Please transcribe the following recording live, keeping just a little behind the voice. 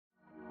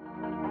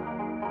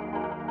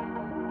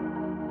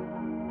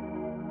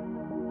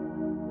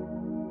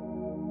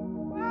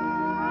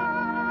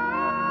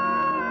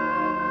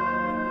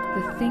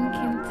the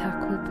Thinking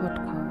Tackle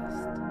podcast.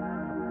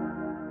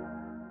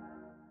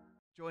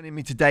 Joining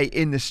me today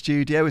in the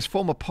studio is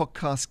former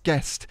podcast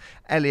guest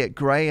Elliott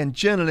Gray and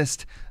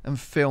journalist and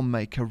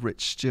filmmaker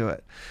Rich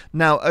Stewart.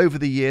 Now, over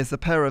the years, the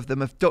pair of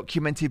them have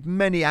documented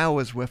many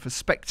hours worth of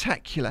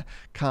spectacular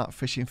carp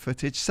fishing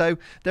footage. So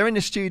they're in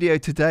the studio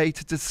today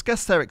to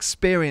discuss their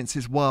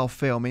experiences while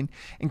filming,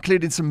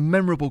 including some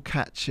memorable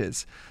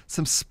catches,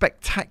 some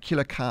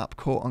spectacular carp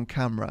caught on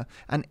camera,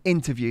 and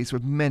interviews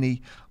with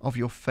many of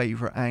your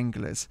favourite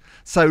anglers.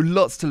 So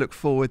lots to look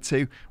forward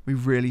to. We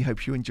really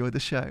hope you enjoy the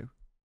show.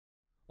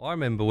 I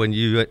remember when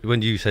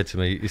you said to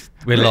me,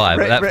 "We're live."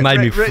 That made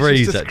me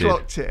freeze. Rich that just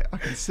clocked it. I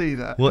can see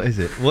that. What is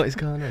it? What is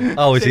going on?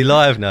 Oh, is he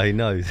live now? He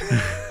knows.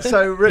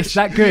 So, Rich, it's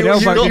that good.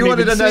 You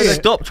wanted to know.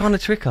 Stop trying to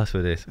trick us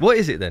with this. What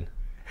is it then?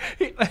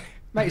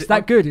 Mate, it's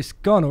that good. It's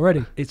gone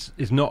already. It's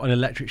not an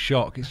electric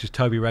shock. It's just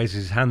Toby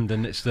raises his hand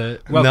and it's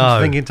the Welcome to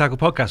Thinking Tackle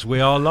podcast. We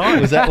are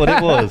live. Was that what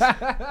it was?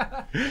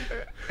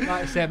 Like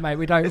I said, mate,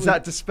 we don't. Has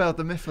that dispelled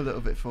the myth a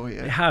little bit for you?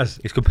 It has.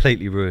 It's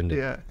completely ruined it.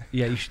 Yeah.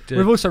 Yeah, you should.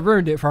 We've also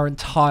ruined it for our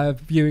entire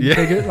viewing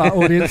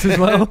audience as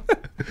well.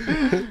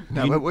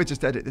 No, we'll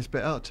just edit this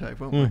bit out, Toby,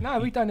 won't we? No,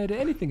 we don't edit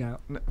anything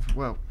out. No,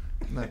 well,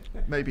 no,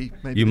 maybe.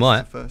 You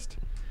might first.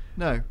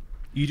 No.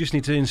 You just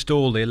need to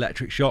install the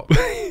electric shock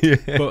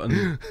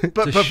button.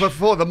 But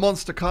before the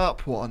monster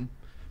carp one,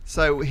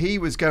 so he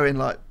was going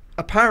like.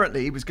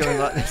 Apparently, he was going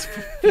like this.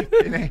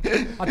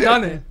 I've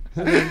done it.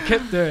 And then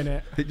kept doing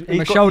it.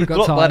 My shoulder got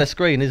blocked tired. by the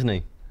screen, isn't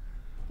he?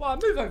 Well, I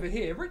move over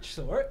here. Rich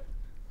saw it.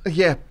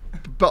 Yeah,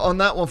 but on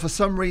that one, for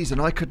some reason,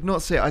 I could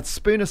not see it. I'd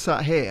Spooner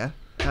sat here,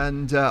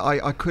 and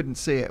I couldn't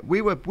see it.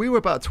 We were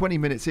about 20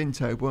 minutes in,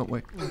 Tobe, weren't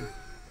we?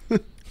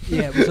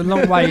 Yeah, it was a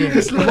long way in.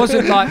 It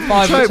wasn't like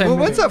 5 or 10 well,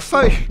 minutes. when's that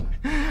phone?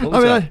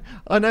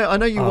 I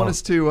know you Oh. want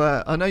us to.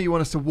 I know you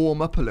want us to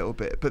warm up a little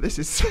bit, but this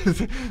is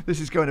this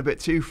is going a bit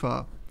too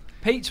far.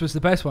 Pete's was the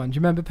best one. Do you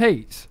remember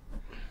Pete's?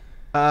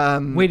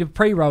 We'd have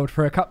pre-rolled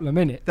for a couple of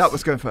minutes. That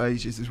was going for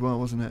ages as well,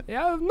 wasn't it?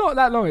 Yeah, not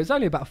that long. It was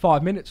only about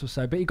 5 minutes or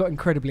so, but he got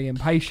incredibly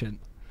impatient,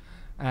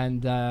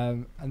 and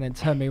then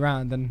turned me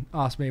around and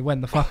asked me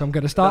when the fuck I'm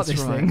going to start That's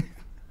this right. thing.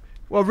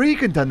 Well,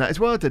 Regan done that as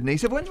well, didn't he? He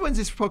said, when's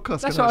this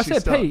podcast That's going what to I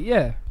said, start? Pete.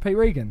 Yeah, Pete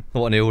Regan.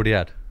 What, and he already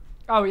had?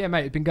 Oh yeah,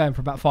 mate. It's been going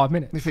for about 5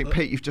 minutes. You think,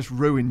 Pete, you've just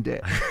ruined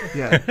it.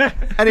 Yeah.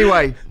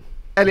 Anyway,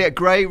 Elliott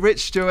Gray,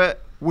 Rich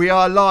Stewart, we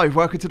are live.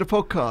 Welcome to the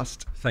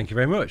podcast. Thank you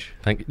very much.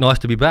 Thank you. Nice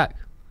to be back.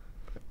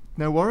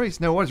 No worries.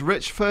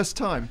 Rich, first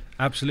time.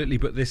 Absolutely,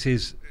 but this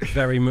is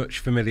very much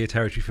familiar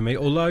territory for me.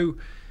 Although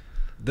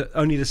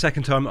only the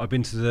second time that I've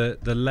been to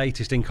the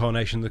latest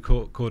incarnation of the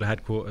Korda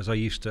headquarters. I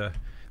used to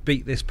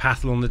beat this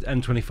path along the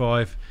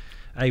M25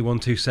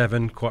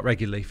 A127 quite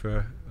regularly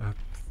for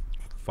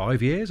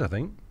 5 years, I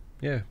think.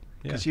 Yeah.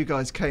 Because you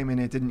guys came in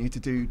here, didn't you, to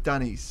do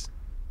Danny's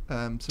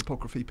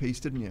Cypography piece,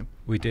 didn't you?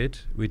 We did,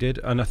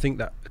 and I think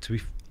that, to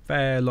be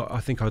fair, I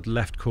think I'd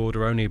left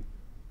Korda only.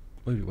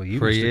 Well, you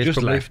 3 years, just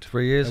probably. left.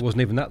 3 years. It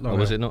wasn't even that long. Or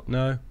was it not?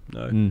 No.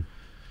 Mm.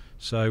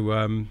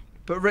 So.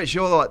 But Rich,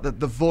 you're like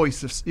the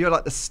voice of. You're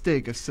like the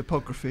Stig of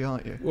Cypography,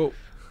 aren't you?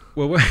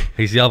 Well.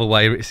 He's the other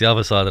way. It's the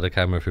other side of the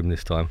camera from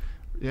this time.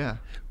 Yeah.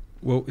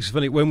 Well, it's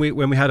funny when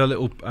we had a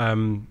little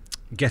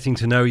getting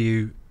to know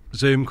you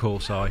Zoom call,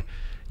 Si.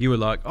 You were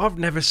like, I've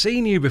never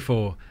seen you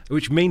before,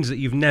 which means that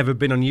you've never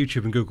been on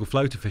YouTube and Google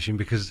floater fishing,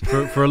 because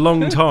for a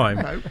long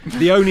time,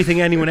 the only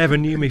thing anyone ever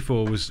knew me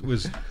for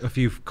was a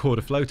few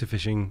Korda floater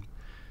fishing.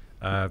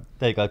 There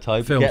you go,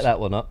 Tobe. Films. Get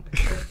that one up.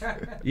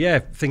 Yeah,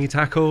 Thingy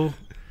Tackle.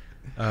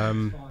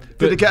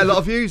 Did it get a lot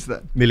of views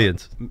then?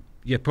 Millions.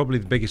 Yeah, probably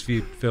the biggest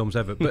viewed films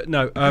ever. But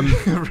no,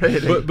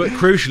 Really? but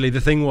crucially,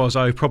 the thing was,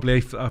 I probably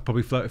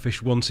floater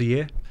fish once a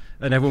year.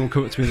 And everyone would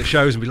come up to me at the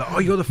shows and be like, "Oh,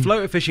 you're the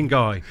floater fishing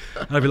guy."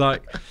 And I'd be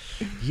like,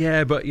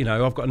 "Yeah, but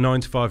I've got a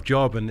 9 to 5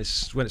 job, and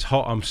when it's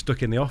hot, I'm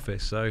stuck in the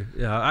office." So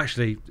yeah,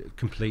 actually,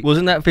 complete.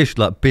 Wasn't that fish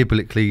like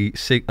biblically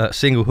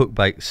single hook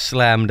bait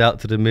slammed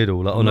out to the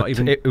middle? Like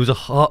it was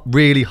a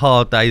really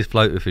hard day's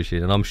floater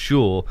fishing, and I'm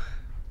sure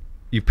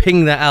you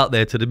ping that out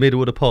there to the middle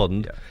of the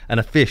pond, and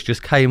a fish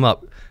just came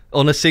up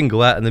on a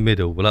single out in the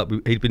middle.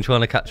 He'd been trying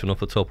to catch one off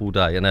the top all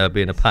day, and they were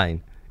being a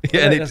pain.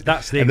 Yeah,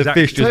 that's the exact.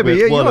 The fish just Toby,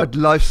 went, you're a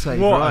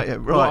lifesaver, right?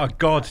 What a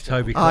god,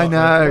 Toby. I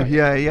know.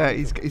 Yeah.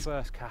 He's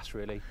first cast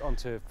really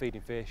onto feeding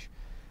fish,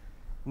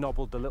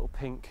 nobbled the little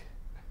pink,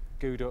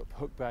 gooed up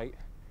hook bait,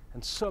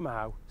 and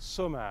somehow,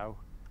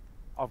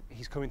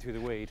 he's coming through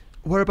the weed.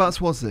 Whereabouts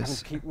was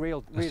this? Keep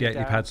reel That's the 80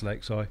 down. pads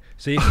lake, sorry.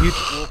 See,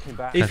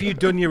 if you'd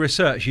done your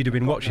research, you'd have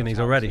been watching these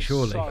already,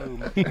 surely.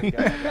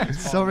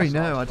 Sorry,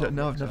 no, I don't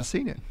know. I've never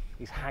seen it.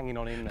 He's hanging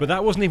on in there. But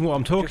that wasn't even what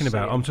I'm talking Just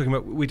about. saying. I'm talking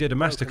about we did a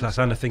masterclass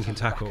and a Thinking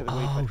Tackle.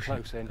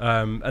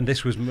 And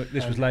this was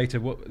later.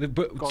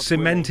 But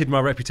cemented my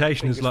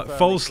reputation as like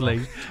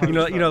falsely.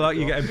 Like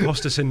you get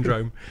imposter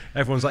syndrome.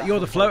 Everyone's like, "You're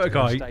the floater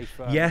guy."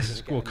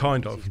 Yes, well,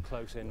 kind of.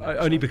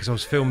 Only because I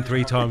was filmed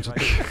 3 times.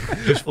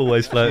 just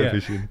always floater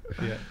fishing.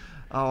 Yeah.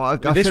 Oh, I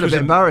feel a bit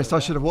embarrassed. I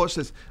should have watched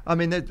this. I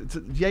mean, the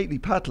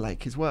Yateley Pad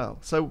Lake as well.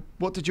 So,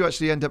 what did you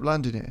actually end up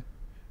landing here?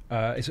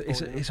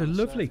 It's a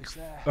lovely.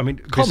 I mean,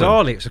 Common.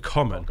 bizarrely, it's a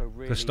common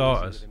for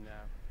starters,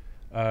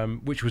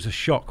 which was a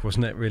shock,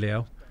 wasn't it? Really,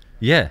 El?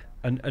 Yeah.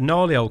 And a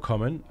gnarly old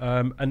common.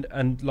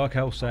 And like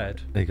El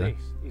said, There you go.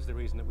 This is the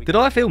reason that we Did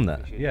I film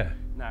that? yeah.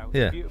 Now,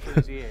 Yeah. beautiful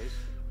as he is,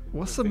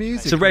 What's the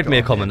music? It's a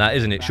Redmere common, that,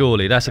 isn't it?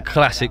 Surely that's a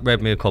classic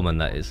Redmere common.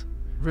 That is.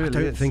 Really I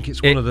don't is. think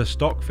it's one of the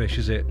stockfish,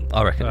 is it?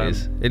 I reckon it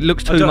is. It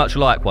looks I too don't- much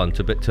like one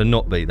to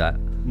not be that.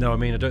 No, I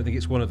mean I don't think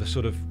it's one of the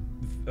sort of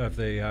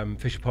the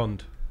Fisher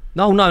Pond.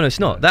 No, it's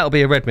not. That'll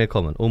be a Redmere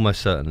common,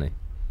 almost certainly.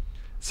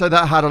 So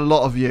that had a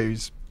lot of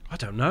views. I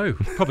don't know.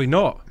 Probably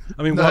not.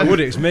 I mean, why would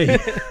it? It's me.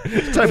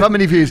 Dave, how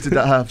many views did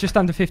that have? Just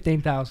under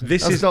 15,000.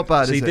 This That's is not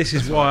bad, See, is it? this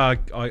is why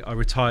I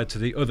retired to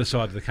the other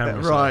side of the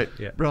camera. Right, side.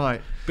 Yeah.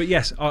 right. But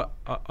yes,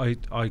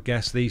 I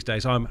guess these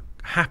days I'm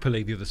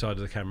happily the other side of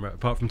the camera,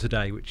 apart from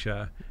today, which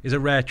is a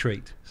rare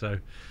treat. So.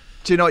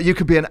 Do you know what? You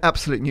could be an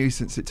absolute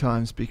nuisance at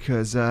times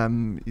because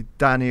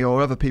Danny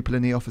or other people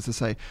in the office will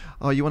say,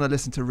 "Oh, you want to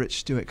listen to Rich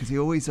Stewart because he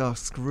always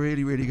asks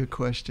really, really good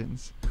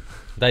questions."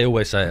 They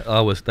always say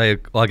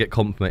it. I get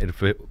complimented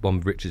on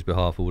Rich's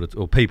behalf or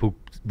people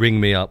ring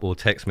me up or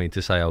text me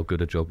to say how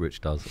good a job Rich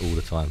does all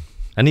the time,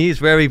 and he is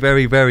very,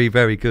 very, very,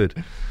 very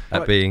good at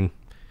Right. being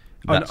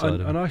that side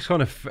of it. And I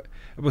kind of,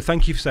 well,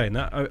 thank you for saying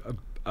that.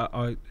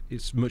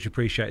 It's much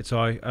appreciated. So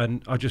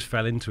I just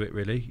fell into it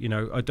really. You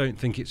know, I don't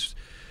think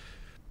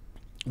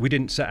we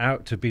didn't set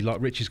out to be like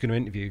Rich is going to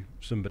interview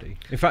somebody.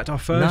 In fact, our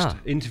first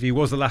interview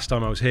was the last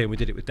time I was here, and we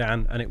did it with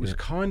Dan, and it was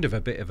kind of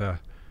a bit of a.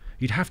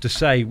 You'd have to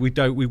say we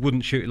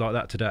wouldn't shoot it like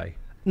that today.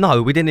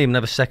 No, we didn't even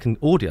have a second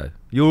audio.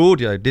 Your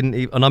audio didn't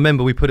even, and I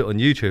remember we put it on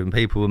YouTube and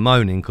people were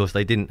moaning because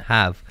they didn't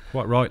have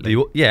Quite rightly.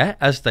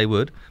 as they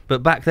would.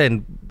 But back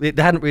then it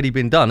hadn't really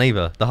been done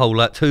either. The whole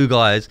like two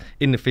guys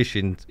in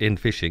fishing,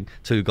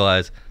 two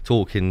guys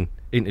talking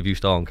interview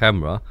style on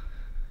camera.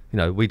 You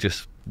know, we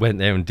just went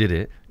there and did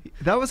it.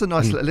 That was a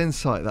nice little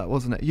insight, that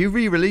wasn't it? You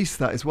re-released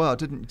that as well,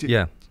 didn't you?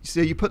 Yeah. So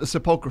you put the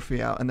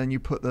Cypography out, and then you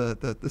put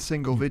the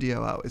single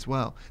video out as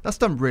well. That's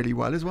done really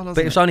well as well, hasn't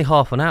But it was only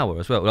half an hour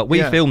as well. Like we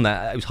Yeah. filmed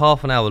that, it was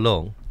half an hour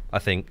long, I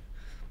think.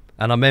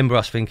 And I remember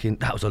us thinking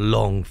that was a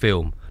long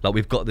film. Like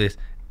we've got this.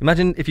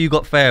 Imagine if you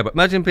got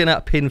imagine being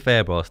able to pin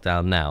Fairbrass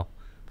down now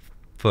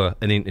for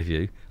an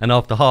interview, and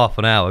after half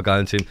an hour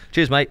going to him,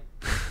 "Cheers, mate,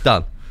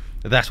 done."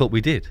 That's what we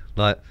did.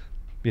 Like,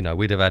 you know,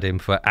 we'd have had him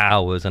for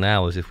hours and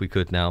hours if we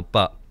could now,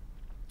 but.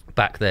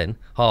 Back then,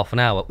 half an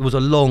hour. It was a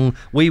long.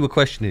 We were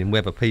questioning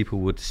whether people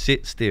would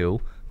sit still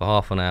for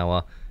half an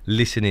hour,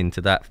 listening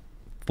to that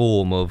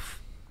form of,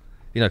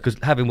 you know, because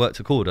having worked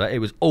at Korda, it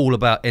was all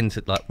about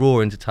like raw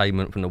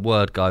entertainment from the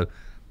word go,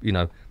 you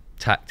know,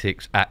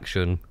 tactics,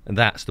 action, and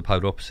that's the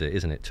polar opposite,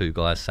 isn't it? Two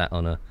guys sat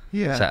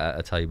at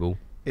a table.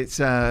 It's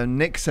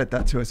Nick said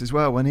that to us as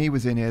well when he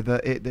was in here,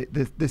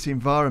 that this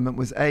environment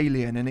was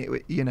alien, and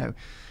it, you know,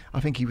 I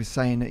think he was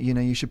saying that, you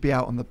know, you should be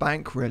out on the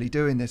bank really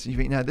doing this, and you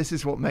think, no, this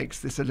is what makes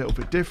this a little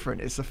bit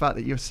different. It's the fact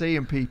that you're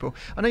seeing people.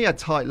 I know you had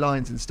tight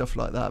lines and stuff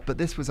like that, but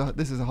this is a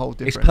whole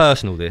different. It's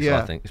personal. I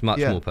Yeah. think it's much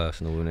more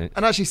personal, isn't it?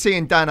 And actually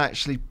seeing Dan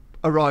actually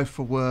arrive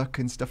for work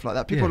and stuff like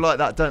that, people like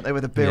that, don't they,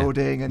 with the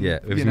building and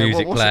with you his know,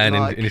 music what's it playing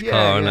like? in his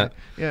car and that.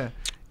 Yeah.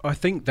 I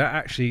think that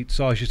actually,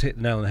 Si just hit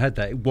the nail on the head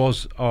there. It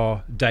was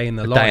our day in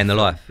the life. Day in the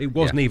life. It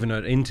wasn't even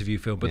an interview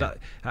film, but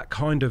that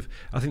kind of,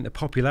 I think the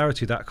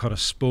popularity of that kind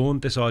of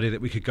spawned this idea that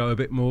we could go a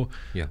bit more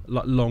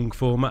like long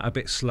format, a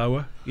bit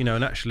slower, you know,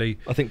 and actually.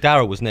 I think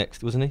Darryl was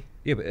next, wasn't he?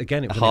 Yeah, but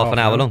again, it was half an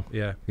hour long.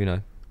 Yeah, you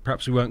know.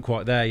 Perhaps we weren't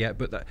quite there yet,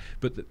 but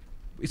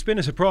it's been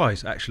a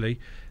surprise actually,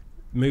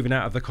 moving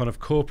out of the kind of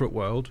corporate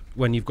world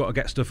when you've got to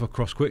get stuff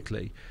across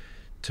quickly,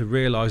 to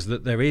realise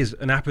that there is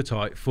an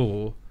appetite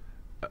for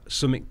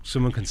something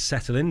someone can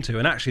settle into,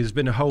 and actually there's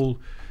been a whole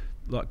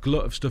like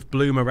glut of stuff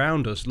bloom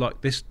around us, like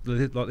this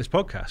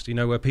podcast, you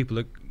know, where people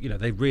are, you know,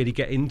 they really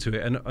get into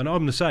it, and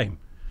I'm the same.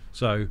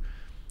 So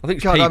I think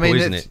it's God, people, I mean,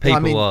 isn't it's- it? People I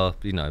mean- are,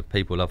 you know,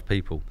 people love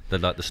people. They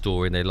like the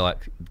story and they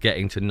like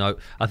getting to know.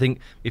 I think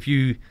if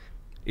you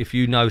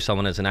know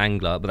someone as an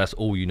angler, but that's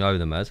all you know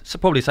them as, it's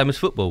probably the same as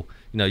football.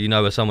 You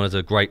know someone as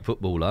a great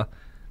footballer,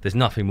 there's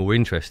nothing more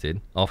interesting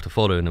after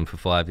following them for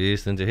 5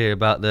 years than to hear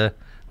about their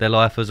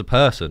life as a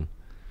person,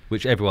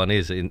 which everyone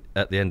is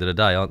at the end of the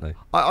day, aren't they?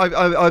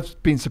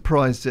 I've been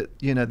surprised at,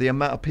 you know, the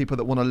amount of people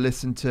that want to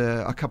listen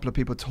to a couple of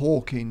people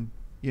talking,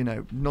 you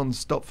know,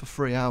 non-stop for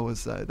 3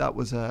 hours. Though that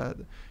was a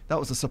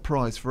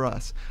surprise for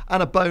us,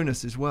 and a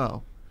bonus as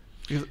well,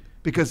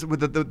 because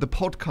with the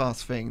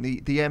podcast thing,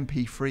 the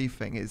MP3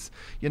 thing is,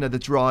 you know, the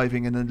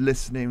driving and then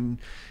listening.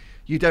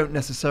 You don't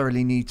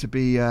necessarily need to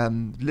be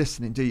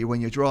listening, do you,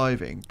 when you're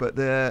driving? But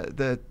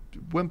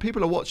when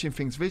people are watching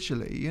things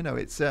visually, you know,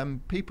 it's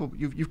people.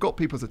 You've got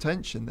people's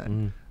attention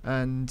then,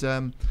 and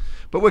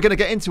but we're going to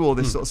get into all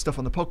this sort of stuff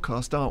on the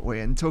podcast, aren't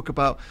we? And talk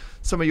about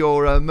some of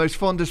your most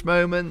fondest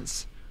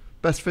moments,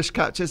 best fish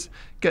catches.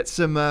 Get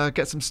some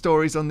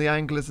stories on the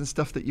anglers and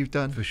stuff that you've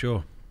done for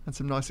sure, and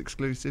some nice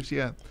exclusives.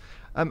 Yeah,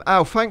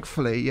 Al.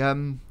 Thankfully,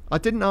 I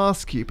didn't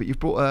ask you, but you've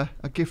brought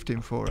a gift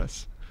in for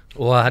us.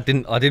 Well, I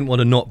didn't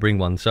want to not bring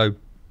one. So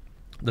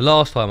the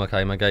last time I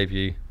came, I gave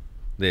you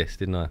this,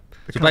 didn't I?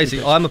 The So cover basically,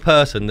 picture. I'm a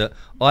person that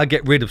I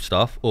get rid of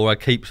stuff or I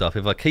keep stuff.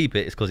 If I keep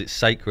it, it's because it's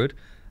sacred,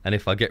 and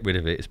if I get rid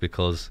of it, it's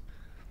because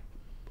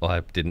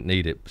I didn't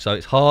need it. So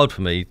it's hard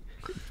for me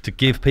to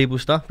give people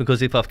stuff,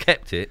 because if I've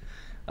kept it,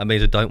 that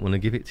means I don't want to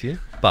give it to you.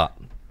 But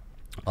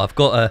I've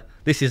got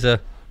this is a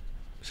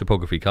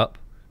Cypography cup,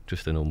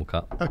 just a normal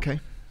cup. Okay.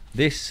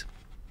 This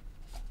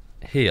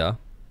here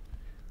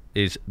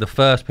is the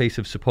first piece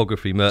of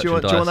Cypography Do you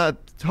merchandise. want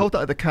that? Hold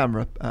that at the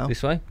camera, Al.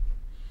 This way?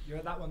 You're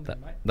at that one, then,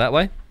 mate. That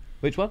way?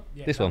 Which one?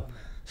 Yeah, This that one. one.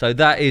 So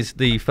that is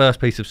the first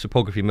piece of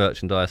Cypography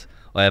merchandise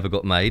I ever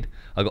got made.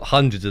 I got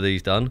hundreds of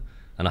these done,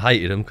 and I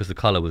hated them because the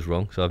colour was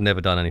wrong, so I've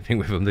never done anything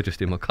with them. They're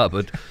just in my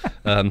cupboard.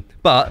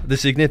 But the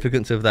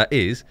significance of that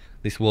is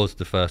this was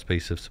the first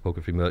piece of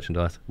Cypography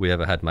merchandise we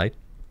ever had made.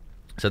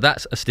 So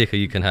that's a sticker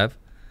you can have.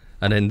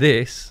 And then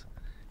this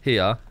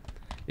here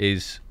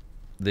is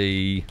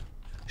the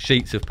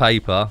sheets of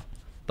paper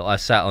that I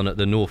sat on at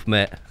the North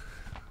Met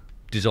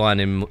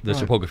designing the Right.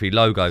 Cypography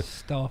logo.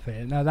 Stop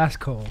it. No, that's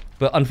cool.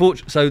 But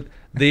unfortunately, so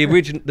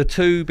the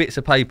two bits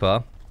of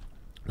paper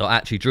that I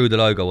actually drew the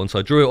logo on, so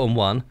I drew it on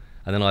one,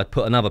 and then I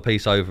put another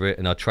piece over it,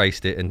 and I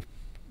traced it and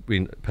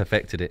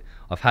perfected it.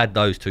 I've had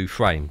those two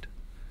framed,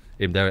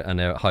 and they're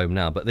at home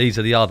now. But these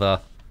are the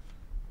other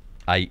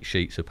 8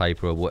 sheets of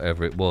paper or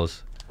whatever it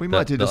was. We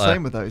might do the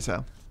same with those,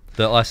 Al.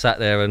 That I sat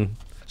there and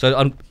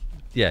so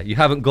yeah, you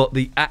haven't got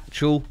the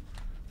actual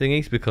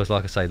thingies because,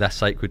 like I say, that's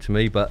sacred to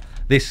me. But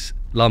this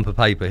lump of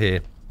paper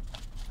here,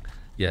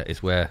 yeah,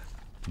 is where.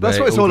 That's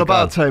what it's all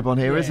about, Tobon,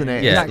 here, isn't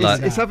it? Yeah,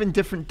 It's having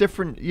different,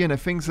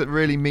 things that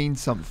really mean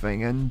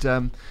something,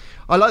 and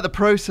I like the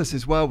process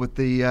as well with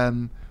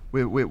the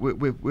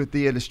with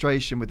the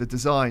illustration, with the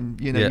design.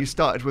 You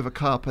started with a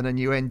carp and then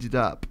you ended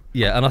up.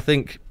 Yeah, and I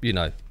think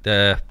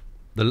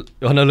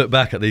when I look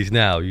back at these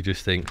now, you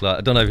just think like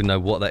I don't even know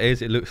what that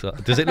is. It looks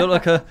like. Does it look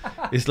like a?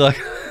 It's like.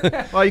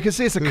 Well, you can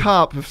see it's a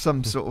carp of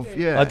some sort of.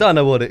 Yeah. I don't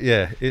know what it.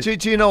 Yeah.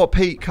 Do you know what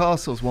Pete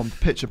Castle's one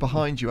picture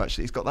behind you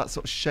actually? It's got that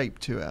sort of shape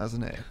to it,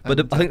 hasn't it?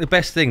 But I think the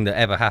best thing that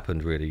ever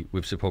happened really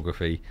with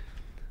Cypography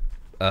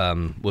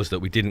was that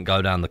we didn't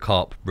go down the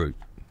carp route.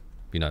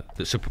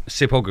 That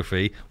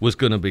Cypography was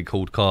going to be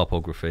called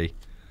Carpography.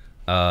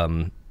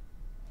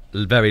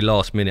 Very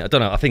last minute, I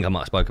don't know, I think I might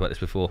have spoken about this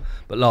before,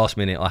 but last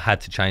minute I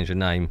had to change the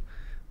name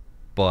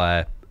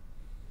by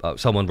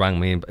someone rang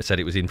me and said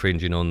it was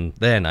infringing on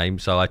their name,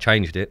 so I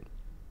changed it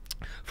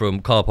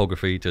from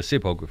Carpography to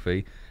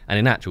Cypography, and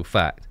in actual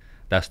fact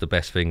that's the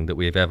best thing that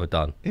we've ever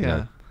done.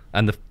 Yeah.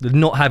 And the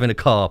not having a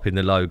carp in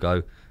the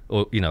logo,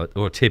 or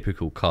a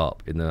typical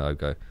carp in the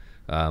logo,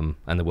 and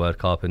the word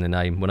carp in the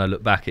name, when I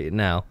look back at it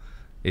now,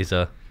 is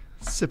a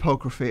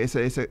Cypography. It's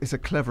a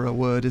cleverer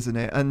word, isn't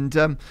it?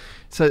 And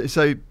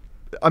so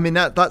I mean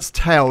that's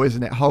Tell,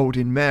 isn't it?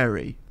 Holding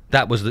Mary.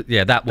 That was the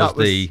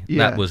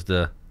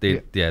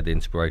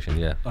inspiration.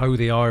 Yeah. Oh,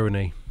 the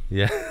irony.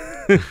 Yeah.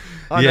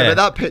 I know, but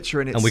that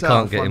picture in itself. And we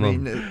can't get him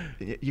on.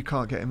 You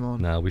can't get him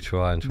on. No, we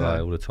try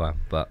all the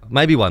time, but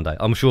maybe one day.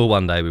 I'm sure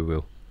one day we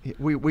will.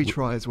 We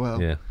try as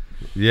well. Yeah.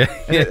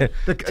 Yeah.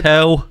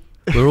 Tell,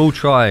 we're all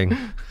trying.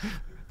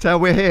 Tell,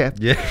 we're here.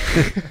 Yeah.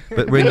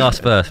 But ring us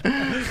first.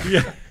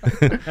 Yeah.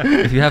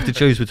 If you have to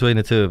choose between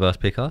the two of us,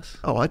 pick us.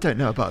 Oh, I don't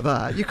know about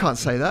that. You can't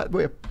say that.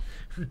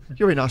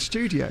 You're in our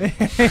studio.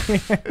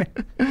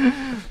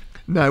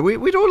 No,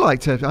 we'd all like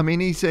to. I mean,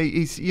 he's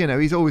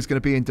always going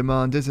to be in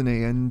demand, isn't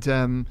he?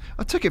 And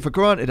I took it for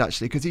granted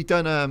actually because he'd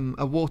done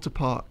a water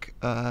park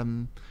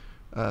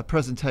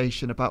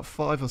presentation about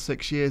 5 or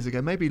 6 years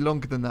ago, maybe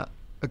longer than that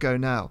ago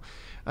now.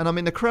 And I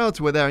mean, the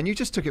crowds were there, and you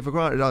just took it for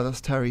granted. Oh,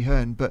 that's Terry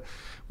Hearn. But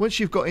once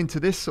you've got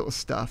into this sort of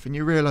stuff, and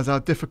you realise how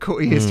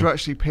difficult he is to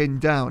actually pin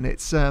down,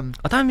 it's. I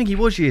don't think he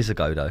was years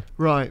ago though.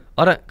 Right.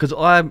 I don't, because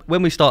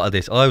when we started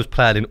this, I was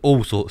planning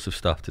all sorts of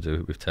stuff to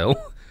do with Tell.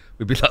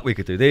 We'd be like, we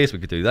could do this, we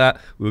could do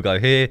that. We'll go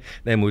here,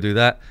 then we'll do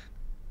that.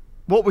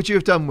 What would you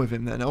have done with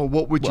him then, or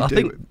what would you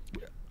do?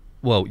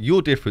 Well,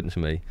 you're different to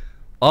me.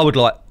 I would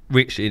like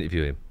Rich to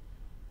interview him.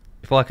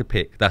 If I could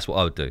pick, that's what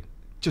I would do.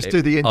 Do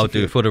the interview. I would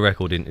do for the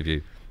record interview.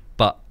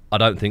 But I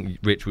don't think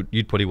Rich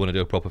you'd probably want to do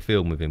a proper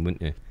film with him,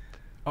 wouldn't you?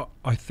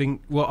 I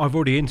think, well, I've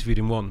already interviewed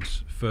him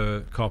once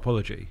for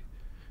Carpology.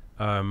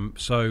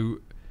 So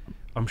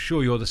I'm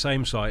sure you're the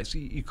same sites.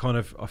 You kind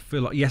of, I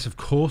feel like, yes, of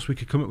course, we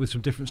could come up with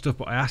some different stuff,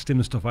 but I asked him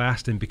the stuff I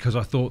asked him because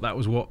I thought that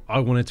was what I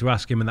wanted to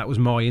ask him, and that was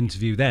my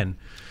interview then.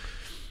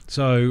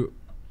 So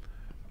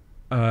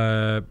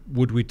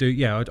would we do,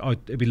 yeah,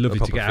 it'd be lovely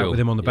to get out with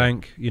him on the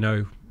bank,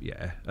 in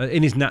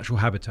his natural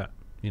habitat,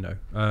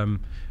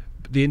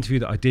 the interview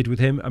that I did with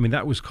him, I mean,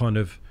 that was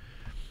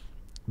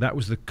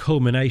the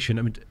culmination.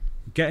 I mean,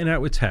 getting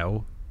out with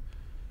Tell,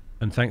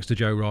 and thanks to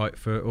Joe Wright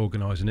for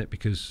organising it,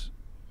 because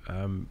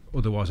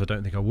otherwise I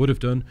don't think I would have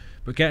done.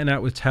 But getting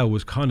out with Tell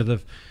was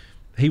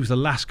he was the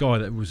last guy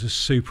that was a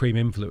supreme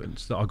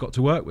influence that I got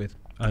to work with,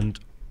 and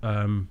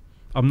I'm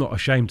not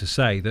ashamed to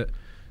say that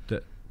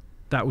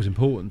was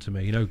important to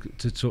me.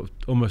 To sort of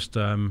almost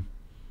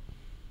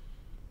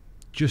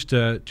just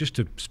to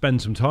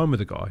spend some time with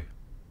the guy.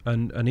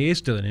 And he is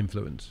still an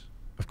influence.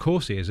 Of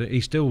course he is.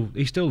 He's still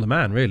the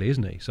man, really,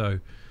 isn't he? So,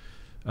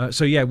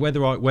 yeah,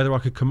 whether I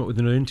could come up with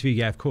an interview,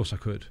 yeah, of course I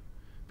could,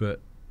 but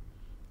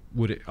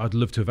I'd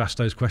love to have asked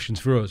those questions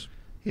for us.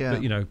 Yeah.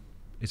 But, you know,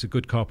 it's a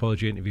good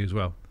carpology interview as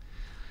well.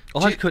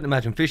 I just couldn't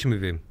imagine fishing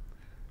with him.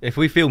 If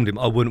we filmed him,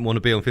 I wouldn't want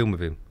to be on film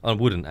with him. I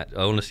wouldn't. I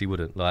honestly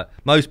wouldn't. Like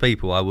most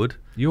people, I would.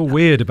 You're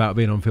weird about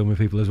being on film with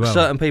people as well.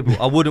 Certain people,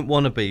 I wouldn't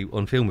want to be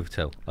on film with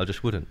Tel. I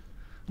just wouldn't.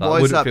 Like,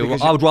 Why is that?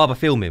 Because I would rather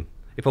film him.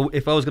 If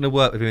I was going to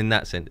work with him in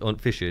that sense on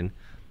fishing,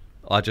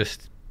 I'd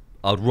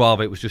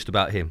rather it was just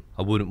about him.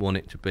 I wouldn't want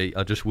it to be.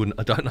 I just wouldn't.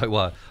 I don't know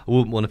why. I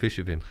wouldn't want to fish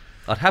with him.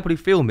 I'd happily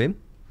film him,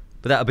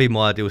 but that would be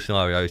my ideal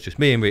scenario. It's just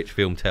me and Rich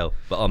film Tel,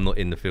 but I'm not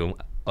in the film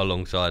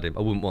alongside him.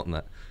 I wouldn't want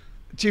that.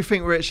 Do you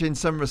think, Rich, in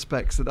some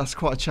respects, that's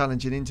quite a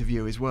challenging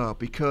interview as well?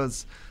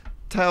 Because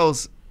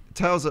Tel's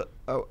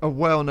a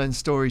well-known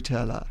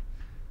storyteller,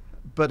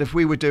 but if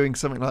we were doing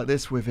something like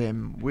this with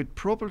him, we'd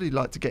probably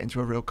like to get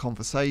into a real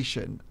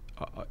conversation.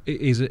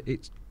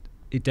 It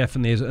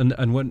definitely is.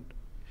 And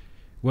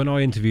when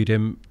I interviewed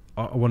him,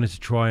 I wanted to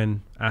try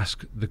and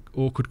ask the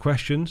awkward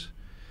questions,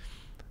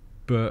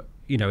 but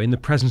you know, in the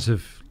presence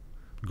of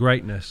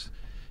greatness,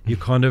 you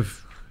kind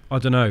of, I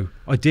don't know.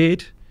 I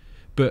did,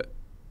 but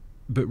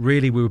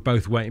really we were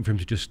both waiting for him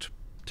to just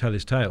tell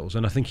his tales,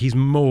 and I think he's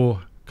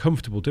more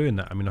comfortable doing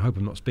that. I mean, I hope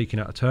I'm not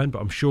speaking out of turn,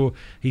 but I'm sure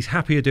he's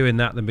happier doing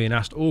that than being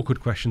asked awkward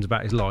questions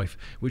about his life,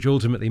 which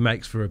ultimately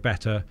makes for a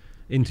better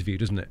interview,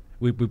 doesn't it?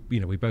 We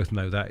both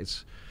know that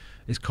it's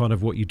kind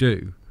of what you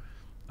do.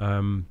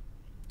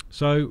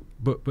 So,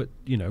 but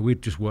you know,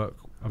 we'd just work.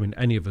 I mean,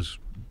 any of us,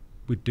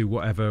 we'd do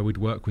whatever. We'd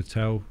work with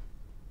Tel.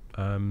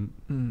 But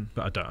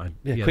I don't.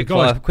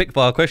 Quick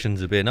fire questions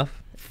would be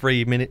enough.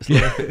 3 minutes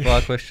long quick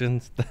fire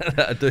questions.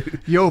 That'd do.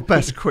 Your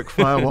best quick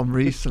fire one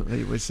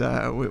recently was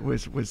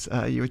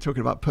you were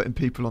talking about putting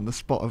people on the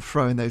spot of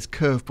throwing those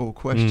curveball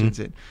questions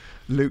in.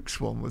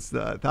 Luke's one was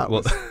that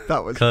was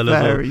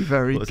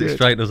very was good. It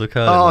straighteners or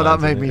curling? Oh,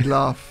 that made me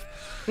laugh.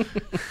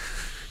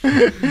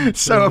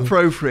 So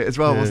appropriate as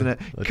well, wasn't it?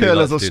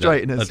 Curlers or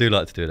straighteners? I do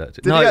like to do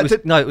that.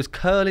 No, it was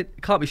curling.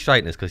 It can't be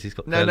straighteners because he's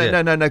got no,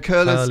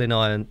 curlers. Curling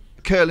iron.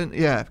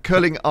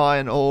 Curling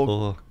iron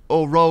or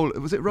roll.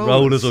 Was it rollers?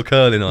 Rollers or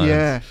curling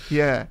irons?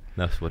 Yeah.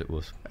 That's what it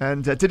was.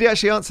 And did he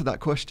actually answer that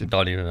question?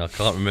 Don't even know. I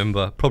can't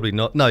remember. Probably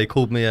not. No, he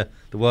called me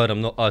the word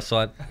I'm not. I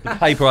signed the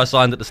paper I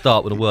signed at the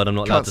start with a word I'm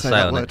not allowed to say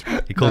on it.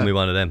 He called me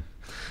one of them.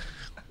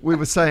 We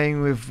were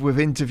saying with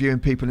interviewing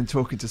people and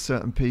talking to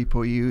certain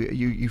people,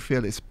 you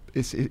feel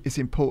it's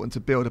important to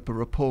build up a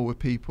rapport with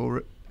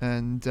people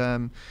and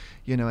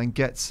and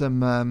get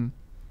some.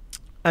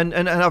 And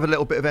have a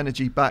little bit of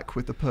energy back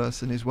with the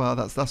person as well.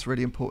 That's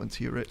really important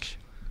to you, Rich.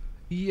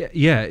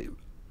 Yeah.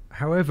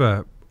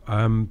 However,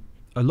 a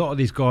lot of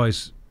these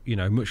guys, you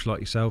know, much like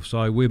yourself,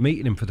 Si, we're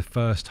meeting them for the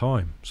first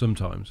time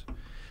sometimes.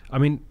 I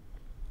mean,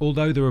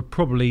 although there are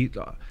probably,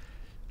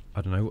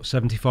 I don't know,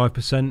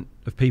 75%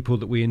 of people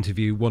that we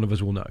interview, one of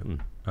us will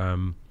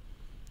know,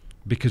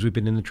 because we've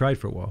been in the trade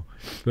for a while.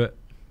 But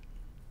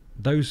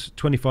those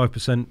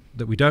 25%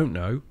 that we don't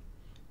know,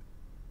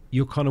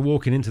 you're kind of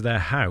walking into their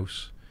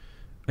house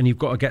and you've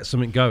got to get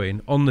something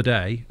going on the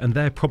day, and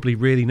they're probably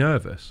really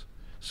nervous.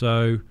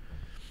 So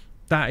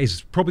that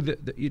is probably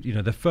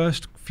the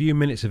first few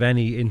minutes of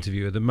any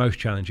interview are the most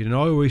challenging, and I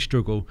always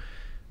struggle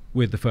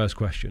with the first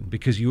question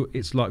because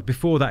it's like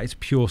before that it's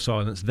pure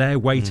silence. They're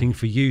waiting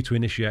for you to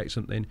initiate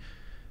something.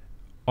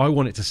 I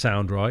want it to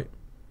sound right,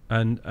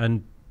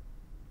 and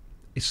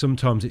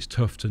sometimes it's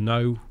tough to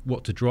know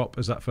what to drop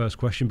as that first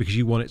question because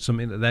you want it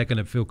something that they're going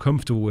to feel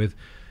comfortable with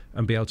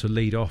and be able to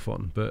lead off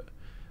on. But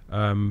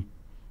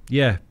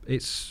yeah,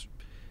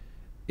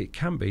 it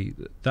can be.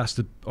 That's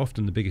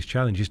often the biggest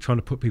challenge is trying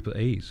to put people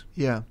at ease.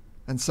 Yeah,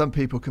 and some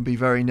people can be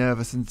very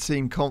nervous and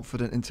seem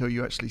confident until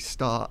you actually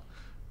start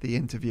the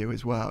interview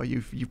as well.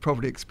 You've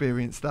probably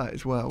experienced that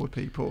as well with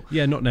people.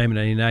 Yeah, not naming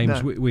any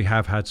names. No. We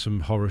have had some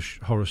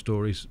horror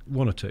stories,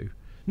 one or two,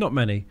 not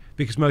many,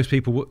 because most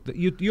people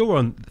you're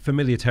on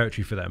familiar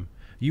territory for them.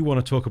 You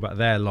want to talk about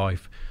their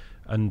life,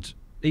 and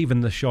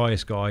even the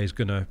shyest guy is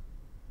you're gonna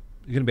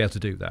be able to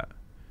do that.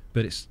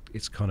 But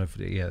it's kind of,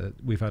 yeah,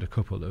 we've had a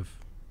couple of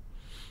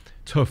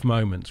tough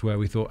moments where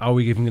we thought, are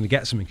we even going to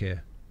get something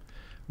here?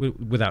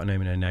 Without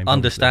naming any names.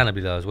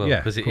 Understandably though as well,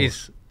 because it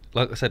is,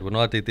 like I said, when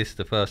I did this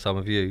the first time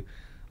with you,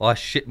 I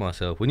shit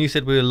myself. When you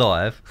said we were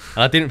live,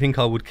 and I didn't think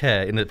I would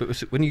care, but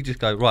when you just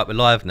go, right, we're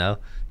live now,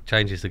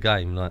 changes the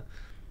game. Like,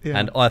 yeah.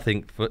 And I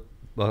think,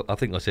 I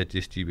think I said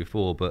this to you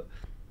before, but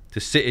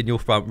to sit in your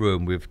front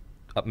room with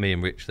me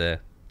and Rich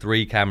there,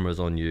 3 cameras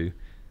on you,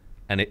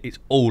 and it's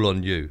all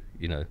on you,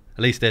 you know.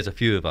 At least there's a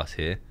few of us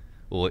here,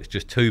 or it's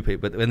just 2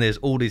 people. But when there's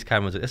all these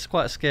cameras, it's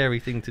quite a scary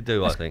thing to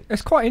do, I think.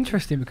 It's quite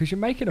interesting because you're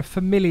making a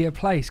familiar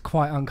place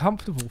quite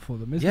uncomfortable for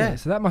them, isn't it?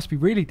 So that must be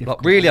really difficult.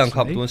 Like really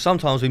uncomfortable. And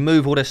sometimes we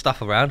move all their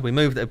stuff around. We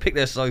pick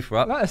their sofa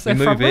up. That's we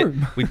their move it.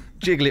 Room. We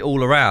jiggle it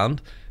all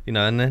around, you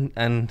know,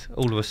 and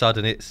all of a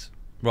sudden it's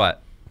right.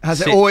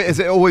 Has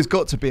it always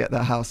got to be at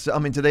that house? I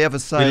mean, do they ever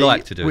say we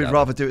like to do we'd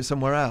rather do it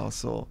somewhere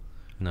else, or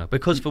no?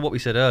 Because for what we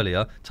said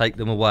earlier, take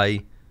them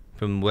away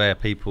from where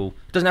people.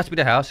 It doesn't have to be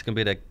their house. It can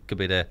be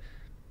their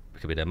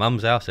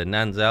mum's house, their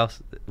nan's house,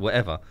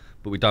 whatever.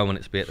 But we don't want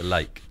it to be at the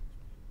lake.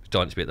 We don't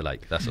want it to be at the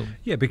lake. That's all.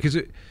 Yeah, because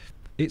it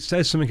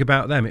says something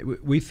about them.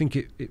 We think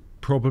it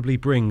probably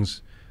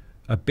brings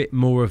a bit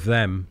more of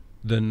them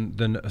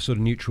than a sort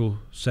of neutral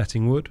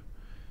setting would.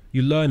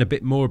 You learn a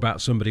bit more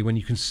about somebody when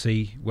you can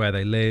see where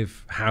they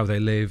live, how they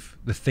live,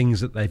 the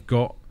things that they've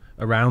got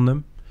around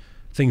them,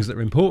 things that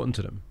are important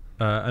to them,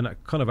 and it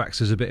kind of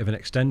acts as a bit of an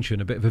extension,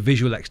 a bit of a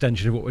visual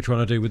extension of what we're trying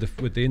to do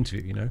with the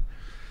interview. You know,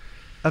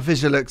 a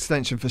visual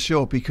extension for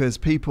sure, because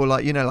people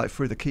like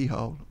through the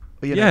keyhole.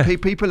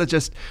 People are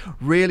just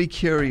really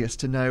curious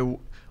to know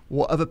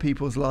what other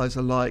people's lives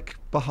are like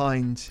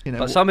behind.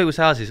 But some people's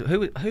houses.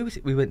 Who was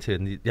it we went to?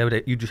 And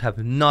you just have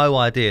no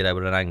idea they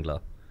were an angler.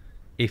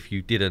 If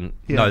you didn't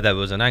know there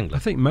was an angler. I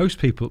think most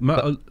people...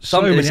 It's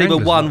either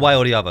one way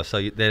or the other.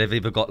 So they've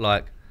either got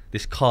like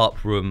this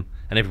carp room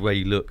and everywhere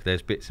you look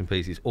there's bits and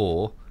pieces,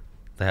 or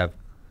they have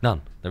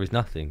none. There is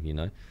nothing,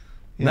 And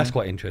that's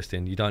quite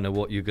interesting. You don't know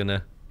what you're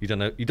gonna... You don't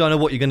know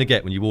what you're gonna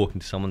get when you walk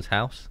into someone's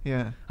house.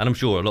 Yeah. And I'm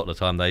sure a lot of the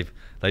time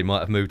they might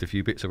have moved a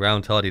few bits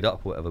around, tidied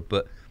up, whatever,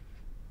 but...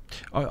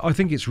 I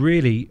think it's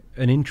really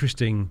an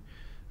interesting...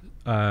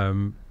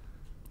 kind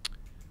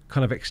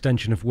of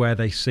extension of where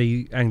they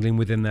see angling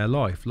within their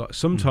life. Like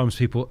sometimes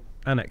people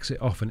annex it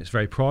off and it's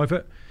very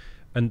private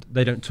and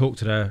they don't talk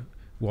to their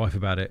wife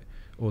about it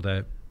or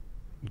their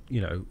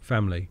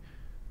family.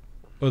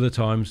 Other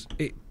times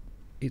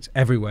it's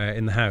everywhere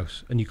in the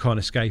house and you can't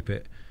escape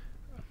it.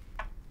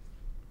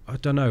 I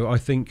don't know, I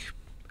think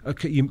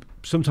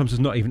sometimes there's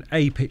not even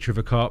a picture of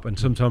a carp, and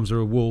sometimes there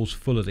are walls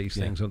full of these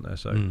things, aren't there?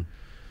 So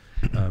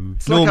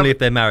normally, if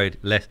they're married,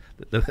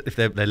 if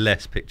they're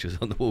less pictures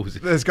on the walls.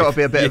 There's got to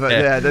be a bit of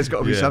there's got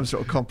to be some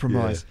sort of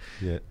compromise.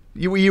 Yeah.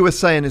 You were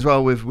saying as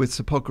well with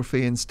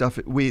Cypography and stuff.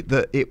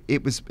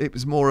 It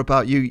was more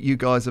about you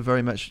guys are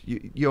very much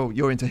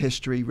you're into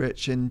history,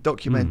 Rich, and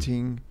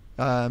documenting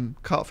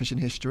carp fishing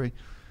history.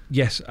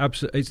 Yes,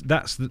 absolutely.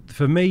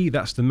 For me,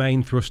 that's the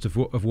main thrust of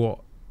what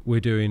we're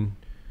doing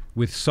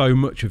with so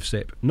much of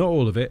SIP. Not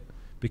all of it,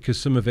 because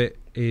some of it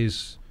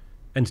is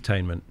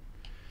entertainment.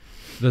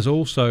 There's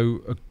also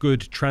a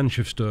good tranche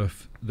of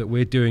stuff that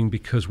we're doing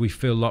because we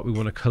feel like we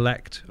want to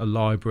collect a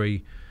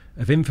library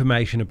of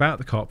information about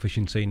the carp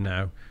fishing scene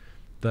now.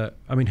 That,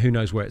 I mean, who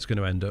knows where it's going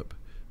to end up,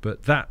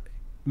 but that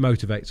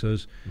motivates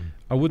us.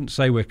 I wouldn't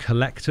say we're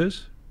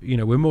collectors.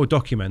 We're more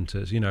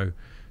documenters.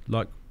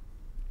 Like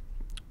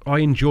I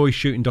enjoy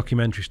shooting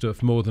documentary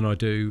stuff more than I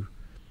do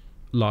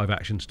live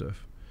action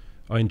stuff.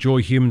 I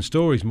enjoy human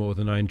stories more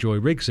than I enjoy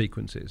rig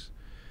sequences.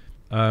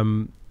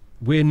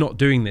 We're not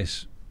doing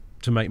this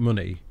to make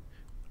money.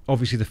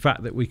 Obviously the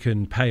fact that we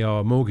can pay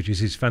our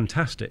mortgages is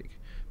fantastic,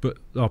 but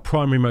our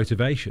primary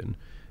motivation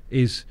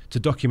is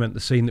to document the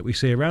scene that we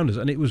see around us.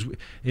 And it was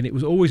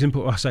always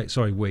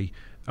important.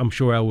 I'm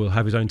sure El will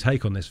have his own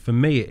take on this. For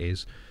me it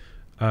is,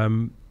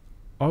 I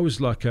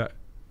was like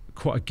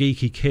quite a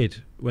geeky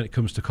kid when it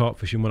comes to carp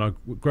fishing. When I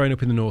growing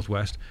up in the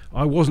northwest,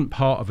 I wasn't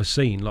part of a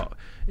scene. Like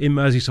in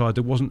Merseyside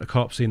there wasn't a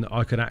carp scene that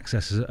I could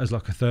access as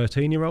like a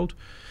 13-year-old.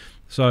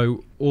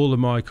 So all of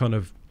my kind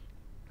of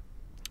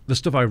the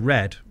stuff I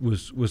read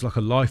was like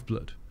a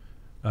lifeblood,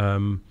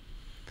 and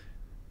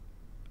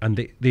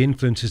the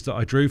influences that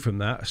I drew from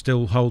that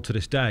still hold to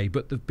this day.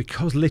 But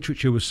because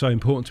literature was so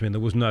important to me, and there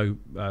was no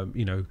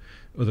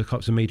other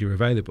types of media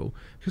available,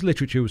 because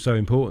literature was so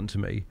important to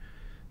me,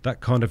 that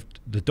kind of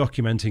the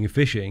documenting of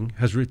fishing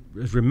has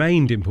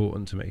remained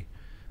important to me.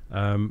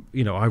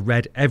 I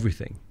read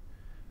everything.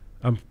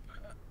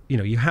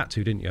 You had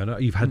to, didn't you? I know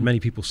you've had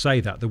many people say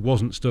that there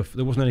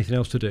wasn't anything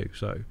else to do.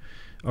 So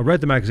I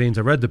read the magazines,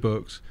 I read the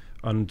books,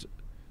 and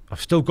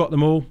I've still got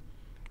them all,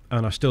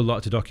 and I still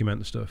like to document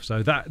the stuff.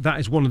 So that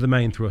is one of the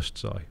main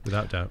thrusts,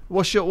 without doubt.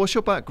 What's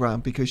your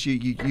background? Because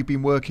you've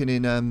been working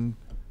in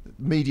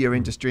media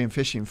industry and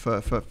fishing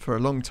for a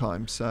long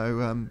time.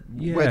 So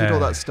where did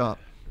all that start?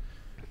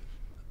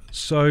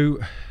 So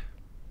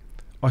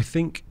I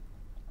think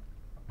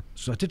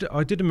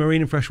I did a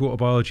marine and freshwater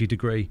biology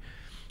degree,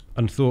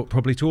 and thought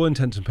probably to all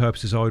intents and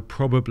purposes I would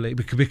probably,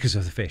 because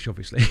of the fish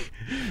obviously,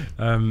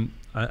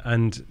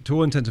 and to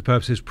all intents and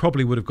purposes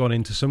probably would have gone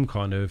into some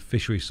kind of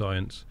fisheries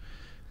science.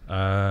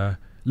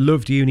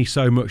 Loved uni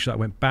so much that I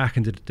went back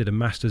and did a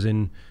master's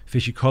in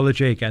fish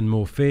ecology, again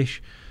more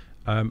fish,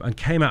 and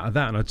came out of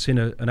that and I'd seen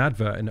an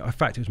advert, and in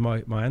fact it was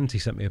my auntie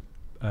sent me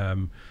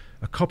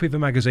a copy of a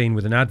magazine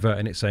with an advert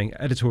in it saying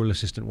editorial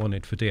assistant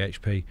wanted for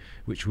DHP,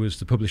 which was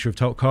the publisher of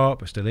Talk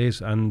Carp, still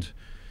is, and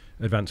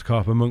Advanced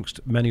Carp,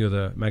 amongst many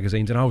other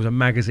magazines. And I was a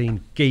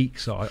magazine geek,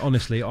 so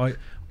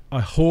I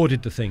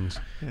hoarded the things.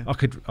 Yeah.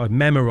 I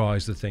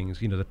memorised the things,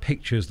 the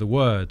pictures, the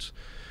words.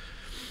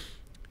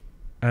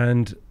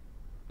 And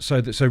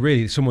so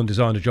really someone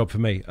designed a job for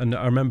me. And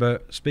I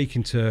remember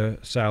speaking to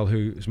Sal,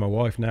 who is my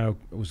wife now,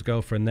 was a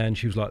girlfriend then.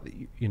 She was like,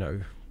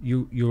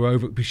 you're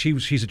over, because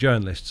she's a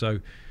journalist, so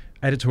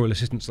editorial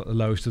assistant's like the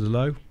lowest of the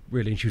low,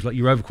 really. And she was like,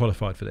 you're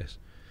overqualified for this.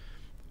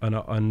 And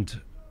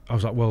I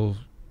was like, well,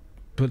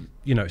 but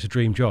it's a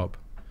dream job.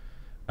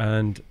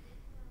 And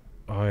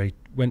I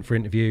went for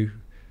interview,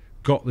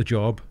 got the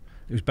job.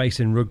 It was based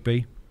in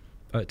Rugby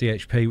at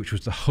DHP, which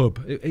was the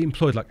hub. It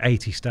employed like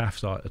 80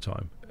 staff at the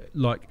time.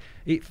 Like,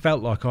 it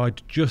felt like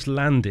I'd just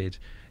landed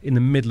in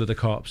the middle of the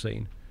carp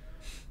scene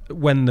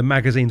when the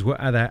magazines were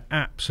at their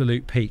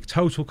absolute peak.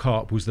 Total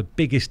Carp was the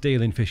biggest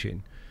deal in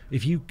fishing.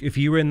 If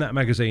you were in that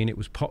magazine, it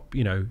was pop.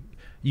 You know,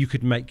 you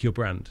could make your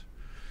brand.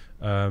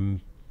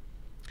 And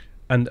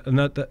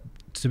that,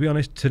 to be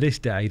honest, to this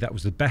day, that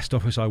was the best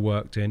office I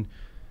worked in.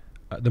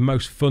 The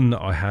most fun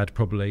that I had,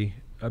 probably,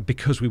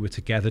 because we were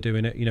together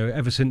doing it. You know,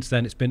 ever since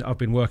then, I've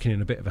been working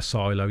in a bit of a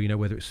silo. You know,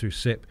 whether it's through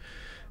SIP,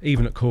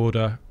 even at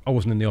Korda, I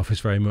wasn't in the office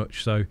very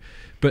much. So,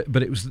 but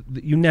it was,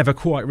 you never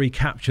quite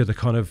recapture the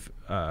kind of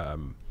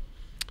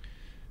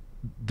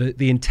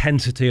the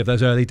intensity of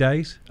those early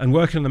days. And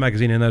working on the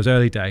magazine in those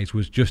early days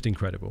was just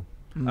incredible.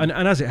 And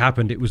as it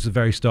happened, it was the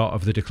very start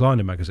of the decline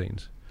of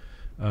magazines.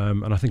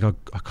 And I think I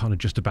kind of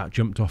just about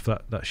jumped off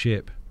that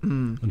ship,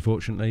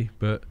 unfortunately.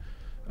 But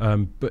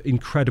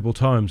incredible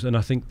times. And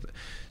I think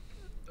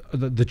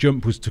the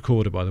jump was to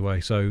Korda, by the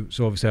way. So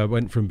obviously I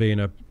went from being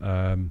a...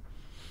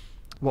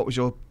 What was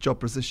your job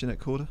position at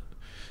Korda?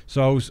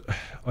 So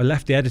I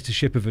left the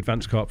editorship of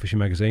Advanced Carp Fishing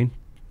magazine,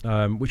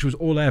 which was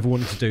all I ever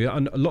wanted to do.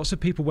 And lots of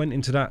people went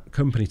into that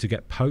company to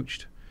get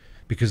poached,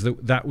 because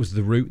that was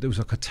the route. There was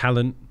like a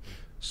talent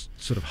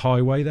sort of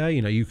highway there.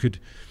 You know, you could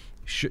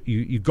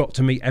you got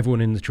to meet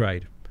everyone in the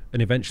trade,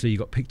 and eventually you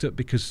got picked up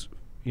because,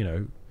 you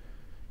know,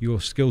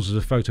 your skills as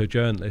a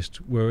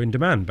photojournalist were in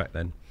demand back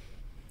then.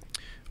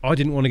 I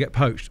didn't want to get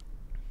poached.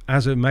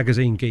 As a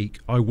magazine geek,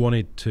 I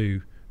wanted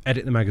to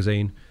edit the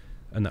magazine,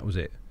 and that was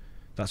it.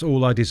 That's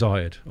all I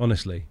desired,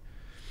 honestly.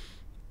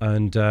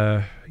 And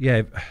Damo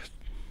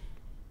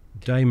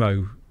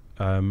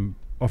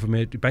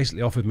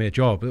basically offered me a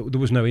job. There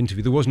was no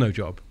interview. There was no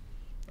job.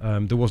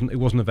 It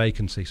wasn't a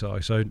vacancy. So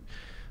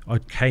I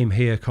came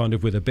here kind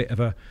of with a bit of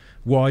a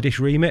wide-ish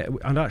remit,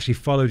 and actually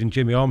followed in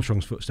Jimmy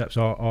Armstrong's footsteps.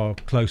 Our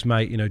close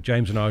mate, you know,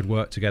 James and I had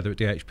worked together at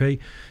DHP.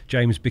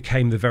 James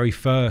became the very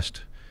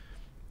first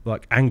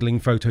like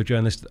angling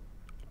photojournalist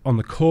on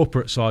the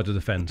corporate side of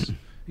the fence.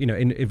 You know,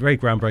 in a very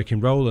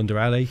groundbreaking role under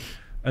Ali,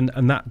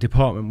 and that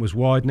department was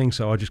widening.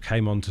 So I just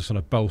came on to sort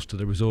of bolster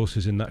the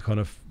resources in that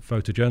kind of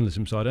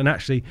photojournalism side. And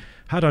actually,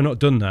 had I not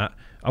done that,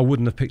 I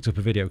wouldn't have picked up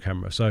a video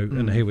camera. So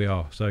and here we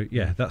are. So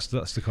yeah, that's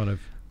the kind of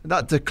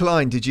that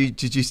decline. Did you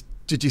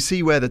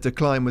see where the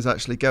decline was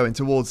actually going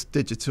towards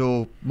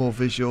digital, more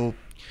visual?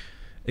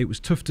 It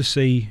was tough to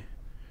see.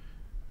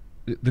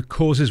 The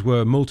causes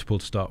were multiple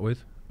to start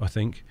with, I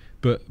think,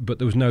 but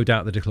there was no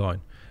doubt the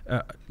decline.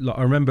 Like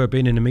I remember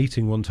being in a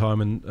meeting one time,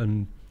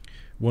 and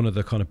one of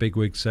the kind of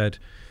bigwigs said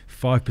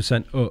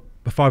 5% up,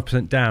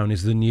 5% down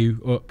is the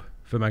new up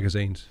for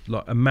magazines.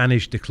 Like a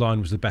managed decline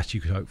was the best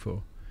you could hope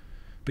for.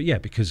 But yeah,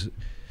 because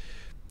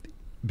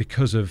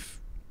of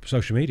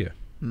social media,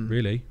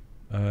 really.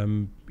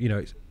 You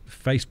know,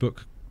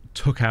 Facebook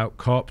took out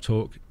Carp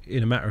Talk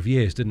in a matter of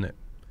years, didn't it?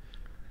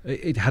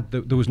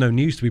 There was no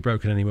news to be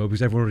broken anymore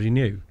because everyone already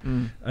knew.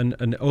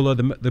 And although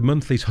the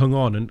monthlies hung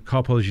on, and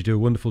Carpology do a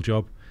wonderful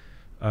job,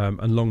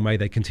 and long may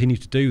they continue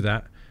to do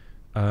that.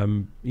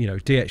 You know,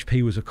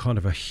 DHP was a kind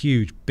of a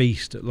huge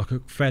beast, like a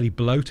fairly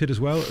bloated as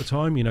well at the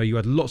time. You know, you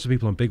had lots of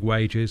people on big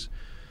wages,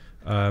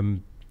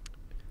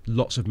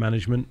 lots of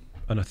management,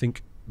 and I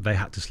think they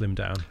had to slim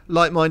down.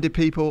 Like-minded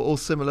people, all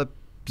similar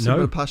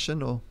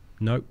passion, or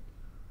no,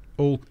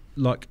 all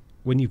like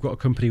when you've got a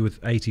company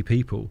with 80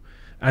 people,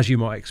 as you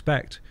might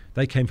expect,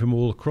 they came from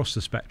all across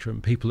the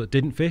spectrum. People that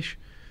didn't fish,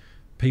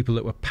 people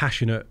that were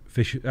passionate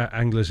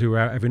anglers who were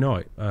out every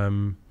night.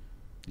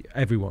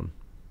 Everyone,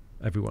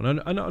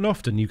 and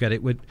often you get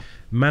it with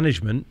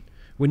management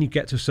when you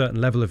get to a certain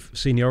level of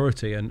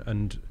seniority,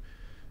 and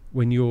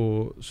when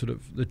your sort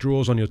of the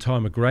draws on your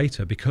time are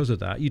greater because of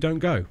that, you don't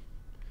go.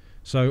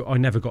 So I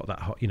never got that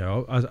hot. You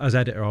know, as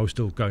editor, I was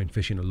still going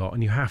fishing a lot,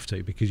 and you have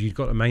to, because you've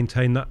got to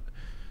maintain that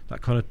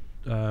kind of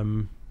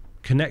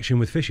connection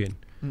with fishing.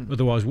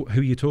 Otherwise, who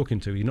are you talking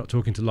to? You're not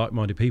talking to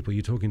like-minded people.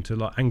 You're talking to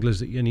like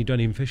anglers and you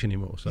don't even fish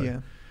anymore. So yeah.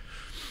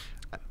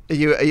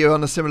 Are you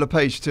on a similar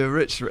page to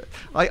Rich?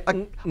 I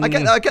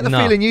get the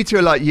feeling you two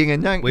are like yin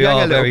and yang. We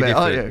are a little very bit,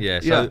 different. aren't you? Yeah.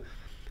 So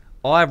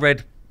I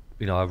read,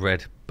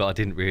 but I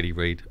didn't really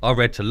read. I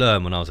read to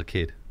learn when I was a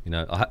kid. You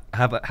know,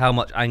 how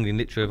much angling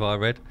literature have I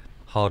read?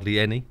 Hardly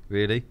any,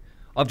 really.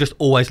 I've just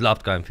always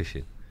loved going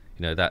fishing.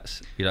 You know,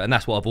 and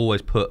that's what I've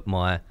always put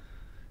my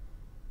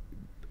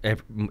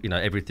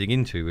everything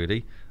into,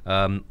 really.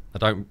 If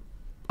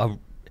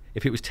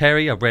it was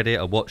Terry, I read it,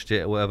 I watched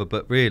it, or whatever.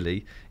 But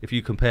really, if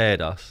you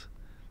compared us,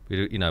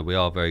 we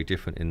are very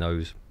different in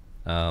those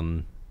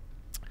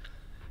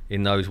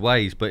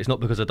ways. But it's not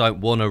because I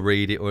don't want to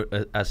read it or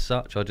as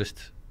such. I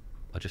just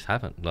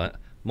haven't. Like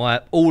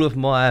all of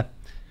my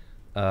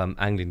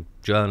angling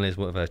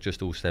journalism, whatever,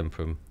 just all stem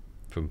from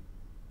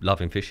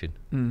loving fishing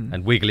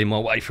and wiggling my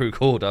way through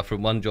Korda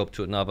from one job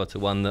to another to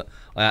one that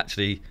I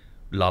actually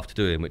loved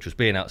doing, which was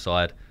being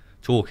outside,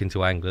 talking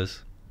to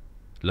anglers,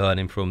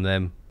 learning from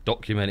them,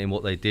 documenting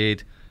what they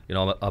did. You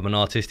know, I'm an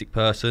artistic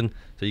person,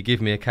 so you give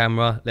me a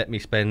camera, let me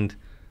spend,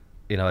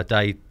 you know, a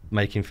day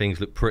making things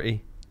look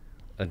pretty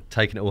and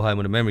taking it all home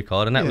on a memory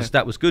card, and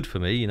that was good for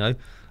me, you know.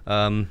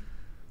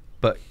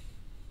 But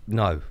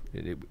no,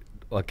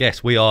 I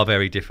guess we are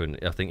very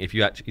different. I think if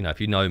you actually, you know,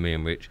 if you know me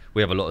and Rich,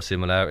 we have a lot of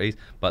similarities,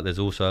 but there's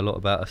also a lot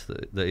about us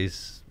that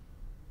is.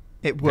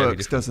 It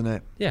works, doesn't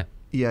it? Yeah.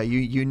 Yeah,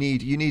 you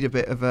need a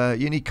bit of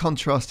you need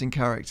contrasting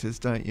characters,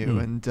 don't you?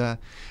 And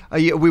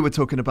we were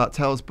talking about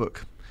Tel's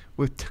book.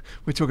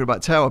 We're talking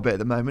about Tel a bit at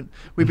the moment.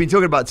 We've been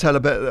talking about Tel a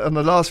bit on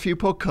the last few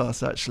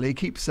podcasts. Actually, he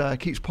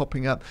keeps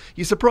popping up.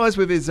 You're surprised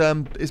with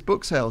his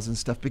book sales and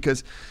stuff,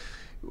 because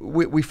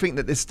we think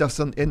that this stuff's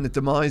in the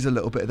demise a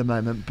little bit at the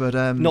moment. But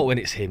not when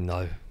it's him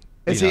though.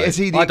 Is he the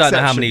exception? I don't know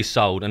how many he's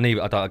sold, and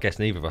I guess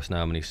neither of us know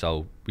how many he's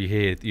sold. You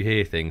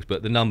hear things,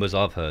 but the numbers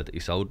I've heard that he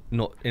sold,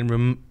 not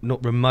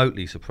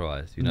remotely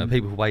surprised. You know,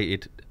 people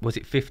waited, was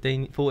it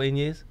 14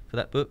 years for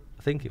that book?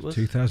 I think it was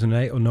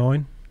 2008 or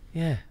 9.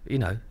 Yeah, you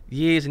know,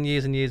 years and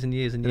years and years and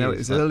years and years. No, it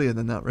was earlier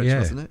than that, Rich,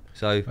 wasn't it?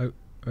 So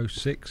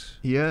 06.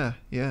 Yeah.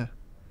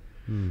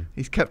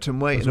 He's kept him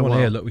waiting There's a while.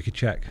 Here, look, we could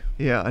check.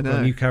 Yeah, I know.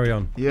 Well, you carry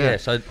on. Yeah.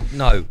 So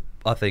no,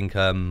 I think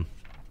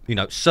you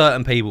know,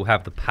 certain people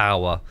have the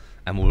power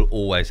and will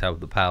always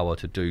have the power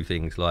to do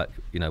things like,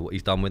 you know, what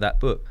he's done with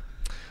that book.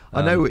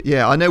 I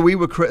know we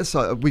were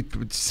criticised. We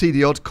would see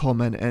the odd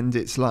comment, and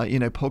it's like, you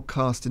know,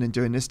 podcasting and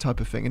doing this type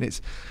of thing, and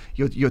it's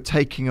you're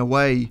taking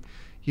away,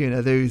 you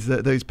know,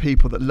 those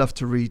people that love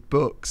to read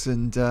books,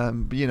 and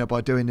you know, by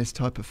doing this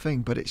type of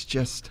thing. But it's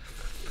just,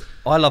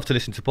 I love to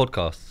listen to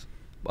podcasts.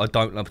 I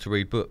don't love to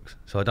read books,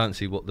 so I don't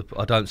see what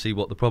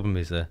the problem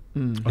is there.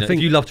 You know, if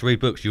you love to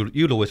read books,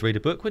 you'll always read a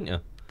book, wouldn't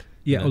you?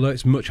 Yeah, although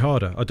it's much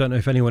harder. I don't know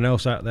if anyone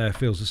else out there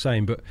feels the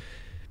same, but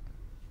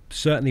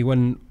certainly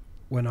when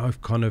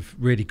I've kind of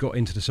really got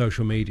into the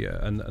social media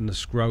and the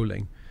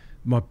scrolling,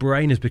 my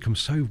brain has become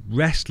so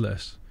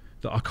restless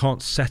that I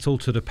can't settle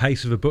to the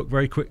pace of a book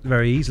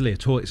very easily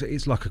at all.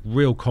 It's like a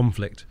real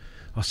conflict.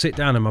 I sit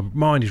down and my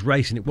mind is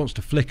racing. It wants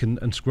to flick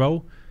and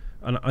scroll.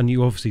 And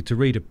you obviously, to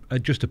read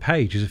just a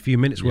page is a few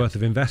minutes worth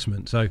of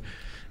investment. So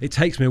it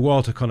takes me a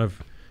while to kind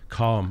of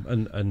calm.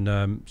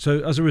 And so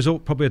as a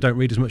result, probably I don't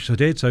read as much as I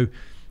did. So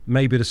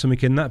maybe there's something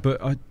in that.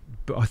 But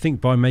I think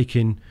by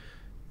making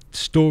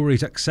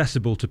stories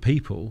accessible to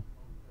people,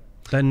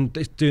 then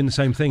it's doing the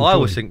same thing. I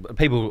always think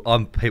people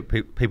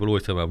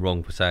always tell me I'm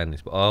wrong for saying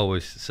this, but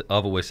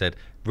I've always said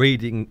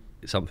reading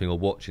something or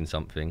watching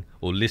something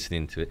or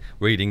listening to it,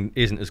 reading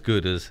isn't as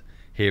good as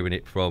hearing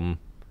it from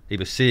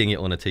either seeing it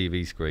on a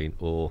TV screen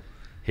or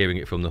hearing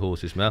it from the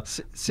horse's mouth.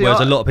 Whereas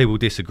a lot of people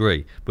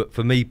disagree. But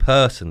for me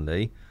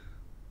personally,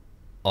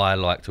 I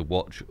like to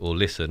watch or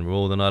listen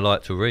more than I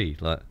like to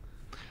read. Like,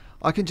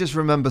 I can just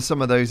remember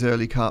some of those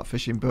early carp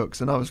fishing books,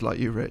 and I was like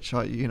you, Rich.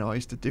 I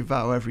used to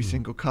devour every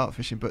single carp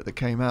fishing book that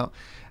came out,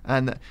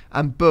 and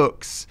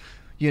books.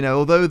 You know,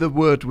 although the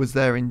word was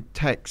there in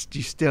text,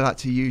 you still had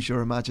to use your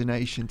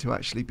imagination to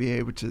actually be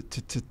able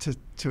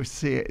to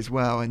see it as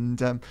well.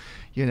 And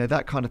you know,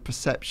 that kind of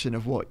perception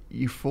of what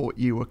you thought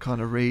you were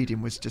kind of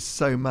reading was just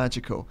so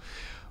magical.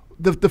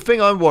 The thing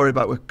I'm worried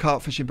about with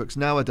carp fishing books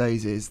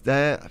nowadays is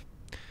the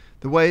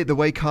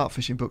way carp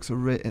fishing books are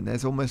written.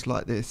 There's almost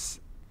like this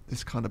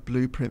kind of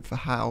blueprint for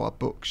how a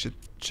book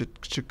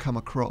should come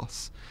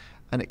across,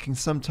 and it can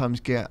sometimes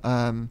get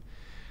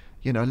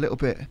you know, a little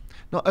bit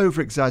not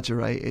over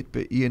exaggerated,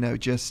 but you know,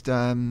 just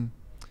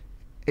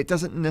it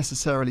doesn't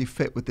necessarily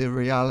fit with the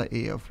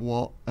reality of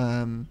what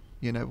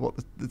you know, what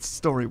the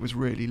story was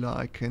really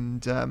like.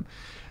 And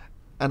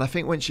I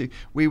think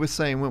we were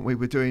saying when we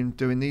were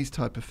doing these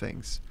type of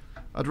things,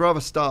 I'd rather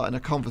start in a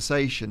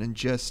conversation and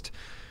just,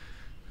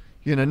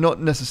 you know,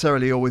 not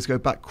necessarily always go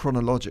back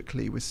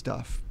chronologically with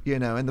stuff, you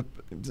know. And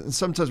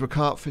sometimes with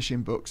carp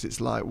fishing books,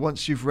 it's like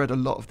once you've read a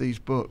lot of these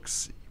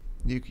books,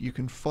 you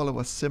can follow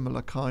a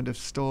similar kind of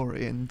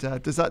story. And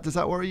does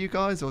that worry you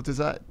guys, or do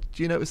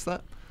you notice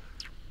that?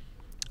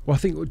 Well, I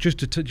think just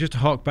to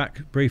hark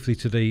back briefly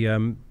to the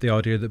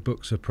idea that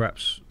books are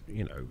perhaps,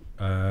 you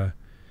know,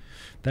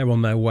 they're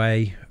on their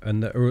way,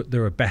 and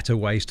there are better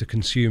ways to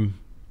consume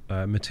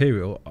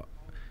material.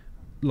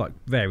 Like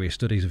various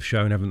studies have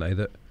shown, haven't they,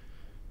 that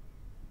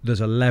there's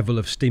a level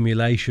of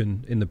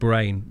stimulation in the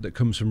brain that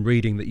comes from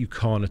reading that you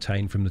can't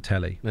attain from the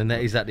telly. And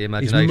is that the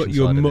imagination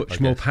you're side much of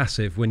it, more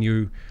passive when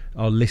you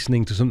are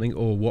listening to something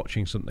or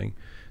watching something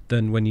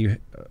than when you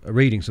are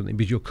reading something,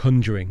 because you're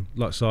conjuring,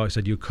 like Si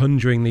said, you're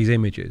conjuring these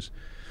images.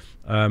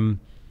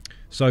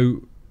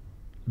 So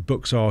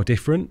books are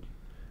different,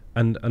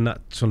 and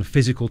that sort of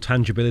physical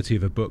tangibility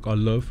of a book I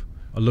love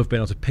being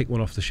able to pick one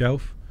off the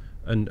shelf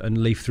and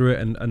leaf through it,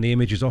 and the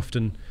images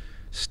often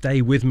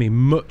stay with me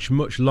much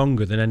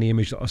longer than any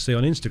image that I see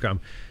on Instagram.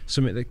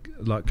 Something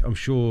that, like, I'm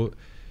sure,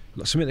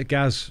 like something that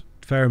Gaz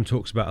Ferrum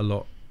talks about a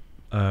lot.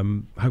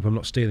 Hope I'm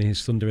not stealing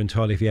his thunder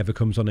entirely if he ever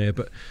comes on here,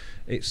 but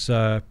it's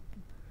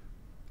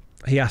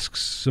he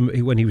asks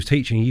when he was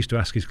teaching, he used to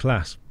ask his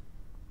class,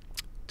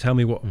 tell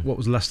me what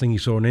was the last thing you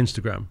saw on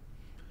Instagram,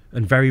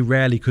 and very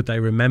rarely could they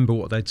remember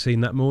what they'd seen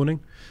that morning.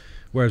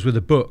 Whereas with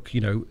a book,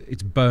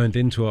 it's burned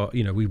into our,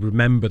 we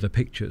remember the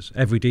pictures,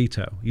 every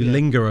detail. You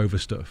linger over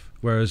stuff,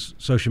 whereas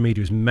social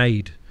media is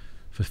made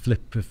for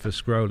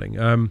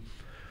scrolling.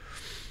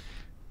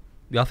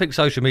 I think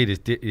social media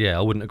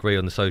I wouldn't agree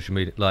on the social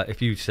media. Like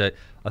if you said,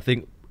 I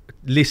think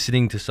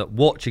listening to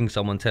watching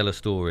someone tell a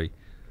story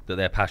that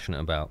they're passionate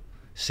about,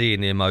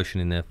 seeing the emotion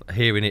in the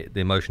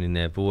emotion in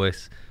their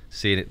voice,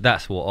 seeing it,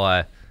 that's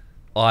what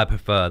I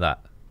prefer.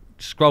 That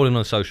scrolling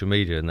on social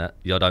media and that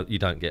you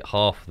don't get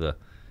half the,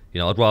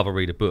 I'd rather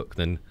read a book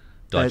than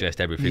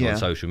digest everything on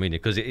social media,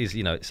 because it is,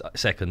 it's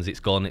seconds, it's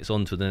gone, it's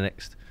on to the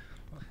next.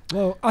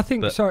 Well, I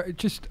think,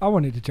 I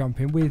wanted to jump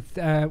in with,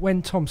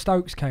 when Tom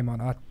Stokes came on,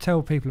 I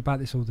tell people about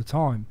this all the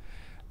time,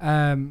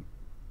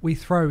 we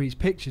throw his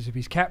pictures of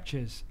his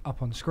captures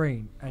up on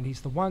screen, and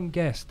he's the one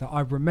guest that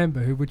I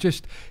remember who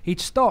he'd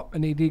stop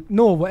and he'd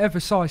ignore whatever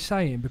Si's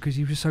saying because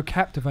he was so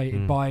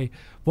captivated by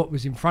what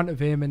was in front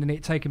of him, and then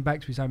it take him back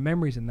to his own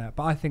memories and that.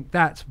 But I think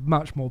that's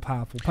much more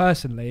powerful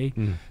personally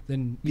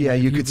than...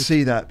 You could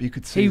see that. You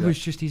could see he was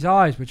just, his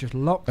eyes were just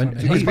locked on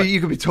it. You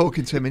could be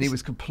talking to him and he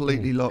was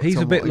completely locked. He's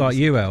a bit like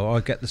you, El.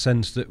 I get the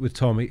sense that with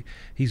Tom,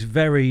 he's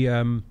very...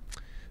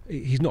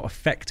 he's not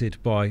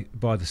affected by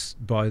the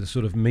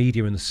sort of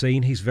media and the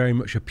scene. He's very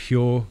much a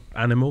pure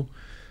animal.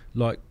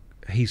 Like,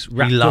 he's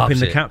wrapped up in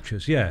the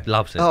captures. Yeah,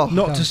 loves it.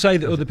 Not to say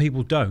that other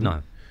people don't.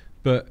 No,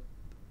 but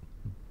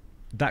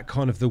that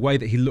kind of the way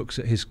that he looks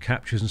at his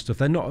captures and stuff,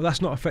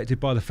 that's not affected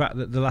by the fact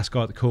that the last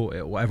guy that caught it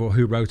or whatever, or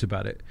who wrote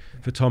about it.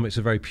 For Tom, it's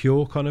a very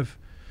pure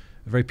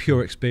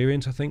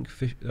experience, I think.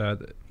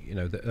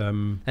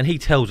 And he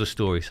tells a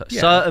story.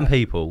 Certain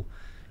people,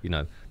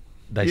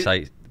 they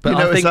say. But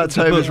I think that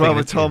tone as well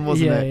with Tom,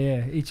 wasn't it?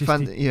 Yeah, he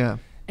just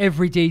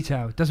every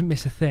detail, doesn't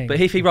miss a thing. But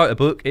if he wrote a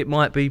book, it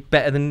might be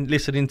better than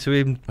listening to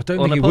him. I don't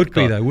think it would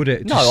be though, would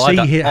it? No, I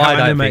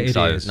don't think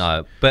so.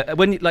 No, but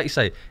when, like you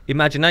say,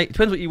 imagination,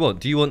 depends what you want.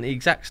 Do you want the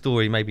exact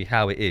story, maybe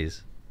how it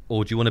is,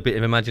 or do you want a bit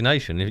of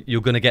imagination?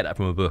 You're going to get that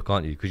from a book,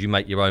 aren't you? Because you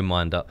make your own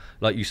mind up.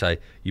 Like you say,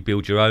 you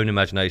build your own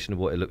imagination of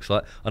what it looks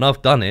like. And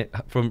I've done it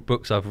from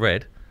books I've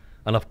read,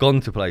 and I've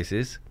gone to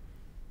places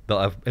that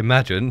I've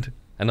imagined,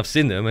 and I've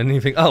seen them, and you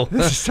think, oh,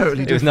 this is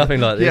totally different. It was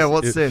nothing like this. Yeah,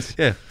 what's this?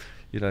 Yeah,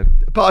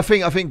 But I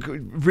think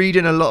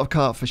reading a lot of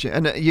carp fishing,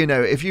 and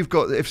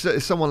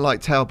if someone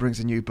like Tal brings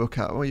a new book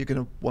out, well, you're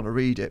going to want to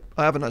read it.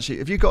 I haven't actually.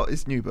 Have you got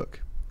his new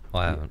book?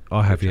 I haven't.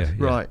 I have, yeah.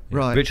 Right.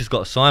 Rich has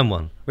got a signed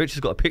one. Rich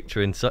has got a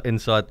picture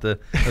inside on the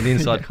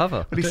inside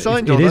cover. But he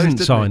signed it. It isn't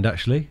signed,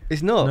 actually.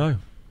 It's not. No.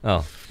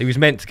 Oh, he was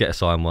meant to get a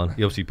signed one.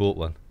 He obviously bought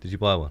one. Did you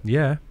buy one?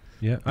 Yeah.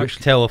 Rich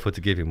Tell offered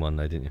to give him one,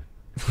 though, didn't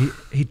you?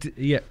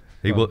 Yeah.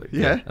 He will.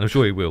 Yeah. And I'm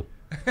sure he will.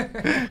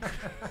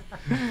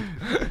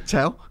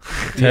 Tell?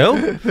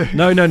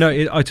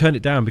 No. I turned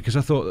it down because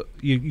I thought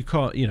you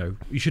can't. You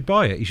should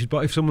buy it. You should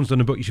buy. If someone's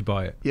done a book, you should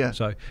buy it. Yeah.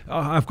 So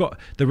I've got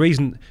the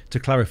reason to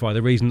clarify.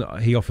 The reason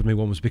that he offered me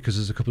one was because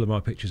there's a couple of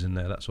my pictures in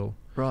there. That's all.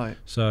 Right.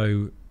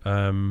 So,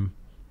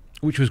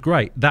 which was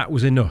great. That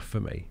was enough for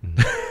me.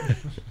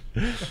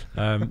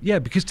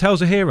 Because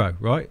Tell's a hero,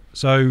 right?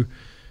 So,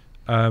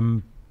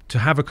 to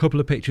have a couple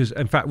of pictures.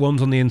 In fact,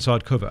 one's on the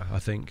inside cover, I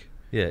think.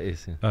 Yeah, it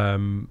is. Yeah.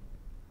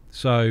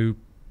 So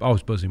I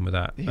was buzzing with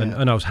that,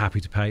 and I was happy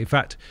to pay. In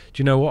fact,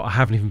 do you know what? I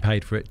haven't even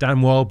paid for it. Dan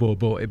Wildboar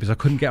bought it because I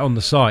couldn't get on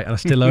the site, and I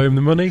still owe him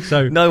the money.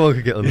 So no one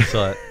could get on the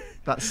site.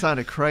 That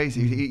sounded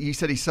crazy. You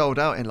said he sold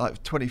out in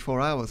like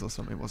 24 hours or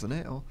something, wasn't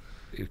it? Or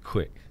it was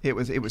quick. It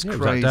was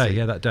crazy.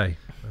 That day.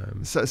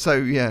 So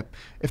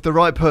if the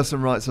right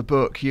person writes a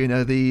book,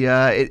 that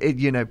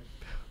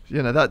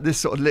this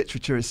sort of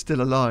literature is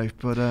still alive.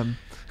 But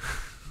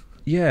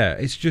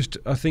it's just,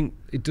 I think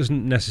it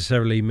doesn't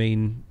necessarily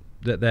mean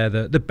that they're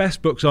the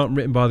best books aren't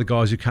written by the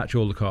guys who catch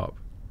all the carp.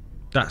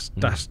 That's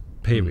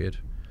period.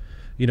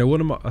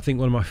 One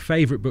of my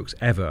favourite books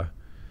ever,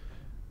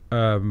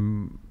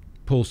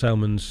 Paul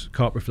Selman's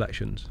Carp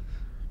Reflections.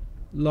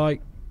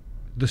 Like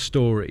the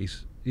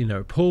stories,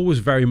 Paul was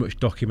very much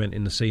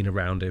documenting the scene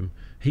around him.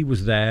 He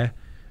was there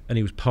and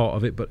he was part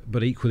of it,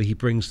 but equally he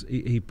paints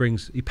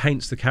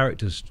the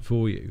characters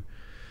for you.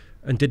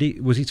 And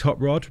was he top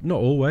rod? Not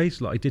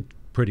always. Like, he did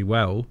pretty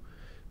well,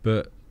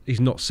 but he's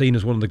not seen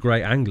as one of the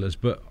great anglers.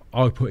 But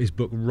I would put his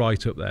book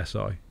right up there.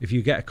 So if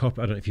you get a copy,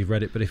 I don't know if you've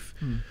read it, but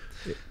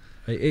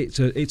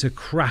it's a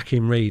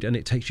cracking read, and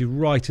it takes you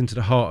right into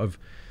the heart of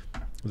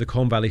the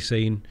Colne Valley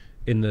scene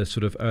in the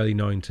sort of early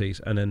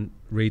 90s, and then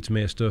Reed's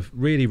Mere stuff,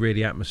 really,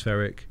 really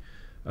atmospheric.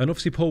 And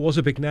obviously Paul was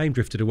a big name,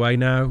 drifted away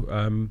now.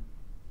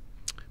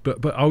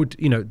 But I would,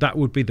 that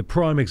would be the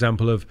prime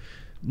example of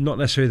not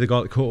necessarily the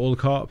guy that caught all the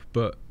carp,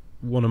 but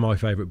one of my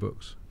favourite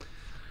books.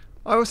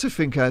 I also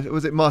think,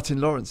 was it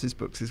Martin Lawrence's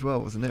books as well,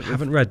 wasn't it? I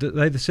haven't read.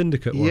 They the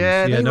Syndicate ones.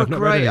 Yeah, they were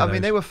great. I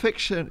mean, they were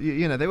fiction.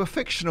 They were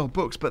fictional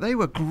books, but they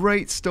were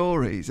great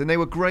stories, and they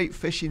were great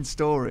fishing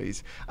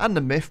stories. And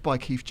The Myth by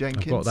Keith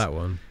Jenkins. I've got that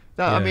one.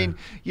 I mean,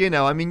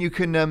 you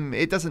can.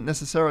 It doesn't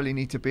necessarily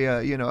need to be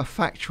a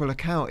factual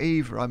account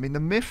either. I mean, The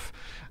Myth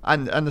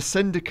and the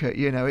Syndicate.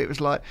 It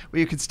was like, well,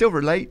 you can still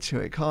relate to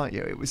it, can't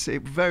you? It was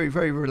very,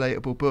 very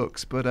relatable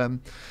books, but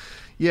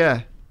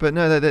But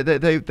no,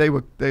 they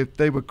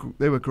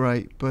were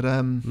great. But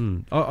I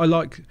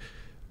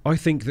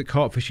think that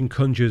carp fishing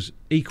conjures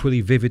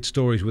equally vivid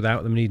stories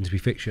without them needing to be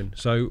fiction.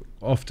 So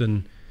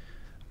often,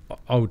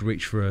 I would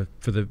reach for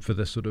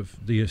the sort of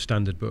the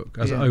standard book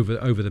as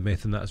over the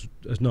myth, and that's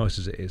as nice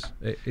as it is.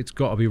 It's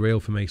got to be real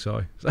for me, Si.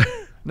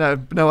 No,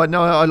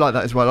 I like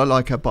that as well. I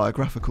like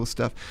biographical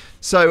stuff.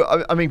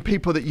 So, I mean,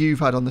 people that you've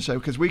had on the show,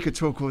 because we could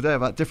talk all day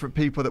about different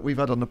people that we've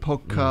had on the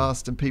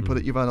podcast and people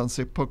that you've had on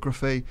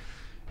Cypography.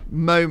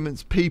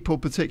 Moments, people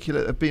particular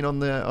that have been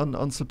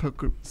on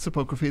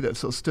Cypography that have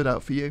sort of stood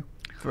out for you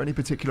for any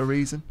particular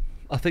reason.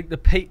 I think the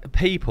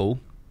people.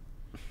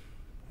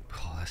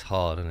 Oh, that's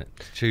hard, isn't it?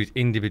 To choose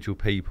individual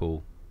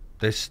people.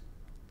 They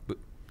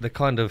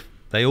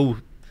all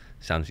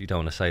sounds. You don't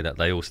want to say that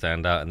they all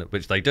stand out,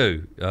 which they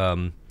do.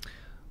 I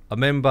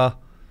remember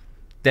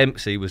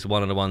Dempsey was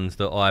one of the ones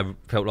that I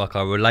felt like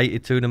I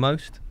related to the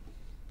most.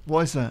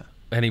 Why is that?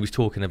 And he was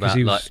talking about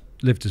he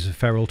lived as a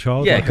feral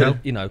child. Yeah,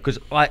 because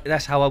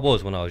that's how I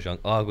was when I was young.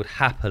 I would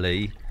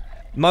happily.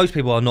 Most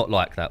people are not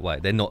like that way.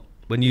 They're not.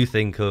 When you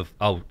think of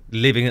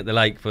living at the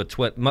lake for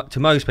to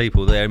most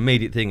people, their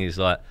immediate thing is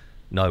like,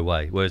 no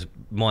way. Whereas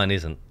mine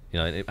isn't,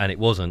 and it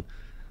wasn't.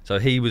 So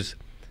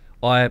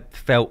I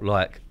felt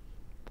like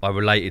I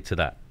related to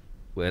that,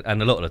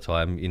 and a lot of the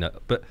time,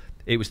 but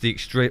it was the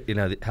extreme,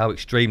 how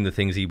extreme the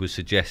things he was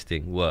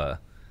suggesting were,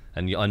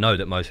 and I know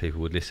that most people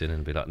would listen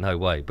and be like, no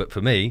way. But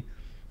for me,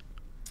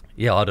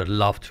 yeah, I'd have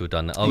loved to have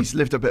done that. He's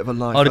lived a bit of a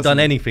life. I'd have done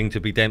anything to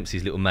be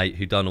Dempsey's little mate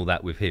who'd done all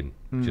that with him.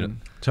 Do you know?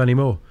 Tony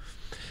Moore.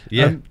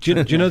 Yeah.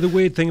 Do you know the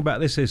weird thing about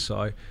this is,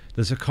 Si?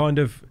 There's a kind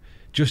of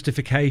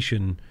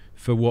justification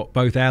for what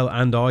both Elle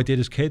and I did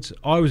as kids.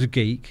 I was a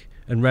geek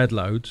and read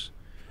loads,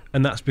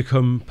 and that's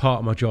become part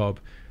of my job.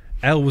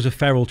 Elle was a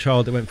feral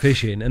child that went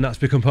fishing, and that's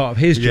become part of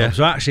his job.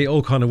 So actually, it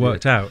all kind of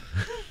worked out.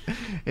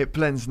 It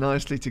blends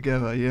nicely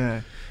together.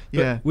 Yeah,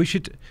 yeah. But we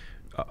should.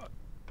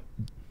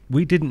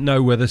 We didn't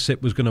know whether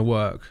SIP was going to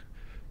work.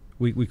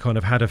 We kind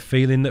of had a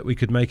feeling that we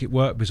could make it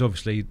work because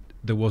obviously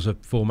there was a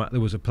format, there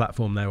was a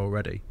platform there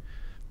already.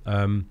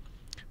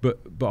 But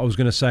I was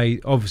going to say,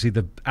 obviously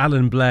the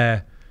Alan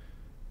Blair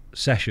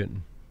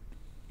session,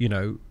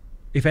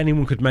 if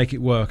anyone could make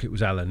it work, it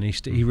was Alan.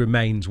 He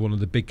remains one of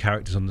the big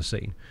characters on the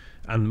scene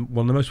and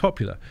one of the most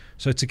popular.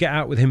 So to get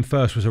out with him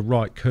first was a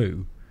right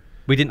coup.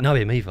 We didn't know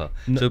him either.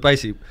 No. So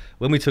basically,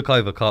 when we took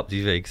over Carp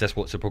TV, because that's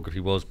what Cypography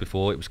was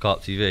before, it was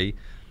Carp TV,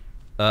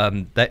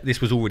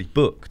 this was already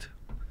booked.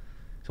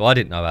 So I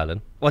didn't know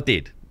Alan. Well, I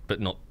did, but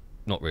not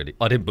really.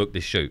 I didn't book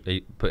this shoot,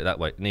 put it that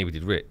way. Neither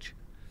did Rich.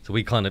 So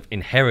we kind of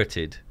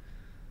inherited.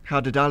 How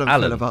did Alan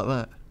feel about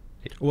that?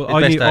 Well,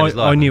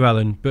 I knew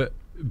Alan, but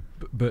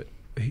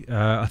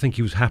I think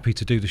he was happy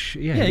to do the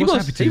shoot. Yeah, he was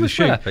happy to do the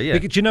shoot. Happy, yeah.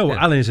 Do you know what?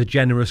 Alan is a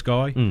generous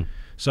guy.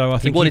 So I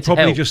think he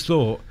probably just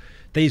thought,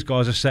 these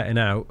guys are setting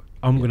out,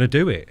 I'm going to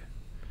do it.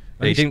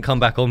 But he didn't come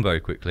back on very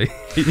quickly.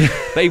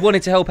 But he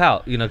wanted to help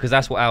out, because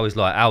that's what Al was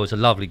like. Al was a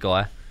lovely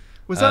guy.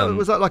 Was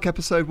that like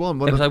episode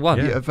 1? Episode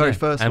 1, yeah, very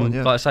first one.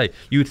 Yeah. Like I say,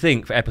 you would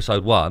think for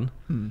episode 1,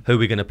 who are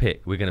we going to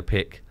pick? We're going to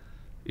pick,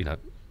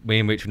 me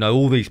and Rich know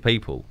all these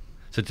people.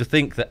 So to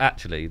think that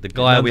actually the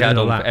guy we had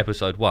on for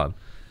episode 1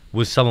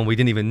 was someone we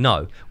didn't even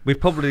know. We've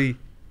probably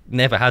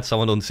never had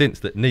someone on since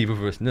that neither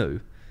of us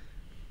knew.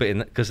 But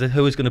because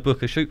who was going to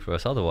book a shoot for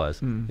us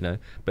otherwise?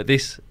 But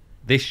this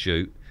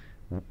shoot,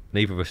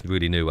 neither of us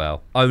really knew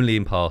Al. Only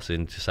in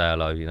passing to say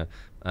hello,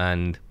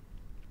 and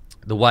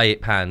the way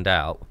it panned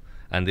out.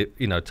 And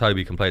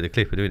Toby can play the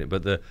clip of doing it,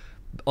 but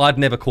I'd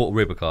never caught a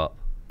river carp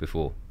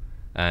before,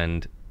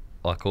 and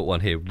I caught one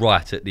here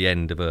right at the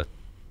end of a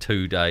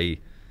 2-day,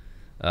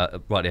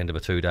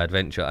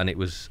 adventure, and it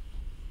was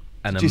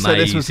an amazing. Did you say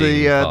this was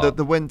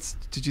the Wentz?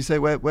 Did you say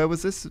where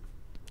was this?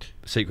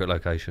 Secret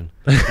location.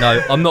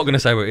 No, I'm not going to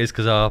say where it is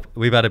because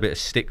we've had a bit of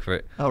stick for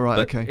it. Oh right,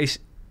 but okay.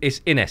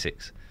 It's in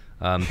Essex,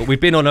 but we've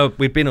been on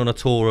a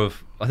tour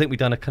of. I think we've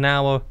done a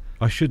canal.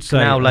 I should say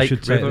at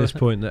this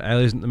point that Elle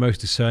isn't the most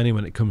discerning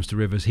when it comes to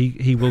rivers.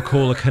 He will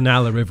call a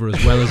canal a river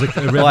as well as a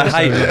river. Well, I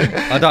hate it.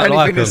 I don't like them.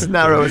 Anything that's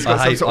narrow has got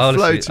some sort of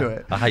flow to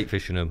it. I hate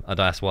fishing them.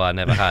 That's why I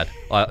never had.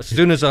 As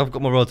soon as I've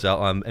got my rods out,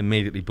 I'm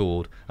immediately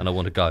bored and I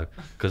want to go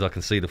because I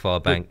can see the far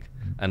bank.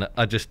 And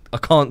I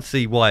can't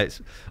see why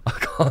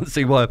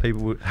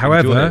people would.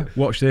 However,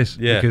 watch this.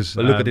 Yeah, because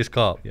but look at this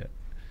carp. Yeah.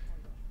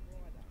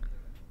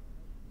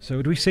 So,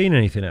 had we seen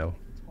anything else?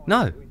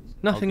 No,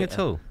 nothing at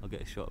all. I'll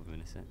get a shot of him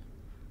in a sec.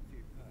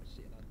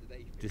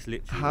 Just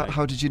literally.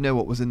 How did you know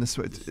what was in the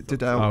switch?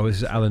 Oh, this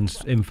is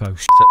Alan's info.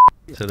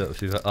 So look,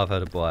 I've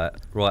had a bite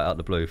right out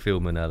the blue.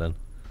 Filming Alan.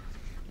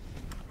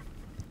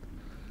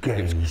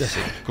 It's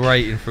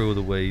grating through all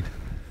the weed.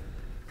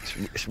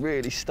 It's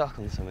really stuck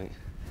on something.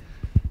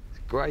 It's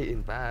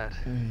grating bad.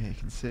 Yeah, you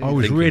can see. I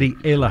was really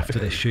ill after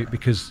this shoot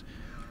because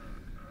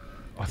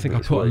I think I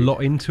put a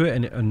lot into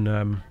it and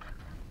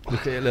look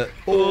at it, look.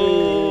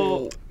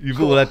 Oh,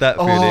 You've all had that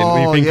feeling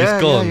when you think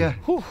it's gone. Yeah.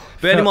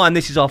 Bear in mind,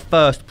 this is our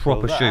first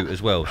proper shoot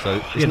as well,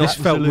 so it's this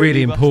felt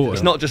really important.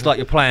 It's not just like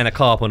you're playing a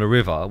carp on a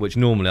river, which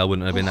normally I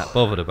wouldn't have been that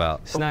bothered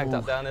about. Snagged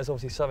up down, there's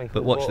obviously something.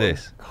 But watch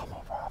this. Come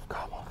on,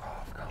 bruv.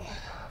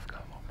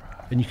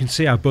 And you can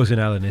see how buzzing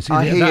Alan is. He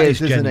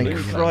is, isn't he?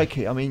 genuine,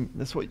 Crikey. I mean,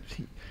 that's what...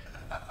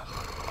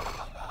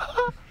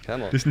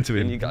 Come on. Listen to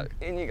him. In you go,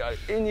 in you go,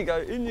 in you go,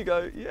 in you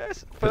go.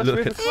 Yes. But First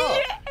look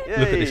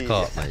at this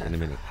carp, mate, in a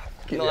minute.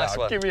 Nice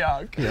one. Give me a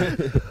hug.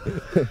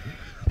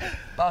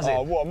 Buzz it.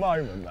 Oh, what a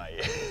moment,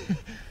 mate.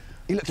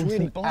 He looks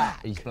really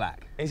black. He's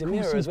black. He's a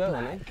mirror as well,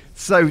 isn't he?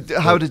 So,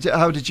 how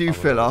did you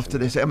feel after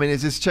this? I mean,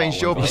 has this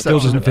changed your He perception?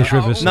 still doesn't fish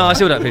rivers. No, I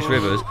still don't fish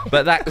rivers.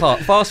 But that carp,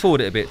 fast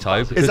forward it a bit,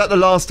 Tobe. Is that the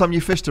last time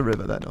you fished a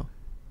river then? Or?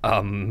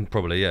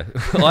 Probably, yeah.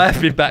 I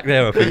have been back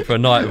there, I think, for a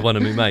night with one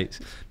of my mates.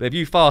 But if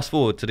you fast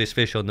forward to this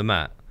fish on the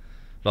mat,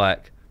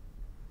 like,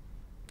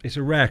 It's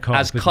a rare carp.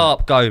 as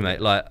carp go, mate,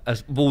 like,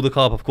 as of all the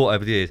carp I've caught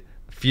over the years,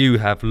 few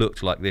have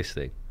looked like this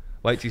thing.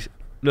 Wait till you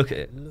look at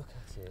it. Look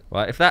at it.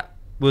 Right, if that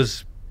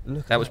was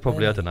Look that was at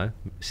probably, belly. I don't know,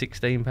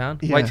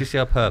 £16. Yeah. Wait till you see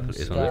how purple it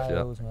is when I lift it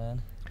up. Scales,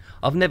 man.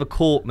 I've never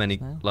caught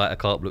many like a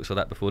carp looks like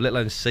that before, let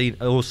alone seen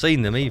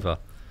them either.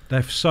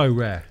 They're so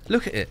rare.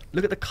 Look at it.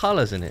 Look at the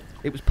colours in it.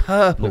 It was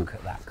purple. Look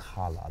at that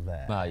colour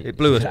there. Mate, It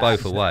blew us it's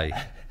both that- away.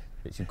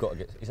 Which you've got to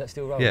get. Is that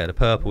still rolling? Yeah, the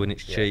purple in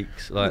its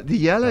cheeks. Like, The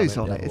yellows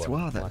No, on the it other as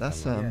one. well.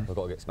 That's I've got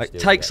to get some mate,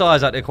 steel take there.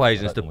 size out of the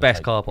equation. It's That the one best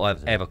take carp I've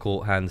isn't it? ever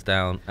caught, hands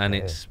down, and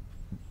it's,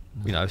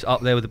 you know, it's up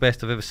there with the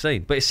best I've ever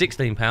seen. But it's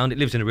 £16. It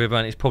lives in a river,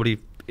 and it's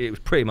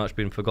pretty much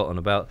been forgotten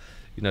about,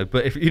 you know.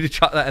 But if you'd have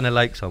chucked that in a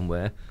lake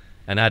somewhere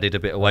and added a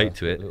bit of weight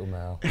to it, Little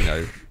mouth. you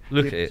know,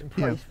 look at it. Some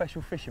pretty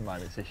special fishing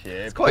moments this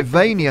year. It's quite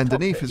veiny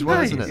underneath as well,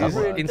 Yeah, isn't it? it's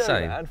Really do,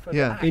 insane. man, for the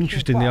Yeah. actual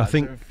Interestingly, I buzz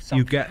think of you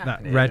something get that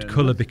happening red and-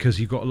 colour because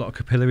you've got a lot of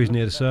capillaries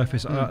near the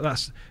surface.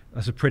 That's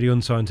a pretty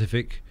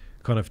unscientific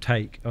kind of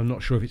take. I'm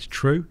not sure if it's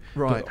true.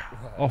 Right.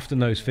 But often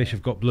those fish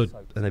have got blood.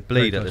 And they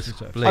bleed at Very this. close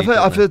to the bleed, I've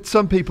don't they? heard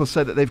some people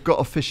say that they've got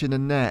a fish in a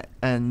net,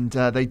 and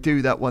they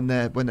do that when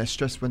they're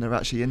stressed when they're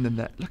actually in the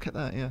net. Look at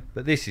that, yeah.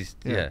 But this is,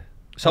 Yeah. yeah.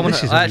 Someone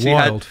This is I a actually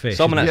wild had, fish,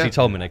 Someone isn't it? actually Yeah.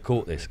 told me they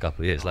caught this a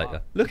couple of years later.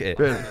 Look at it.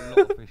 Really?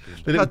 The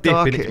little How dip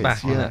dark in it its is,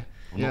 back on yeah. it.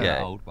 Yeah. Yeah.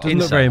 Doesn't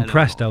look very Insane.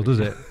 impressed, El, does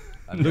it?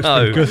 Looks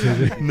No. pretty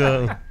gutted.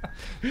 No.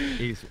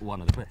 He's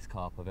one of the best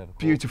carp I've ever caught.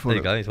 Beautiful. There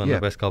you go. He's one Yeah.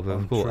 of the best carp I've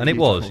ever Oh, caught, and it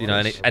was, beautiful. you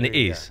know, and it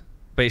is.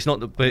 But it's not.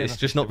 But it's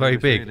just not very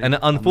fished big, really. and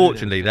I'm really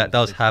unfortunately, that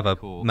does fished have a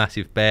before.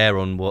 massive bear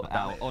on what.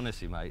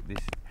 Honestly, mate,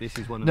 this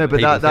is one of No, the but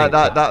People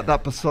think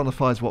that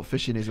personifies what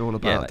fishing is all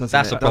about, Yeah, mate, doesn't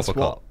that's it? a proper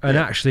what- carp. And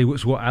actually,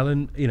 what's what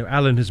Alan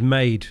has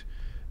made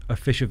a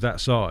fish of that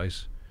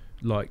size,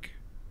 like,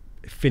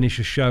 finish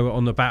a show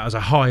on about as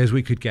high as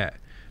we could get.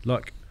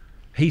 Like,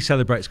 he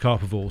celebrates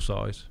carp of all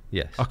size.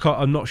 Yes.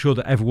 I'm not sure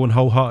that everyone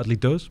wholeheartedly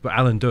does, but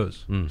Alan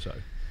does. So.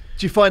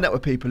 Do you find that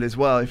with people as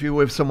well? If you're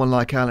with someone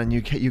like Alan,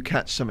 you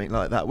catch something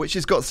like that, which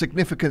has got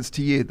significance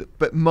to you,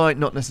 but might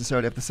not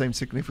necessarily have the same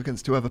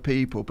significance to other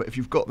people. But if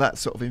you've got that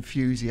sort of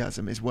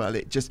enthusiasm as well,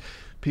 it just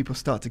people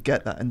start to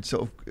get that and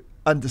sort of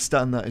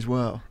understand that as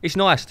well. It's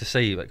nice to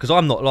see, because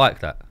I'm not like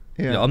that.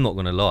 Yeah. You know, I'm not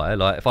going to lie.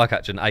 Like, if I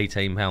catch an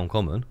 18-pound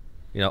common,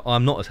 you know,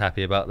 I'm not as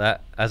happy about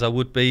that as I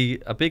would be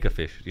a bigger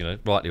fish. You know,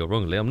 rightly or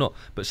wrongly, I'm not.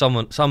 But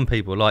some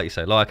people, like you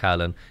say, like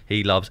Alan,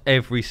 he loves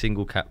every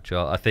single capture.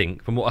 I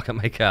think, from what I can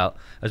make out,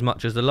 as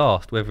much as the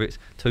last, whether it's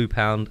 £2,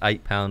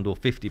 £8, or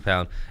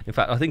 £50. In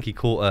fact, I think he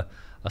caught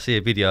I see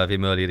a video of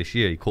him earlier this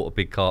year. He caught a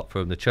big carp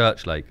from the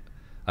church lake,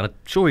 and I'm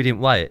sure he didn't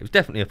weigh it. It was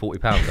definitely a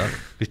 40-pounder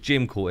because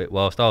Jim caught it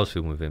whilst I was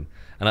filming with him,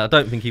 and I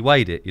don't think he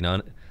weighed it. You know,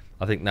 and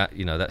I think that,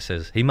 you know, that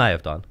says he may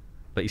have done.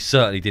 But he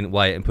certainly didn't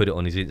weigh it and put it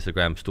on his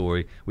Instagram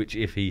story, which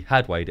if he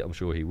had weighed it, I'm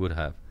sure he would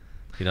have.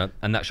 You know,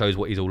 and that shows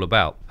what he's all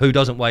about. Who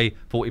doesn't weigh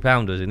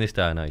 40-pounders in this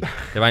day and age?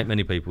 There ain't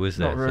many people, is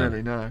there? Not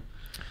really, no.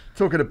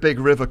 Talking of big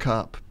river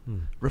carp,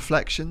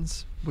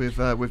 reflections with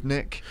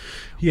Nick.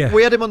 Yeah.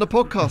 We had him on the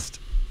podcast.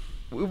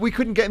 We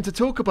couldn't get him to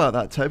talk about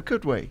that, Tobe,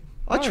 could we?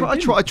 I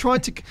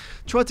tried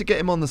to get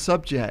him on the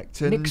subject.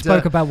 And, Nick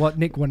spoke about what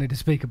Nick wanted to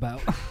speak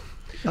about.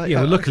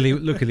 Yeah, well,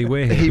 luckily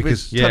we're here he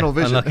because was tunnel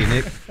vision. Unlucky,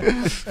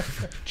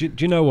 Nick.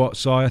 do you know what?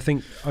 So I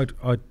think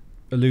I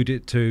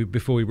alluded to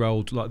before we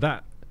rolled like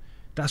that.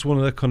 That's one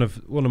of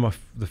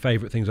the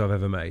favourite things I've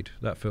ever made.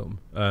 That film.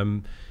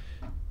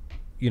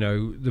 You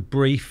know, the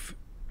brief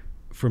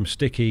from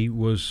Sticky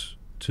was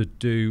to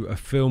do a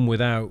film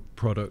without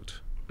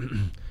product,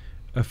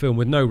 a film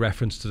with no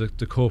reference to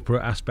the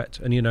corporate aspect,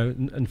 and you know,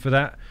 and for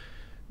that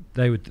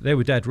they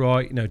were dead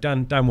right. You know,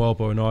 Dan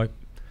Wildboy and I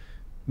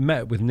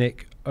met with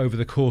Nick over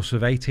the course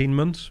of 18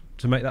 months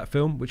to make that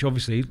film, which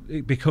obviously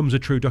it becomes a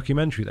true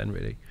documentary then,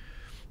 really.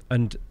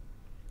 And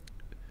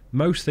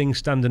most things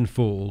stand and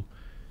fall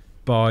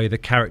by the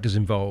characters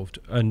involved,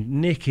 and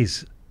Nick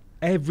is,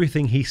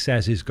 everything he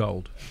says is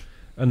gold.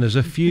 And there's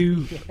a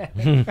few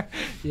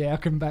Yeah, I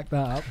can back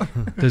that up.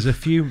 there's a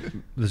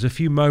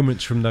few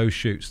moments from those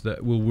shoots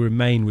that will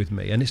remain with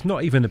me, and it's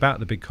not even about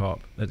the big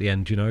carp at the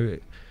end, you know.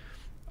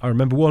 I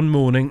remember one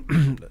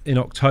morning in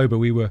October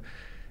we were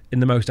in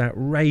the most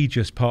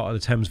outrageous part of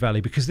the Thames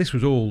Valley, because this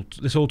all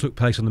took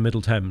place on the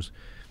Middle Thames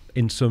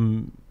in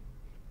some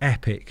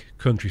epic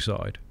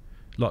countryside.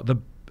 Like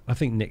I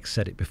think Nick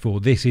said it before,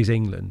 this is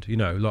England, you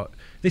know, like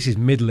this is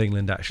Middle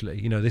England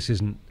actually, you know, this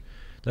isn't,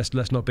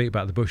 let's not beat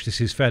about the bush,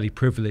 this is fairly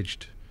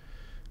privileged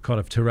kind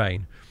of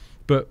terrain.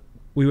 But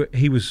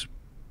he was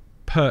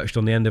perched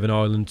on the end of an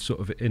island sort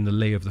of in the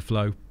lee of the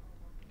flow,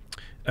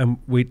 and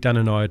Dan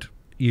and I had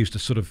used a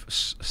sort of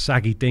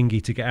saggy dinghy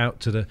to get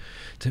out to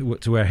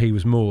where he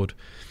was moored,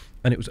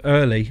 and it was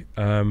early,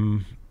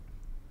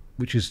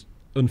 which is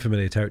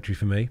unfamiliar territory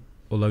for me,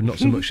 although not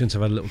so much since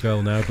I've had a little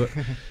girl now,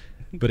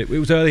 but it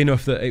was early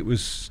enough that it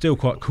was still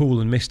quite cool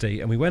and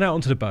misty, and we went out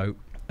onto the boat,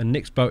 and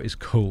Nick's boat is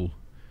cool,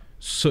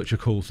 such a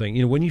cool thing,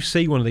 you know, when you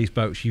see one of these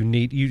boats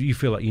you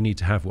feel like you need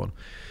to have one.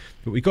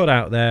 But we got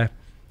out there,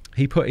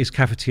 he put his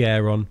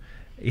cafetiere on,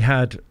 he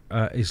had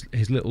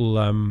his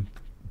little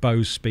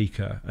Bose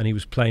speaker, and he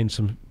was playing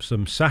some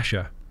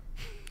Sasha,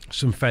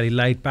 some fairly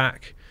laid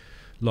back,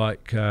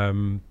 like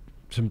some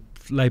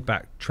laid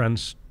back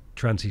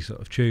trancey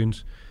sort of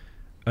tunes,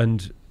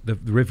 and the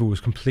river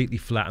was completely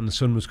flat, and the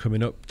sun was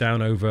coming up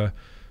down over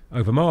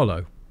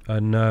Marlow,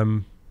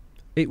 and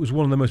it was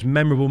one of the most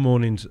memorable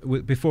mornings.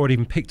 Before I'd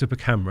even picked up a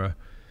camera,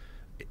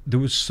 there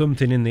was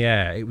something in the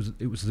air. It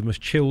was the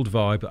most chilled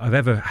vibe I've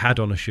ever had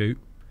on a shoot,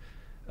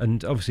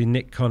 and obviously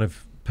Nick kind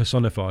of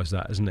personifies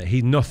that, isn't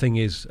it? Nothing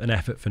is an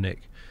effort for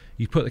Nick.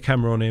 You put the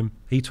camera on him,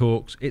 he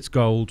talks, it's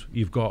gold,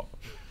 you've got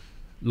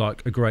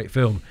like a great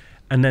film,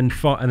 and then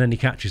he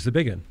catches the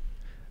big one.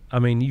 I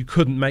mean, you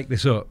couldn't make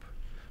this up.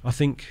 I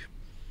think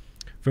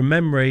from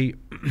memory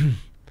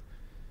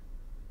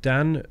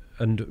Dan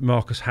and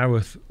Marcus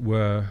Howarth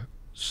were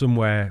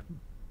somewhere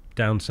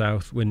down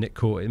south when Nick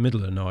caught it in the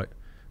middle of the night,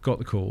 got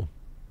the call,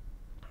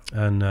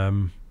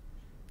 and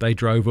they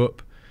drove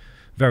up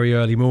very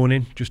early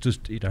morning, just as,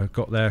 you know,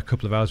 got there a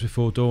couple of hours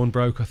before dawn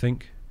broke, I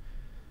think.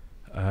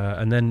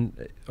 And then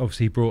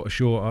obviously he brought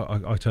ashore,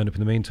 I turned up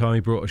in the meantime, he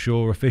brought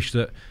ashore a fish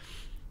that,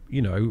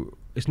 you know,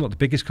 it's not the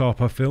biggest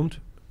carp I've filmed.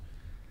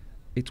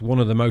 It's one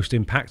of the most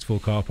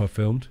impactful carp I've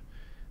filmed.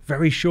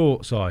 Very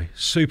short,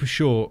 super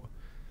short,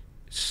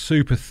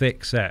 super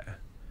thick set,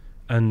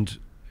 and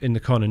in the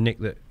kind of nick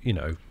that, you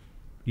know,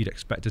 you'd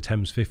expect a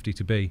Thames 50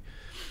 to be.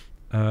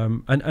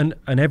 And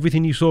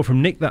everything you saw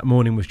from Nick that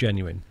morning was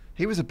genuine.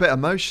 He was a bit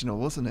emotional,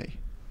 wasn't he?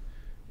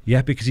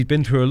 Yeah, because he'd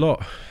been through a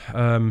lot.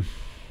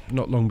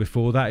 Not long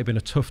before that, it'd been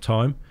a tough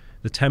time.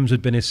 The Thames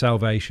had been his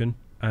salvation,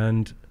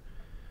 and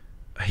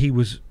he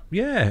was,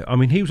 I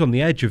mean, he was on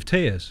the edge of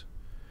tears.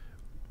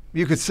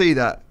 You could see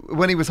that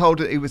when he was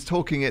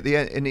talking at the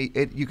end, and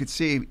you could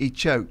see he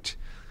choked.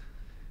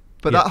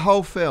 But that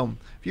whole film,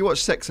 if you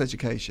watch Sex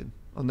Education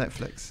on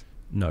Netflix,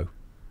 no,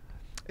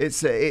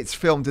 it's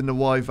filmed in the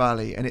Wye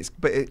Valley, and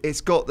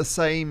it's got the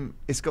same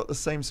sort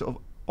of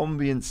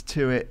ambience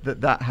to it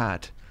that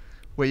had,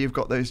 where you've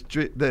got those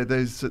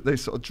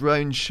sort of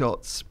drone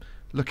shots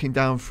looking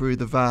down through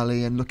the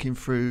valley and looking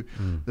through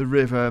the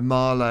river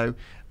Marlow,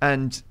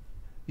 and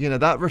you know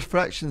that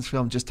Reflections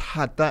film just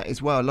had that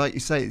as well. Like you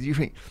say, you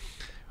think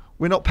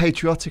we're not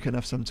patriotic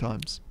enough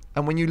sometimes,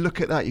 and when you look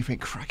at that, you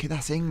think, cracky,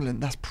 that's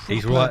England, that's proper.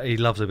 He's right. He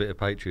loves a bit of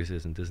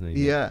patriotism, doesn't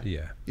he?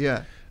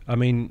 Yeah. I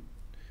mean,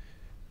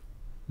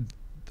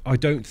 I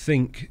don't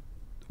think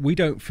we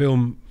don't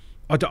film.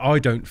 I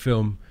don't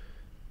film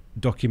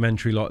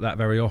documentary like that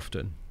very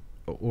often,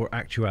 or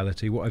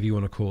actuality, whatever you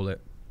want to call it,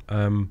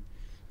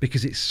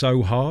 because it's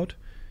so hard,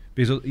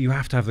 because you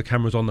have to have the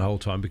cameras on the whole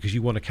time because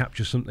you want to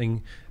capture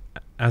something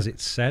as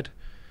it's said.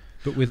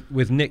 But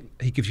with Nick,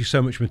 he gives you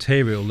so much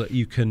material that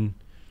you can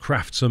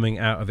craft something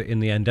out of it in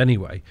the end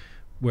anyway,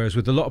 whereas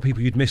with a lot of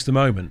people you'd miss the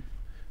moment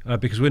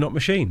because we're not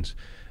machines.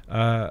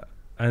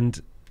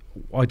 And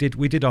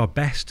we did our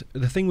best.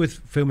 The thing with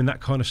filming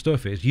that kind of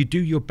stuff is you do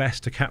your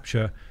best to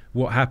capture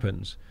what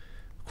happens.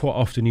 Quite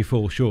often you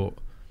fall short,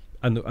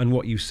 and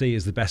what you see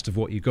is the best of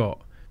what you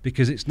got,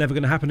 because it's never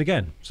going to happen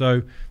again.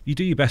 So you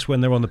do your best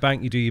when they're on the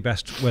bank, you do your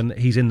best when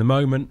he's in the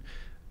moment,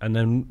 and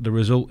then the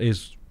result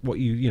is what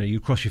you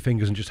cross your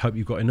fingers and just hope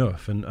you've got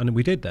enough, and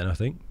we did then, I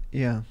think.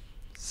 Yeah.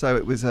 So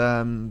it was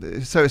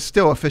so it's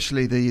still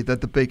officially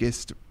the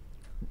biggest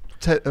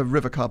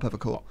river carp ever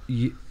caught.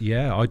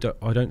 Yeah, I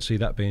don't see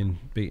that being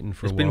beaten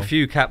for a while. There's been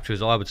few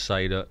captures, I would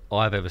say, that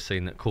I've ever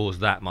seen that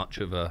caused that much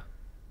of a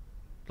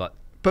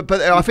But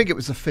I think it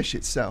was the fish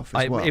itself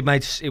as well.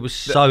 It was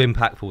so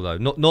impactful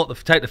though.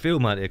 Take the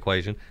film out of the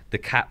equation, the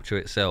capture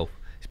itself.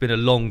 It's been a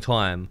long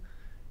time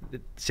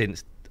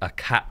since a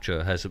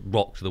capture has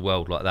rocked the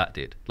world like that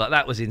did. Like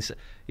that was insane.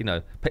 You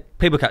know,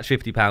 people catch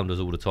 50-pounders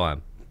all the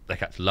time. They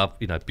catch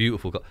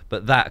beautiful.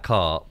 But that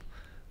carp,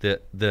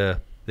 the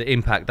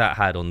impact that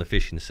had on the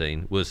fishing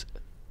scene was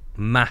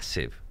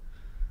massive.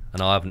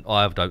 And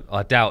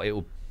I doubt it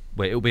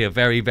will be a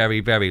very, very,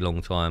 very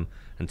long time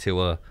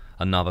until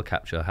another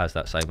capture has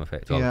that same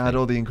effect. Yeah, had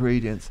all the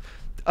ingredients.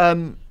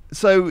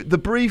 So the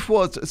brief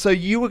was, so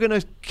you were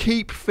going to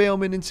keep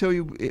filming until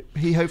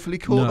he hopefully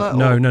caught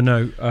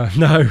that?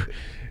 No.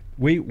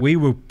 We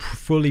were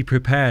fully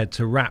prepared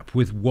to wrap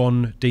with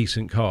one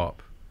decent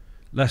carp.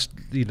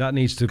 that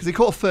needs to. Because he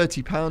caught a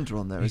 30-pounder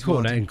on there. He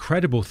caught an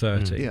incredible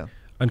 30. Yeah.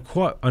 And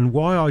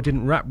why I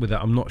didn't wrap with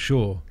that, I'm not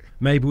sure.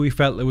 Maybe we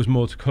felt there was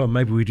more to come.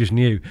 Maybe we just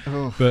knew.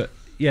 Oh. But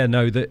yeah,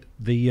 no.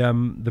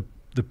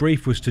 The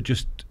brief was to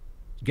just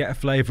get a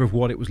flavour of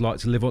what it was like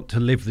to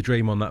live the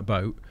dream on that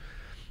boat.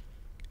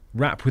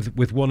 Wrap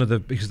with one of the,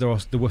 because there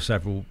were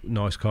several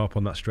nice carp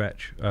on that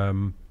stretch,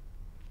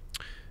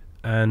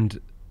 and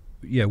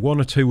yeah,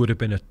 one or two would have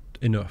been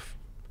enough.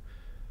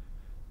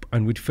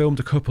 And we'd filmed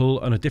a couple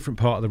on a different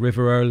part of the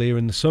river earlier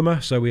in the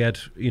summer, so we had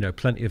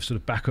plenty of sort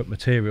of backup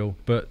material.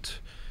 But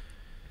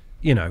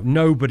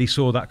nobody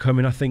saw that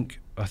coming. I think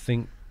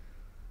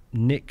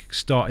Nick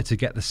started to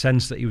get the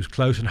sense that he was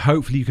close, and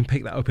hopefully you can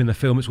pick that up in the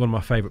film. It's one of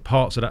my favourite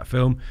parts of that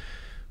film,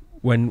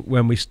 when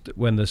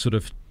the sort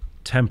of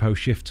tempo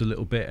shifts a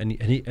little bit,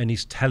 and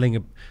he's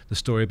telling the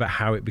story about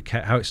how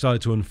it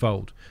started to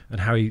unfold,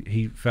 and how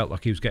he felt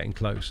like he was getting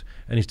close,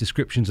 and his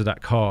descriptions of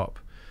that carp,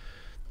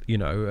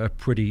 are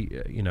pretty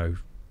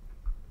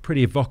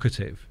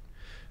evocative.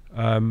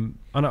 And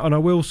I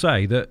will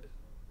say that,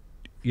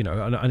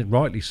 and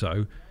rightly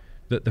so,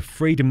 that the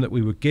freedom that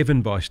we were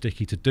given by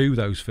Sticky to do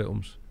those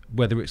films,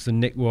 whether it's the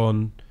Nick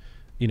one,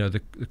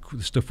 the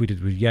stuff we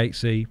did with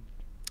Yatesy,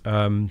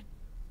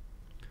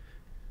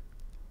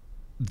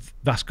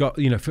 that's got,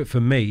 for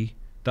me,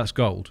 that's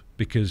gold,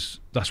 because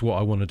that's what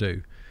I want to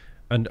do.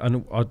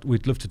 And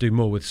we'd love to do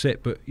more with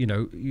SIP, but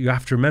you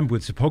have to remember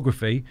with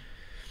Cypography,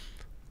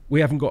 we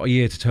haven't got a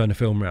year to turn a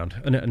film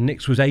around, and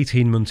Nick's was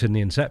 18 months in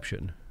the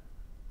inception.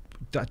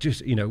 That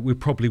just, we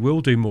probably will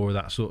do more of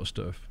that sort of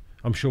stuff.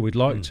 I'm sure we'd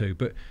like to,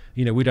 but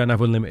we don't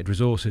have unlimited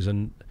resources,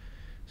 and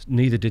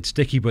neither did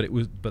Sticky, but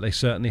they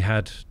certainly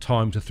had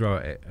time to throw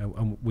at it,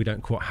 and we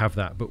don't quite have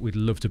that. But we'd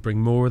love to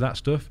bring more of that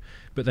stuff.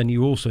 But then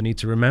you also need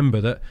to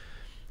remember that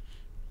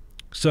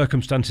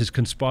circumstances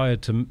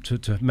conspired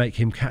to make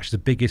him catch the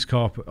biggest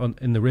carp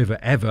in the river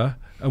ever,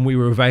 and we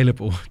were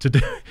available to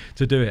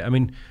do it. I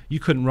mean, you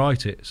couldn't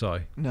write it, Si.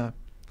 No.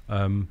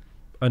 And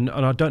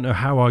I don't know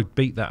how I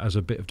beat that as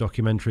a bit of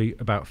documentary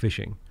about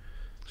fishing.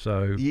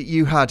 So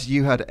you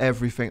had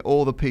everything.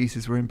 All the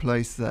pieces were in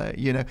place there.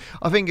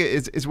 I think it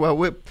is as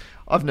well.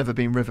 I've never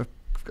been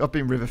I've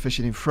been river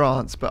fishing in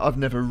France, but I've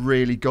never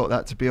really got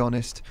that, to be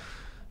honest.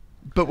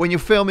 But when you're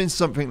filming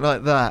something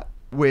like that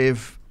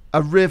with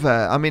a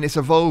river, I mean, it's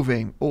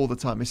evolving all the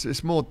time.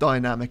 It's more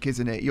dynamic,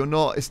 isn't it?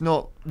 It's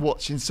not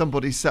watching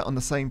somebody set on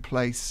the same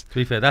place. To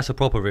be fair, that's a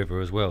proper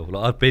river as well.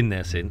 Like, I've been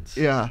there since.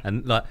 Yeah.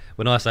 And like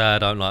when I say I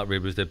don't like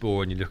rivers, they're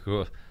boring. You look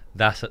across,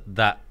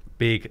 that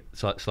big,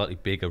 slightly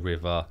bigger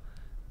river,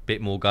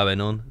 bit more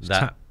going on.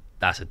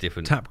 That's a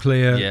different tap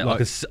clear. Yeah,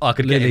 like I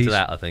could get lilies. into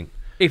that. I think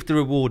if the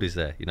reward is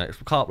there, if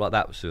a carp like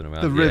that was swimming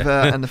around, the river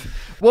and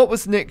what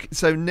was Nick?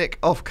 So Nick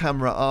off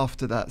camera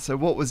after that. So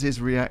what was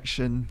his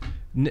reaction?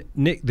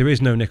 Nick, there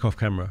is no Nick off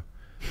camera.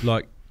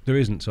 Like there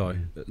isn't. Sorry.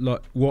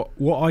 Like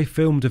what I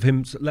filmed of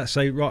him. Let's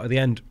say right at the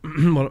end,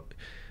 one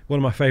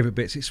of my favourite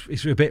bits.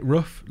 It's a bit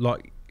rough.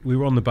 Like we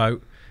were on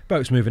the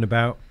boat's moving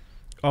about.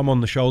 I'm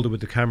on the shoulder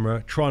with the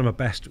camera, trying my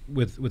best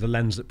with a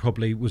lens that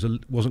probably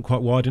wasn't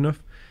quite wide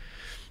enough,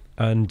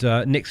 and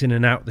Nick's in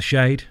and out the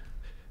shade,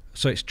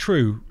 so it's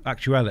true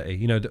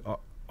actuality. That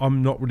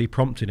I'm not really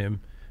prompting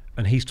him,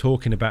 and he's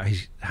talking about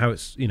how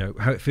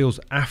it feels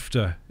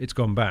after it's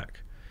gone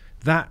back.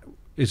 That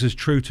is as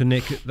true to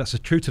Nick. That's as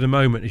true to the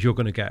moment as you're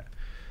going to get.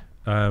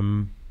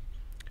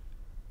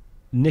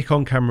 Nick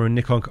on camera and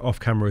Nick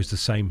off camera is the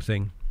same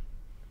thing.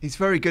 He's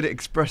very good at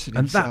expressing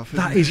and himself.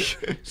 That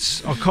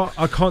is,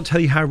 I can't tell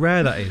you how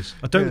rare that is.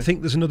 I don't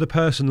think there's another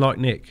person like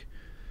Nick.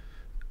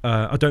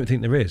 I don't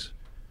think there is,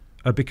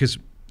 because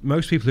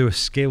most people who are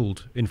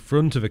skilled in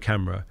front of a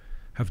camera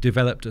have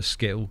developed a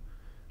skill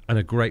and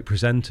are great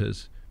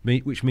presenters,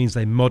 which means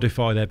they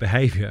modify their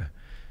behaviour.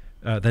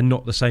 They're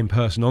not the same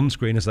person on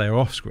screen as they are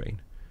off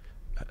screen.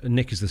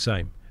 Nick is the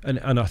same,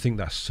 and I think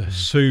that's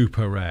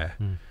super rare.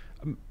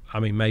 I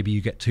mean, maybe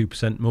you get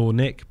 2% more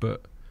Nick,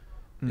 but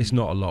it's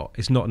not a lot.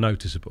 It's not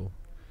noticeable.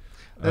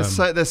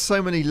 There's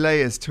so many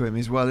layers to him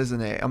as well,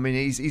 isn't it? I mean,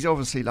 he's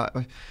obviously like.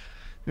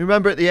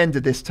 Remember at the end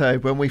of this,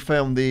 Toad, when we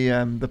filmed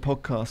the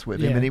podcast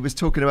with him, and he was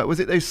talking about, was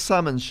it those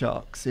salmon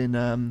sharks in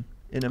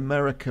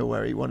America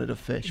where he wanted to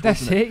fish?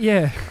 That's wasn't it,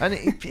 yeah. And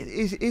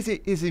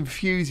his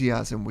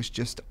enthusiasm was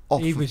just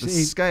off the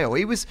scale.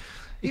 He was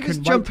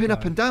jumping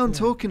up and down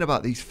talking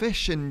about these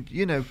fish, and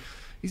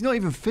he's not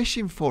even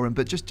fishing for him,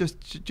 but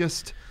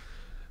just.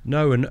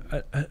 No,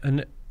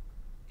 and.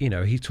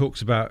 He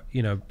talks about,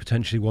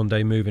 potentially one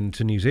day moving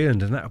to New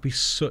Zealand, and that would be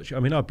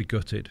I'd be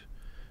gutted.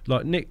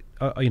 Like Nick,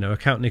 I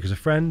count Nick as a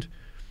friend,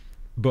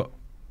 but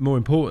more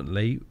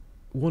importantly,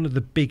 one of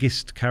the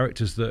biggest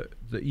characters that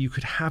you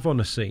could have on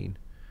a scene,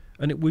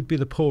 and it would be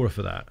the poorer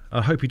for that.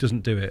 I hope he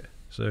doesn't do it.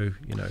 So,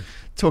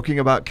 Talking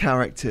about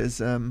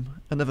characters,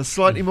 another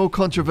slightly more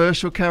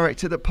controversial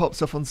character that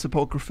pops up on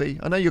Cypography.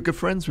 I know you're good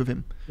friends with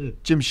him,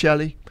 Jim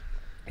Shelley.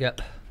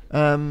 Yep.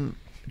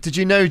 Did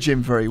you know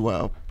Jim very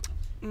well?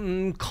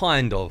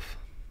 Kind of.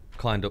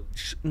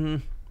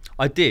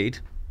 I did,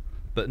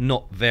 but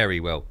not very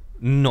well.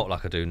 Not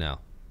like I do now.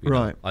 you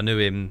know. Right. I knew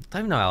him. I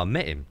don't even know how I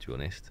met him, to be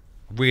honest.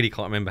 I really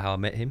can't remember how I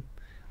met him,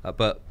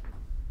 but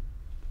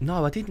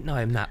no, I didn't know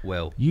him that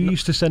well. You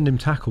used to send him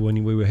tackle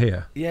when we were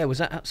here. Yeah, was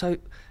that so?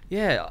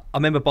 Yeah, I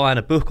remember buying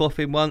a book off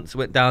him once.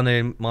 Went down there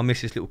in my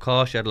missus' little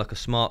car. She had like a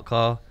smart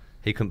car.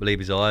 He couldn't believe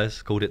his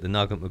eyes. Called it the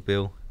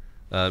Nugget-mobile.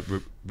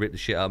 Ripped the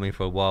shit out of me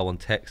for a while on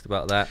text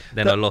about that.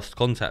 Then I lost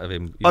contact with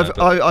him.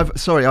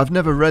 I've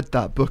never read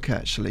that book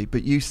actually,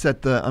 but you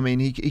said that, I mean,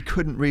 he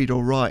couldn't read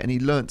or write, and he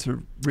learnt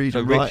to read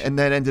and write, and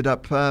then ended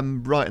up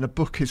writing a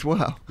book as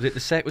well.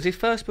 Was it was his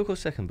first book or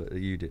second book that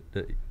you did?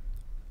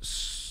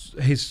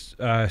 His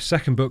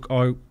second book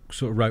I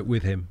sort of wrote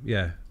with him,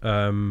 yeah.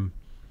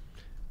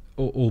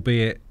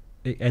 Albeit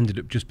it ended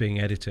up just being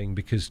editing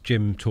because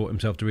Jim taught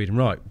himself to read and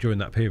write during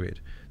that period.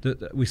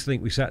 We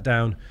sat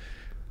down.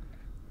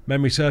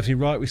 Memory serves me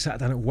right. We sat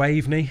down at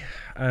Waveney,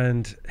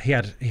 and he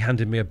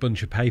handed me a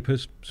bunch of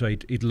papers. So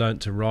he'd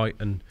learnt to write,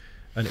 and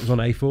it was on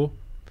A4.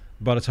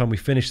 By the time we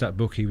finished that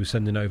book, he was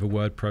sending over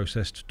word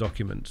processed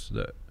documents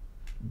that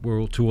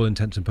were to all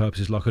intents and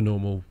purposes like a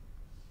normal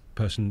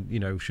person, you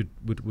know,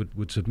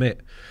 would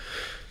submit.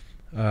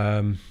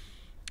 And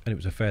it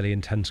was a fairly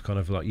intense kind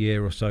of like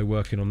year or so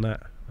working on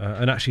that.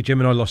 And actually, Jim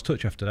and I lost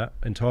touch after that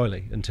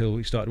entirely until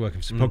we started working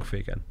for Cypography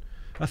again.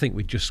 I think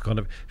we just kind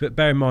of. But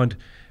bear in mind,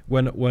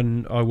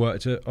 when I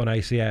worked on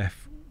ACF,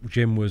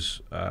 Jim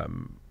was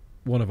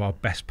one of our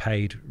best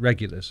paid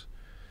regulars.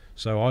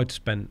 So I'd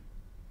spent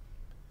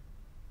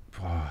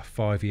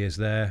 5 years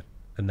there,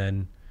 and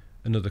then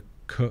another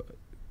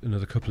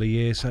couple of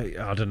years. So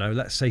I don't know,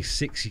 let's say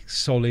 6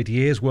 solid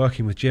years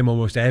working with Jim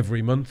almost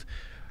every month.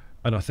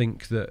 And I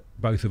think that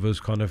both of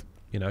us kind of,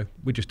 you know,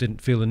 we just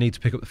didn't feel the need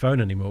to pick up the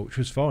phone anymore, which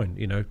was fine.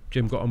 You know,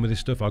 Jim got on with his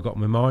stuff, I got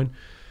on with mine.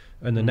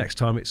 And the next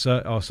time it's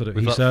we've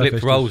like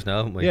flipped roles now,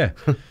 haven't we? Yeah.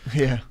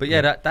 Yeah. But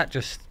yeah, that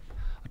just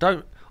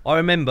I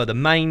remember the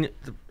main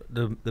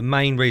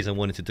reason I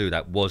wanted to do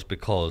that was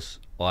because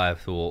I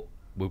thought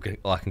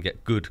I can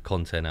get good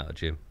content out of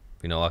Jim.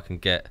 You know, I can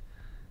get,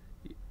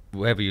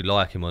 whether you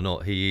like him or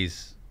not, he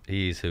is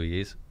who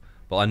he is.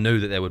 But I knew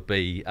that there would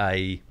be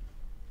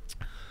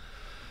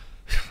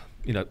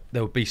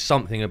there would be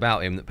something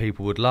about him that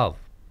people would love,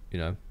 you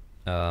know.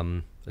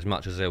 As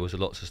much as there was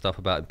lots of stuff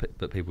about it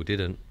that people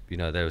didn't, you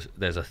know,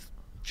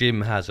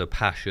 Jim has a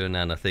passion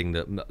and a thing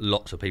that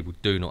lots of people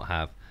do not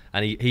have,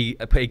 and he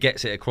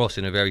gets it across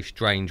in a very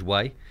strange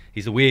way.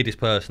 He's the weirdest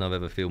person I've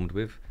ever filmed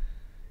with.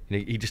 You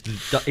know,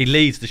 he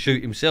leads the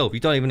shoot himself. You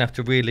don't even have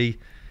to really,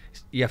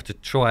 you have to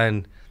try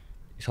and,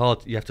 it's hard,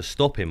 you have to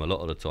stop him a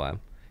lot of the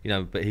time. You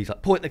know, but he's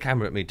like, point the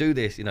camera at me, do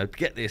this, you know,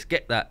 get this,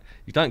 get that.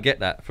 You don't get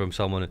that from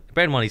someone.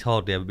 Bear in mind, he's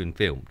hardly ever been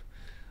filmed.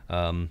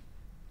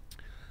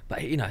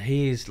 But, you know,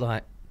 he is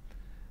like,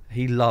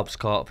 he loves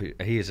carp.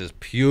 He is as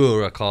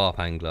pure a carp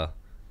angler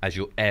as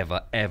you're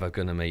ever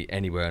going to meet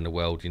anywhere in the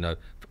world, you know,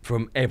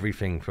 from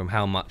everything, from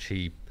how much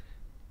he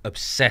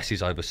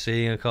obsesses over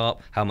seeing a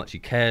carp, how much he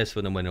cares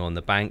for them when they're on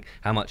the bank,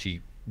 how much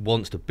he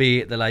wants to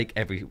be at the lake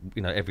every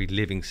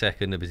living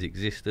second of his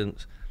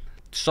existence.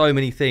 So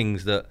many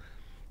things that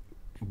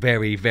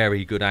very,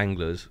 very good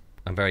anglers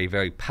and very,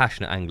 very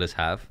passionate anglers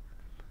have.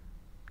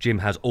 Jim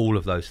has all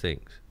of those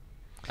things,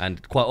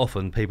 and quite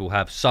often people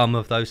have some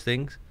of those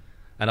things,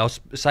 and I'll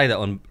say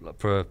that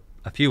for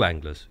a few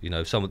anglers. You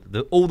know,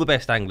 all the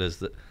best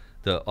anglers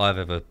that I've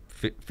ever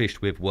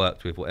fished with,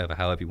 worked with, whatever,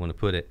 however you want to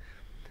put it,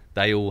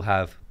 they all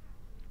have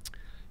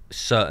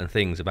certain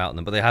things about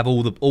them, but they have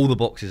all the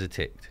boxes are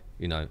ticked,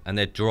 you know, and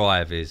their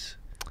drive is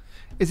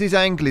his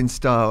angling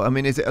style. I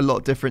mean, is it a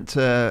lot different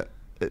to,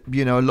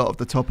 you know, a lot of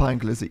the top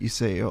anglers that you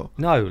see? Or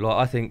no, like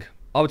I think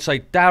I would say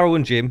Darryl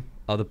and Jim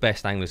are the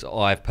best anglers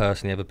I've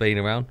personally ever been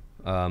around.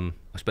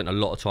 I spent a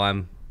lot of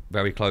time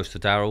very close to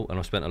Darryl, and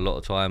I spent a lot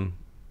of time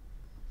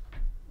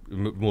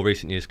more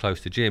recent years close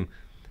to Jim,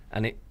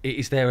 and it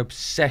is their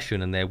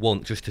obsession and their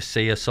want just to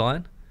see a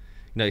sign.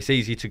 You know, it's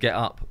easy to get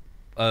up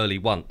early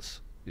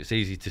once, it's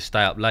easy to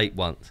stay up late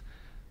once,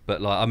 but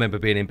like I remember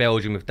being in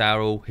Belgium with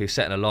Darryl. He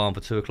set an alarm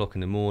for 2 o'clock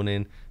in the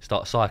morning,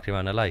 start cycling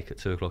around the lake at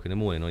 2 o'clock in the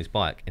morning on his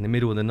bike in the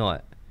middle of the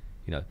night.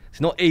 You know, it's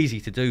not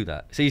easy to do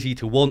that. It's easy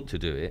to want to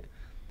do it,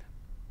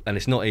 and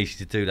it's not easy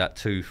to do that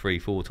 2, 3,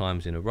 4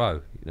 times in a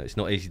row. You know, it's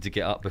not easy to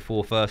get up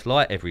before first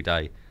light every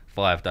day,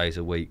 5 days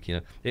a week. You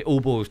know, it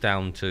all boils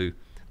down to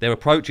their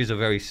approaches are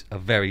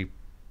very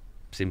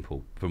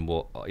simple from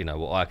what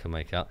I can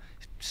make out.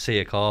 See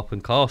a carp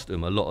and cast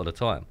them a lot of the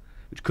time,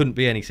 which couldn't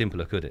be any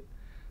simpler, could it?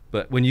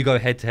 But when you go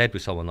head to head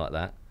with someone like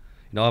that,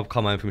 you know, I've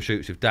come home from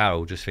shoots with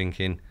Darryl just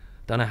thinking,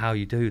 don't know how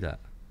you do that.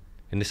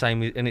 And it's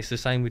the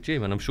same with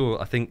Jim, and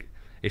I think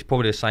it's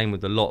probably the same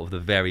with a lot of the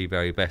very,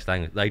 very best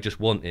anglers. They just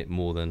want it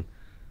more than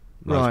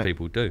most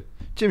people do.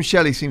 Jim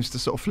Shelley seems to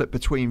sort of flip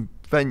between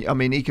venues. I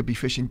mean, he could be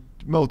fishing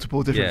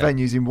multiple different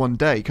venues in one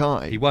day,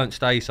 can't he? He won't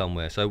stay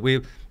somewhere. So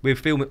we're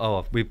filming.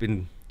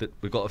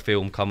 We've got a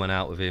film coming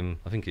out with him.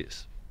 I think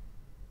it's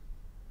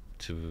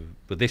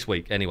but this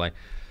week anyway.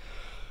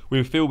 We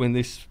were filming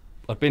this.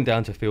 I've been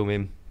down to film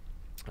him,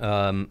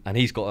 and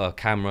he's got a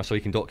camera so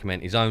he can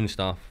document his own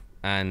stuff.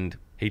 And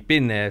he'd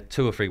been there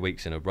 2 or 3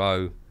 weeks in a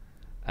row,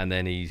 and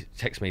then he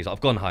texts me. He's like,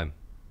 I've gone home,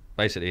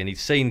 basically, and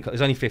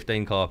there's only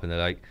 15 carp in the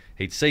lake.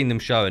 He'd seen them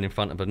showing in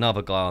front of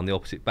another guy on the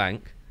opposite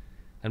bank,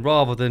 and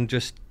rather than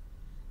just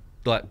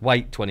like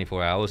wait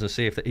 24 hours and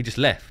see if he just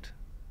left.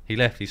 He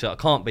left. He said, I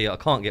can't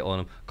get on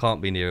him,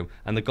 can't be near him.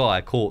 And the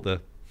guy caught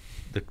the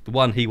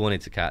one he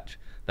wanted to catch.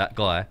 That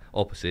guy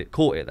opposite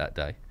caught it that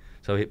day.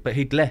 But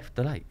he'd left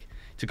the lake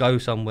to go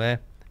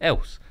somewhere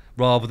else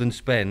rather than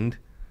spend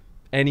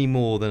any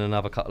more than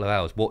another couple of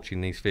hours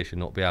watching these fish and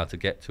not be able to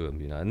get to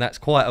them, And that's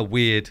quite a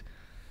weird.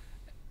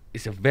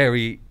 It's a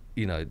very,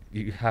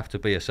 you have to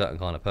be a certain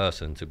kind of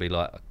person to be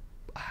like,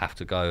 I have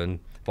to go and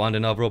find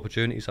another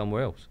opportunity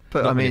somewhere else.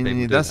 But I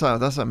mean, that's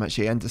how much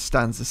he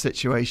understands the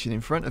situation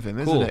in front of him,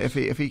 isn't it?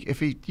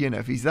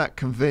 If he's that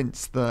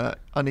convinced that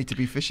I need to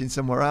be fishing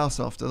somewhere else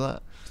after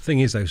that. The thing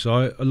is, though,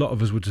 so a lot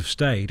of us would have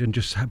stayed and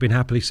just been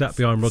happily sat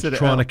behind rods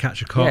trying to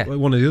catch a carp like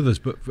one of the others.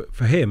 But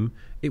for him,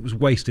 it was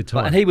wasted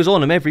time. And he was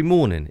on them every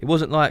morning. It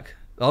wasn't like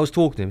I was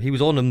talking to him. He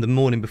was on them the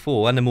morning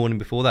before and the morning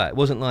before that. It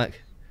wasn't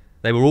like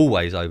they were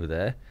always over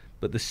there.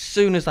 But as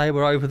soon as they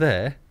were over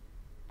there,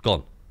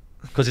 gone.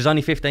 Because there's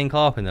only 15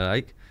 carp in the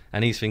lake,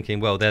 and he's thinking,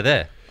 well, they're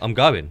there. I'm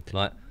going.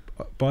 Like,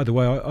 by the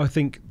way, I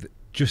think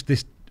just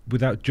this,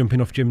 without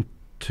jumping off Jim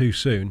too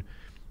soon,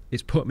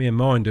 it's put me in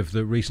mind of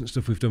the recent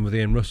stuff we've done with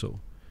Ian Russell.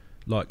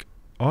 Like,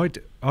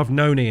 I've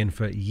known Ian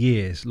for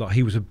years. Like,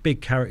 he was a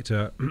big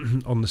character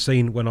on the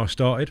scene when I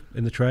started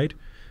in the trade,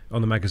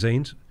 on the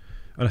magazines,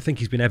 and I think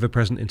he's been ever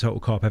present in Total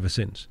Carp ever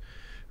since.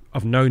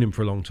 I've known him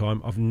for a long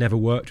time. I've never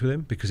worked with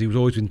him because he was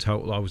always in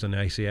Total. I was on the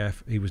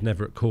ACF. He was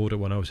never at Korda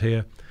when I was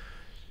here.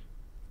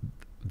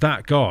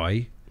 That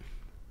guy,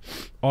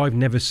 I've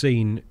never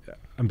seen,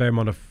 and bear in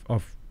mind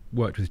I've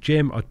worked with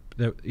Jim.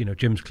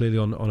 Jim's clearly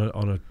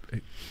on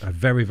a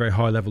very, very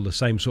high level, the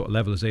same sort of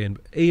level as Ian.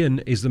 But Ian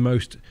is the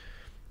most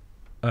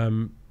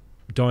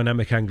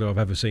dynamic angler I've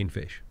ever seen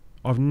fish.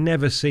 I've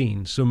never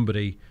seen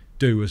somebody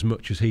do as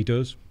much as he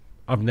does.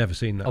 I've never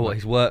seen that. Oh, what,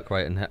 his work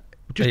rate and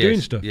just doing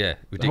stuff. Yeah,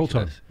 ridiculous. The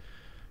whole time.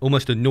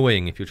 Almost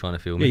annoying if you're trying to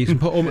film it. Yeah, you can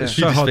put almost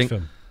so hard to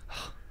film.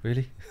 Oh,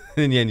 really?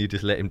 In the end, you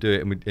just let him do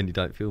it, and you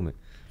don't film it.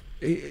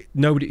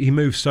 He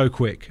moves so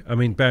quick. I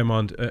mean, bear in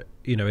mind,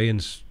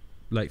 Ian's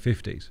late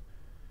 50s.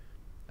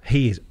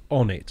 He is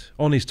on it,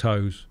 on his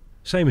toes,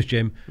 same as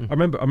Jim. I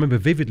remember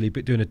vividly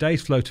doing a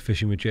day's floater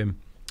fishing with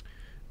Jim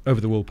over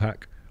the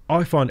Woolpack.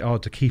 I find it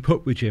hard to keep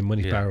up with Jim when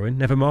he's barrowing.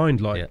 Never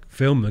mind,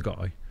 film the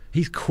guy.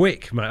 He's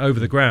quick, mate, over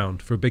the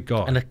ground for a big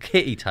guy. And the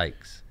kit he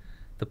takes,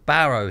 the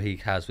barrow he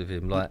has with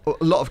him, like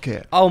a lot of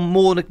kit. Oh,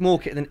 more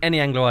kit than any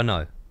angler I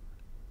know,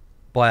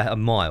 by a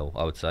mile,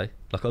 I would say.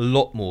 Like a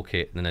lot more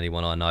kit than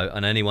anyone I know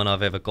and anyone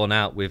I've ever gone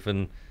out with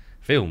and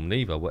filmed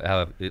either.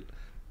 However,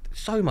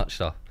 so much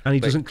stuff. And he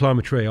doesn't climb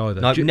a tree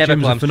either. No, never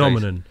Jim's climbs a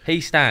phenomenon. Trees.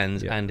 He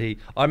stands and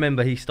I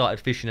remember he started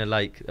fishing a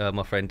lake.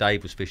 My friend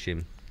Dave was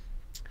fishing,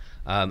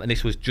 and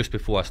this was just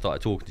before I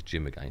started talking to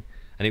Jim again.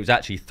 And it was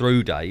actually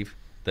through Dave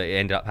that it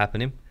ended up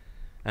happening.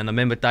 And I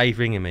remember Dave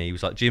ringing me. He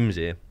was like, "Jim's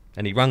here,"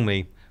 and he rang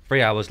me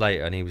 3 hours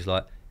later, and he was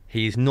like,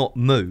 "He's not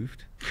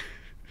moved."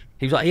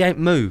 He was like, "He ain't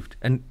moved,"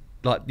 and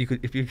like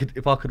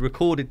if I could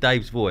recorded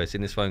Dave's voice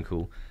in this phone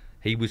call,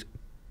 Dave was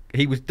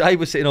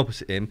sitting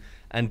opposite him,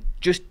 and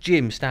just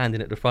Jim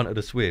standing at the front of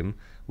the swim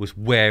was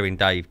wearing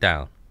Dave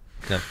down,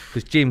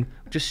 because Jim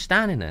just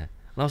standing there.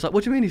 And I was like,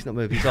 "What do you mean he's not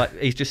moved?" He's like,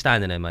 "He's just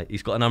standing there, mate.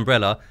 He's got an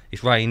umbrella.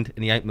 It's rained,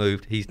 and he ain't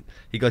moved." He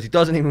goes, "He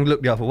doesn't even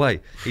look the other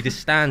way. He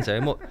just stands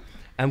there."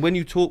 And when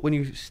you're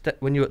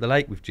at the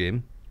lake with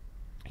Jim,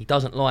 he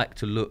doesn't like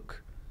to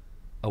look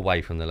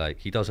away from the lake.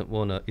 He doesn't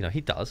want to, he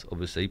does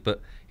obviously,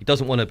 but he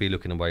doesn't want to be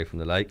looking away from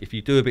the lake. If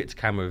you do a bit to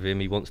camera with him,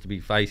 he wants to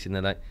be facing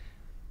the lake.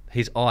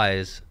 His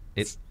eyes,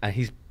 and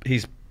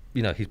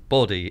his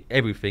body,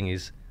 everything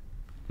is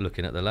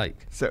looking at the lake.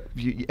 So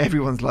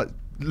everyone's like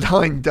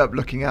lined up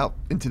looking out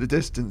into the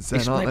distance,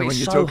 then, aren't they? When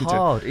you're talking to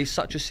him? It's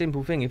such a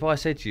simple thing. If I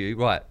said to you,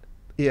 right,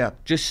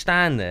 just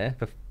stand there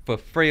for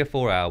 3 or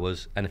 4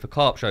 hours, and if a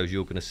carp shows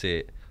you're going to see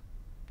it,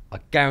 I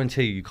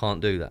guarantee you can't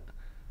do that.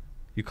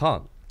 You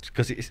can't,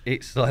 because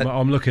it's like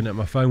I'm looking at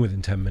my phone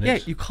within 10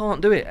 minutes. Yeah, you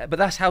can't do it. But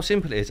that's how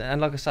simple it is.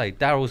 And like I say,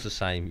 Daryl's the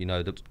same.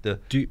 The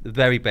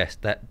very best.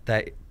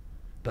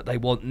 But they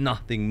want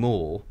nothing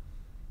more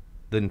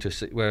than to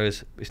see.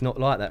 Whereas it's not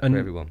like that for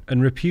everyone.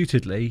 And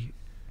reputedly,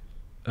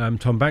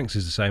 Tom Banks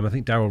is the same. I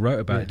think Daryl wrote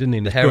about it, didn't he,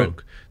 in his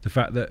book? The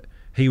fact that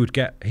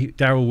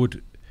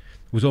Daryl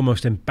was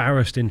almost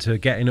embarrassed into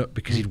getting up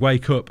because he'd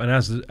wake up, and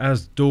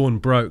as dawn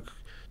broke,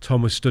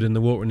 Tom was stood in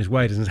the water in his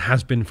waders and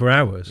has been for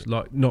hours,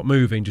 like not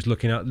moving, just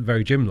looking out,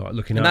 very Jim-like,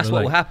 looking out. And that's the what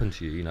lake. will happen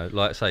to you.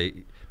 Like say,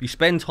 if you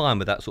spend time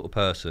with that sort of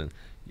person,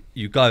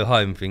 you go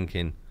home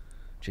thinking,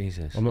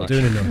 Jesus, I'm not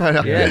doing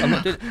enough. Yeah, I'm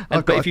not doing.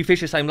 But if you fish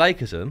the same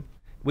lake as them,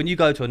 when you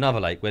go to another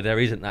lake where there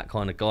isn't that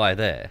kind of guy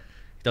there,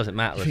 it doesn't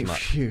matter as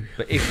much.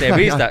 But if there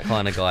is that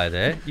kind of guy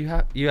there, you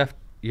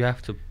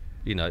have to,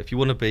 if you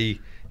want to be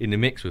in the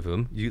mix with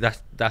them,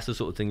 that's the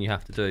sort of thing you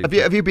have to do.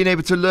 Have you been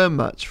able to learn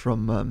much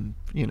from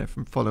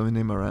from following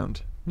him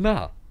around?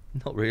 No,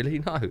 not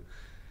really.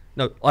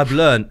 No, I've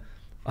learned.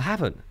 I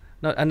haven't.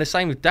 No, and the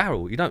same with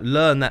Daryl. You don't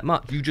learn that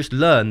much. You just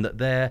learn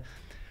that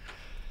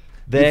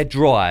their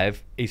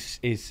drive is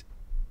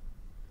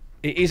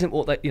it isn't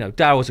what they, you know.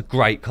 Daryl's a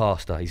great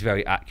caster. He's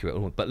very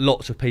accurate, but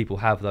lots of people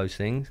have those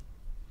things.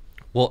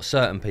 What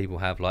certain people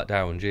have, like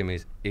Daryl and Jim,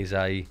 is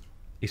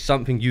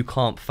something you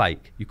can't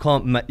fake. You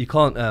can't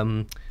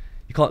learn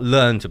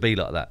to be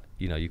like that.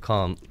 You know, you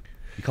can't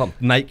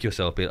make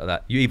yourself be like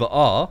that. You either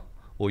are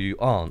or you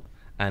aren't,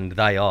 and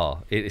they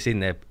are. It's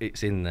in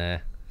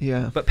there.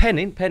 Yeah. But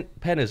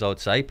Penners, I'd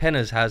say,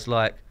 Penners has,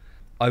 like,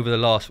 over the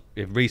last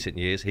recent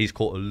years, he's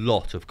caught a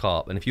lot of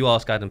carp. And if you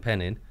ask Adam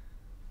Pennin,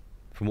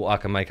 from what I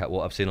can make out,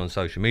 what I've seen on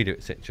social media,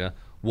 etc.,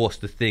 what's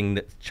the thing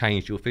that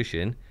changed your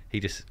fishing? He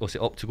just, what's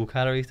it, optical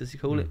calories, does he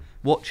call it?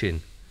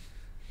 Watching,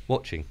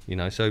 you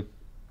know, so.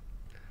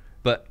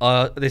 But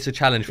there's a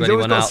challenge for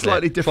anyone out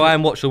there. Try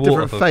and watch the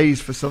water. Different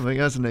phase for something,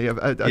 hasn't he?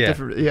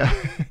 Different, yeah.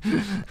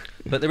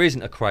 But there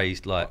isn't a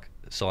crazed, like,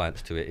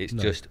 science to it. It's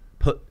just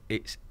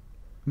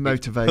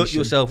motivation. Put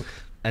yourself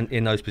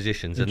in those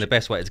positions, and the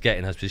best way to get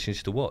in those positions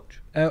is to watch.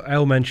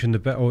 El mentioned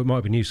or it might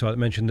be new site that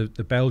mentioned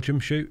the Belgium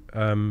shoot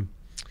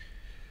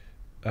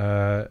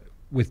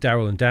with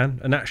Daryl and Dan,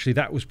 and actually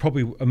that was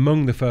probably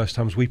among the first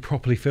times we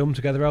properly filmed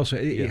together. Also,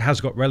 it has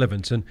got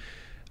relevance, and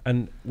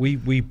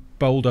we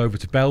bowled over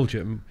to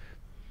Belgium.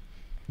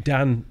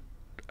 Dan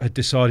had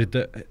decided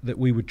that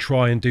we would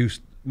try and do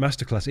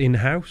masterclass in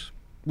house,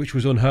 which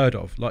was unheard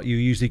of. Like, you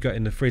usually get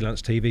in the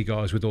freelance TV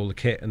guys with all the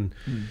kit, and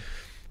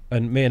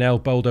me and El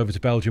bowled over to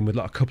Belgium with,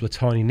 like, a couple of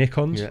tiny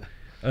Nikons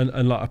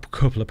and like a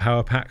couple of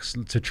power packs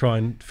to try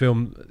and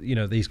film, you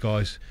know, these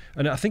guys.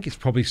 And I think it's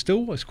quite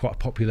a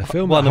popular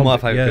film. One of my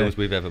favourite films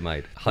we've ever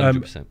made,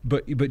 100%.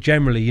 But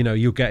generally, you know,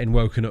 you're getting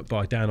woken up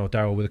by Dan or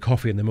Daryl with a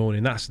coffee in the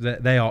morning.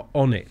 They are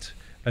on it,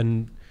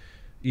 and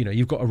you know,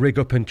 you've got to rig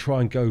up and try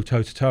and go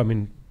toe to toe. I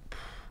mean,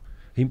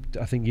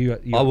 I think you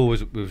I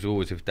was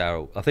always with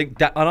Daryl. I think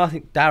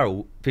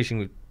Daryl fishing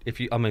with, if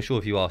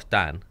you ask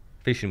Dan,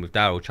 fishing with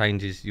Daryl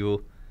changes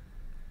your.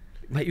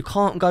 Mate, you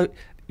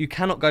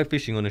cannot go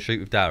fishing on a shoot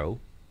with Daryl,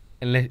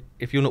 unless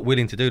if you're not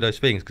willing to do those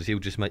things, because he'll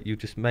just make you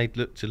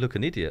look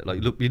an idiot.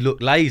 Like, you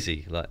look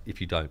lazy, like, if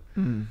you don't.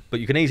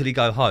 But you can easily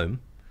go home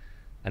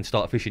and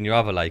start fishing your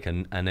other lake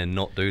and then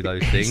not do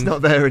those things. It's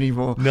not there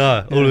anymore.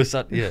 No, all of a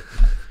sudden, yeah.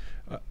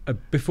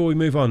 Before we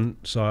move on,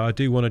 so I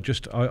do want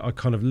to I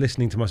kind of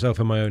listening to myself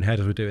in my own head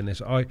as we're doing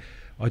this. I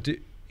do,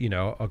 you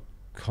know, I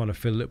kind of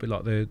feel a little bit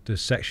like the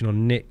section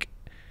on Nick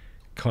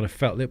kind of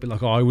felt a little bit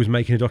like I was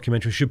making a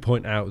documentary. I should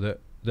point out that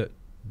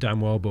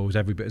Dan Wildball was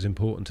every bit as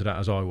important to that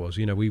as I was.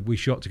 You know, we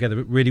shot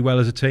together really well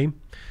as a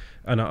team,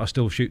 and I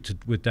still shoot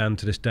with Dan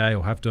to this day,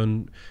 or have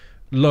done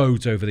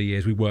loads over the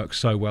years. We work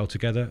so well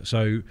together,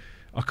 so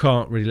I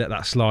can't really let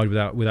that slide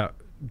without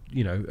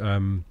you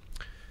know,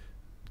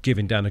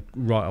 giving Dan a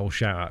right old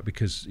shout out,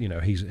 because, you know,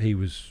 he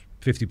was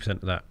 50%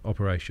 of that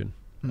operation.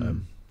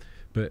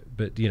 But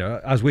you know,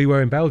 as we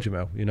were in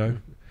Belgium, you know,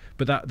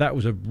 but that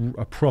was a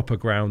proper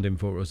grounding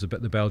for us. The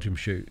Belgium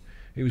shoot,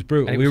 it was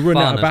brutal. We were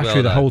running out of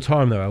battery the whole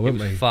time though, weren't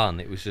we? It was fun.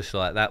 It was just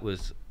like, that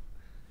was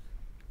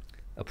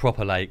a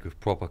proper lake with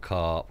proper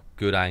carp,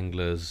 good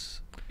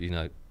anglers. You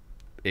know,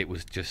 it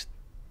was just.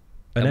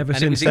 And ever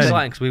since it was then,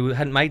 exciting, because we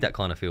hadn't made that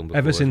kind of film before.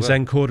 Ever since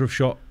then, Korda have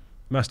shot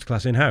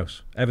masterclass in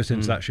house. Ever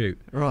since that shoot,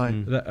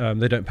 right?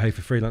 They don't pay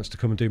for freelance to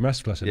come and do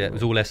masterclass anymore. Yeah, it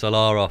was all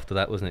SLR after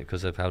that, wasn't it?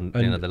 Because of how,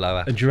 you know, the low.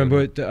 And do you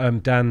remember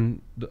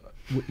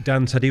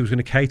Dan said he was going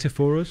to cater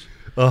for us?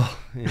 Oh,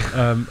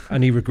 yeah.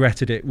 And he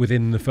regretted it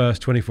within the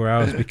first 24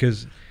 hours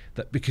because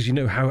you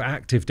know how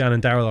active Dan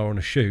and Daryl are on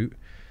a shoot.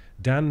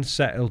 Dan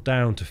settled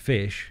down to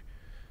fish,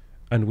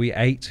 and we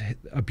ate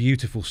a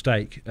beautiful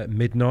steak at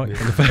midnight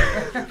on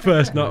the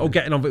first night. Or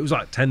getting on, it was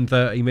like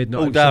 10:30 midnight.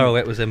 All Daryl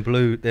ate was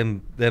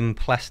them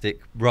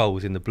plastic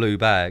rolls in the blue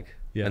bag.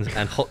 Yeah.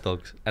 And hot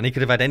dogs, and he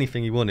could have had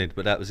anything he wanted,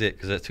 but that was it,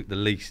 because that took the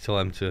least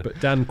time to. But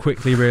Dan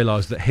quickly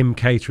realised that him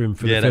catering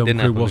for the film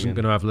crew wasn't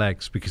going to have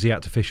legs, because he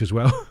had to fish as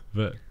well.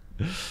 But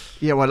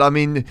yeah, well, I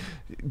mean,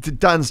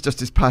 Dan's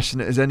just as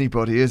passionate as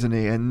anybody, isn't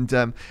he? And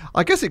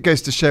I guess it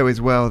goes to show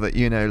as well that,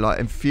 you know, like,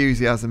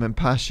 enthusiasm and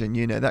passion,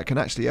 you know, that can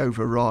actually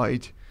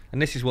override.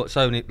 And this is what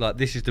Sony, like,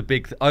 this is the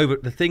big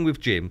the thing with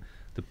Jim.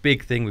 The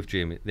big thing with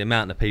Jim, the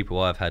amount of people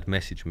I've had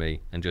message me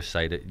and just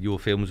say that your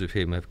films with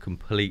him have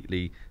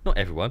completely, not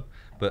everyone,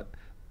 but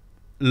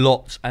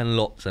lots and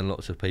lots and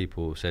lots of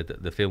people have said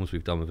that the films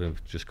we've done with him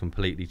have just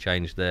completely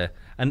changed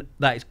and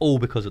that is all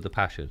because of the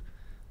passion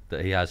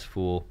that he has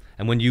for.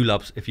 And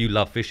if you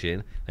love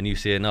fishing and you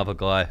see another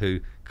guy who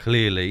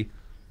clearly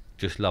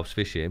just loves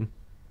fishing,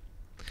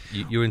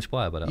 you're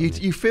inspired by that.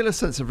 You feel a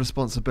sense of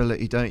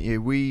responsibility, don't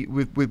you?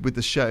 With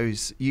the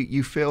shows,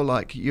 you feel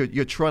like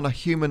you're trying to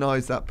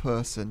humanise that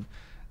person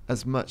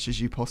as much as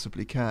you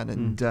possibly can,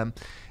 and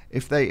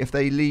if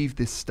they leave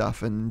this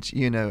stuff and,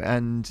 you know,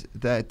 and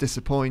they're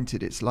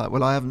disappointed, it's like,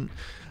 well, I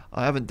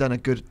haven't done a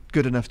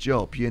good enough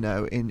job, you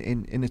know,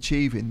 in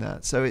achieving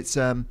that. So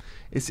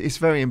it's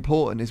very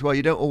important as well.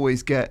 You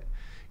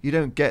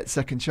don't get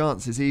second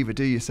chances either,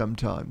 do you?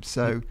 Sometimes.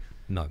 So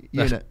No,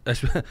 You know.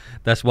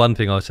 that's one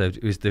thing I said.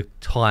 Is the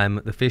time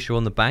the fish are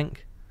on the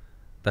bank.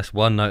 That's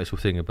one noticeable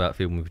thing about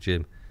filming with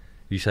Jim.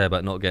 You say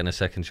about not getting a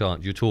second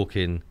chance. You're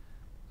talking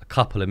a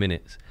couple of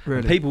minutes. Really?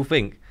 And people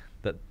think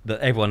that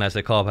everyone has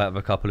their carp out of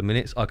a couple of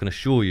minutes. I can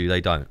assure you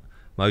they don't.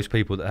 Most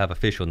people that have a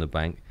fish on the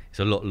bank, it's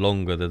a lot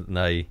longer than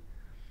they.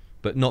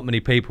 But not many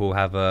people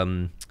have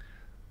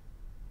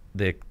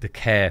the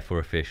care for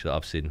a fish that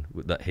I've seen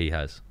that he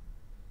has.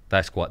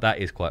 That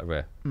is quite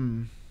rare.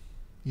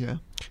 Yeah.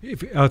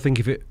 I think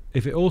if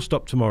it all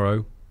stopped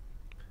tomorrow,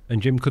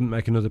 and Jim couldn't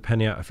make another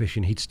penny out of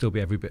fishing, he'd still be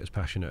every bit as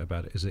passionate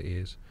about it as he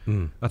is.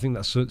 I think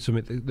that's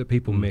something that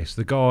people miss.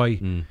 The guy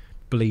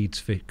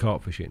bleeds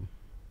carp fishing.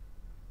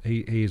 He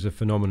is a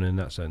phenomenon in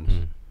that sense.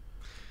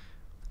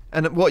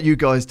 And what you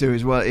guys do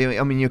as well,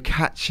 I mean, you're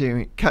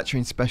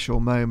capturing special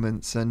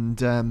moments,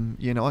 and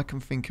you know, I can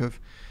think of,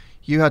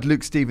 you had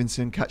Luke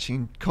Stevenson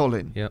catching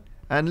Colin. Yep.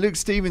 And Luke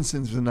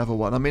Stevenson's was another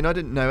one. I mean, I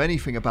didn't know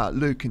anything about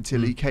Luke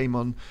until he came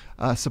on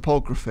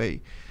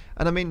Cypography.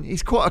 And I mean,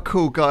 he's quite a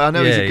cool guy. I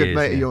know he's a good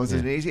mate of yours,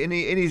 isn't he?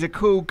 And he's a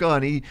cool guy,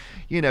 and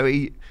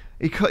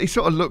he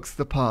sort of looks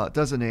the part,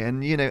 doesn't he?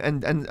 And you know,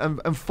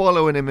 and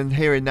following him and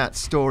hearing that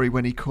story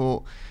when he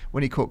caught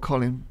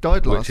Colin,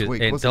 died last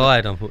week. It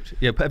died, unfortunately.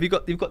 Yeah, but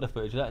you've got the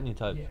footage of that in your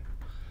tape?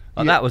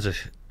 Yeah. That was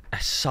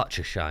such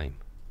a shame.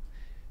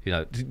 You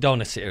know, don't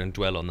want to sit here and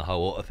dwell on the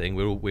whole otter thing.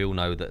 We all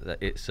know that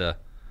it's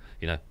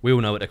you know, we all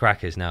know what the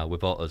crack is now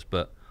with otters,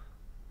 but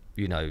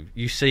you know,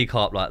 you see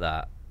carp like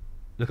that.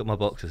 Look at my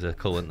boxers, they're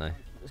cool, aren't they?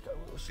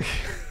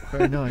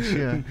 Very nice,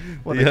 yeah.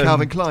 What, the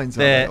Calvin Kleins,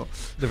 are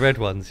the red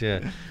ones,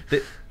 yeah.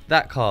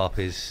 That carp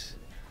is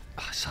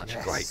such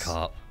a great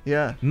carp.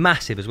 Yeah.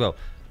 Massive as well.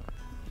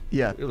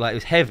 Yeah. Like, it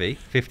was heavy,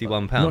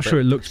 51 pounds. I'm not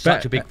sure it looks better.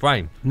 Such a big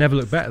frame. Never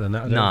looked better than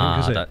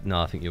that,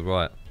 I think you're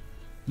right.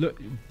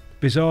 Look,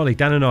 bizarrely,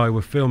 Dan and I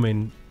were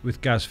filming with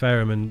Gaz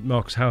Ferrum and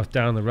Marcus Howarth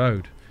down the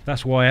road.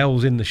 That's why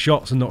El's in the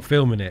shots and not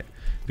filming it,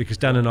 because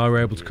Dan and I were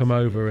able to come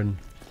over and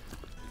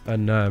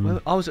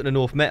well, I was at the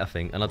North Met, I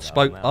think, and I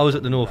was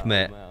at the North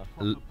Met,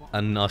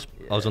 and I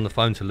was on the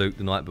phone to Luke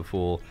the night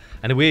before,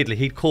 and weirdly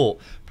he'd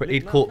caught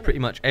pretty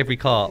much every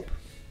carp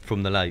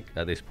from the lake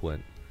at this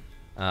point,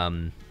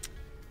 and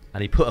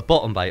he put a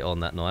bottom bait on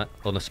that night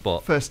on the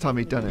spot. First time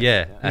he'd done it.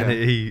 Yeah,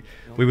 and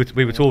we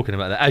were talking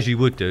about that, as you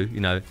would do. You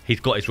know,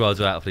 he'd got his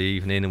rods out for the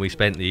evening, and we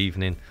spent the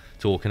evening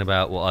talking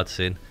about what I'd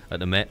seen at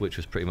the Met, which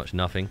was pretty much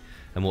nothing,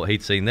 and what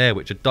he'd seen there,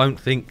 which I don't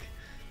think.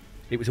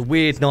 It was a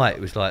weird night.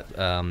 It was like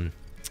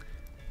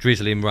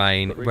drizzling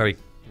rain, very,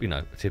 you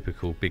know, a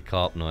typical big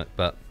carp night.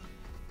 But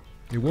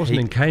it wasn't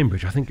in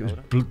Cambridge. I think it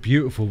was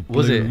beautiful. Blue.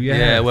 Was it?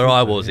 Yeah, where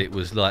I was, it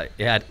was like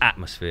it had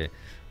atmosphere.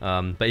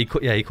 But he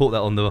caught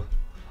that on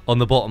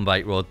the bottom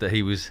bait rod that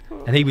he was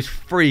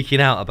freaking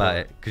out about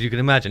it, because you can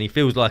imagine he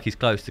feels like he's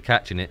close to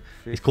catching it.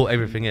 He's caught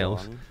everything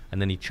else,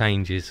 and then he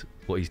changes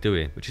what he's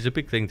doing, which is a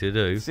big thing to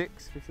do.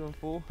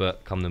 4.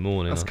 But come the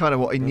morning, that's kind of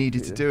what he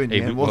needed to do in the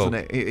end, wasn't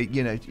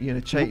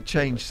it?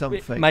 Change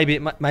something. Maybe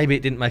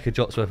it didn't make a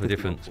jot's worth of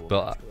difference,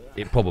 but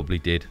it probably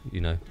did.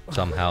 You know,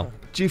 somehow.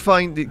 Do you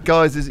find that,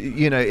 guys,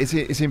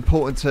 it's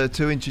important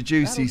to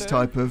introduce these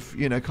type of,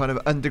 you know, kind of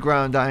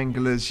underground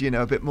anglers, you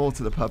know, a bit more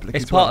to the public?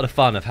 It's part of the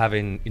fun of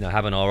having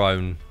our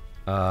own.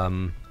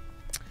 And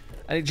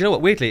do you know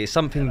what? Weirdly, it's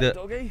something that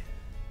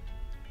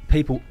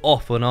people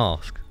often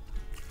ask.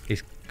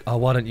 Is, oh,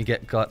 why don't you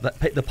get guys?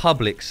 The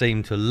public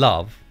seem to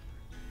love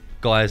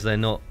guys they're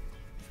not,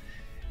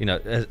 you know,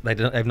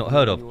 they've not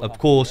heard of. Of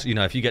course, you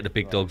know, if you get the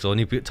big dogs on,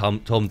 you put Tom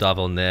Dove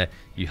on there,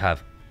 you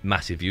have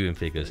massive viewing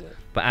figures.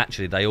 But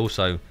actually, they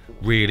also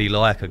really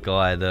like a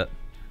guy that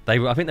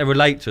I think they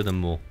relate to them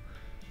more.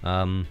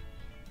 And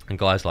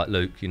guys like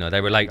Luke, you know, they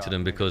relate to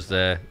them because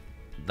they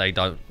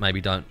don't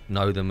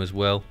know them as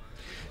well.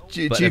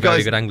 Do you guys,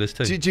 very good anglers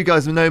too. Do you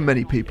guys know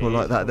many people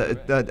like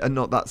that are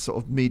not that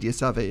sort of media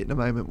savvy at the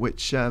moment,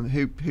 which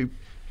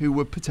who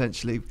would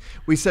potentially?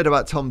 We said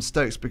about Tom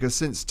Stokes, because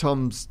since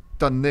Tom's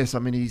done this, I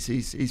mean,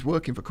 he's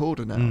working for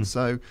Korda now,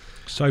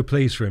 so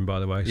pleased for him, by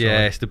the way.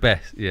 Yeah, it's the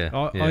best. Yeah,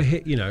 I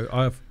hit, you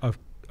know,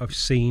 I've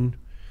seen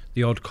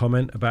the odd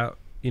comment about,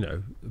 you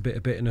know, a bit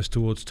of bitterness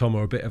towards Tom,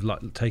 or a bit of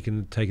like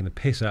taking the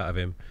piss out of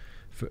him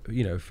for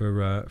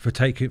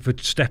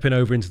stepping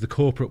over into the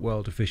corporate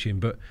world of fishing,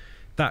 but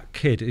that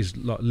kid is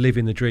like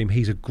living the dream.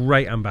 He's a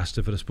great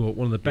ambassador for the sport,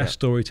 one of the best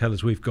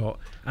storytellers we've got,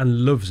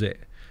 and loves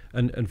it.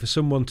 And for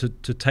someone to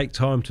take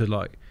time to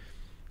like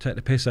take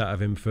the piss out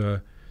of him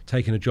for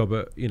taking a job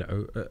at, you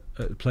know,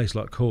 at a place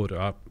like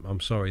Korda,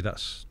 I'm sorry,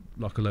 that's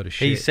like a load of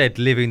shit. He said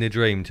living the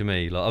dream to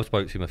me. Like, I've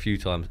spoken to him a few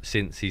times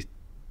since he's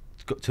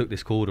took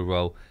this Korda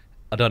role.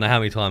 I don't know how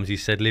many times he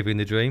said living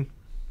the dream,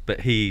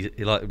 but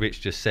like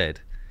Rich just said,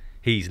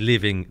 he's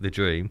living the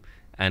dream,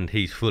 and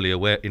he's fully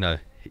aware, you know.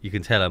 You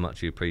can tell how much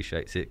he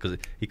appreciates it, because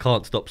he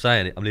can't stop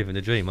saying it. I'm living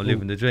the dream. I'm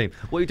living the dream.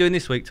 What are you doing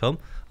this week, Tom?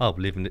 Oh,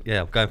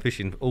 I'm going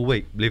fishing all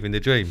week, living the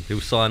dream.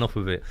 He'll sign off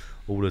with it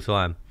all the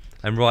time,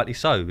 and rightly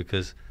so,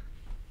 because,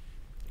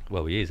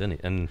 well, he is, isn't he?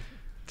 And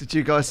Did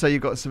you guys say you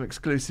got some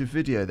exclusive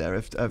video there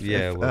of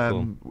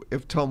Tom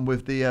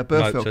with the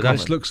Burghfield? No, so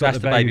comment? looks like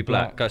that's the baby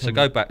black.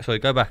 Go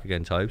back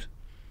again, Tobes.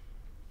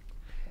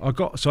 I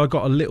got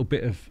a little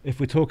bit of, if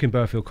we're talking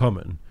Burghfield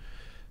Common,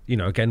 you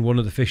know, again, one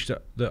of the fish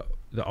that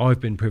I've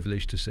been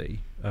privileged to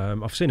see.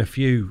 I've seen a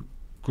few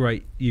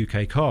great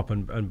UK carp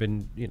and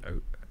been, you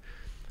know,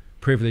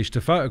 privileged to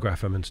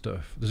photograph them and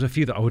stuff. There's a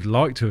few that I would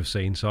like to have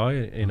seen,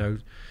 you know,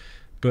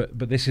 but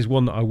this is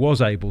one that I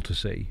was able to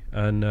see,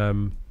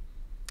 and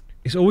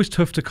it's always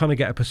tough to kind of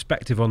get a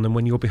perspective on them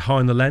when you're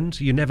behind the lens.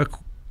 It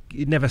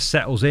never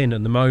settles in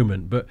at the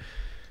moment, but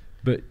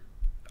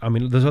I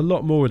mean, there's a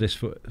lot more of this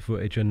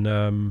footage,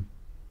 and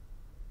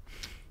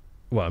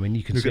well, I mean,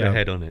 you can look see at the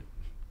head on it.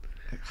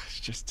 It's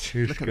just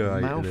look at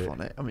the mouth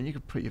on it. I mean, you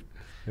could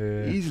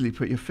easily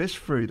put your fish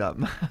through that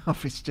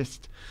mouth. It's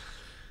just,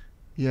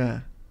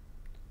 yeah.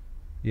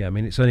 I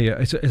mean, it's only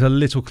it's a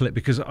little clip,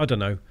 because I don't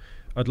know.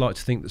 I'd like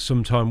to think that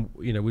sometime,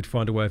 you know, we'd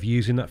find a way of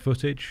using that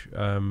footage.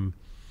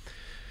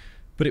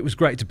 But it was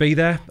great to be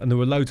there, and there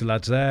were loads of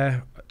lads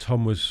there.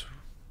 Tom was,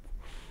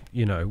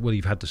 you know, well,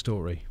 you've had the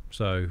story,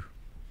 so.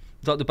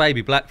 It's like the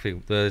baby black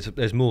thing.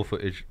 There's more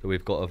footage that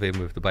we've got of him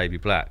with the baby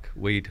black.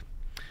 I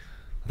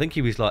think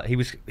he was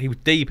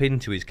deep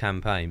into his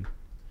campaign,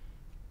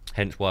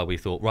 hence why we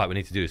thought, right, we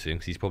need to do this thing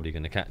because he's probably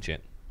going to catch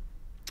it.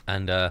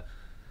 And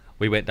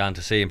we went down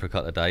to see him for a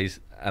couple of days,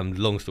 and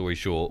long story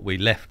short, we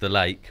left the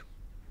lake.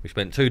 We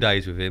spent 2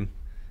 days with him.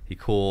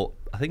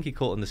 I think he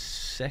caught on the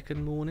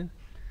second morning.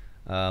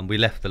 We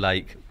left the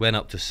lake, went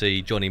up to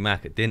see Johnny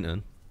Mack at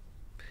Dinton,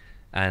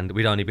 and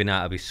we'd only been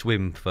out of his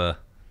swim for,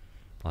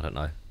 I don't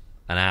know,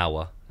 an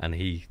hour, and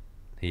he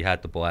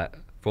had the bite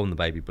from the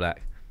baby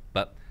black.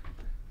 But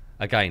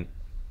again,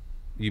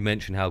 you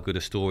mentioned how good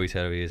a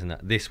storyteller he is, and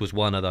that this was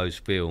one of those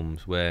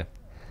films where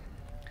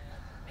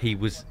he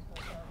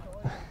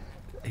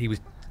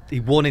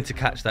wanted to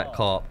catch that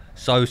carp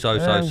so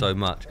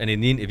much, and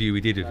in the interview we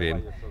did with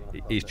him,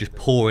 it's just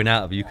pouring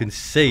out of you. You can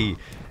see,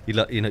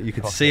 you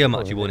could see how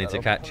much he wanted to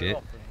catch it,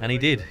 and he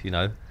did, you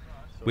know,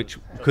 which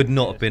could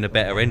not have been a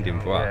better ending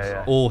for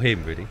us or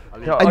him, really.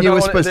 And you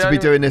were supposed to be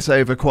doing this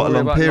over quite a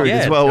long period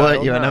as well,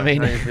 weren't you? And I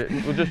mean,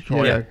 we'll just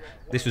try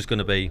this was going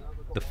to be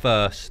the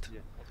first,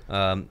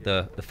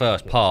 the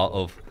first part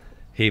of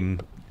him,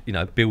 you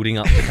know, building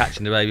up to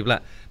catching the baby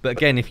black. But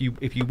again, if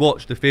you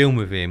watch the film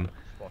with him,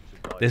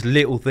 there's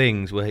little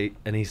things where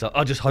he's like,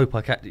 I just hope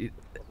I catch it.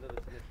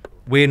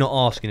 We're not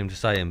asking him to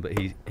say them, but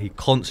he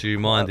constantly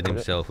reminded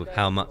himself of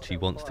how much he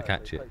wants to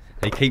catch it.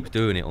 And he keeps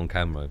doing it on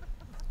camera.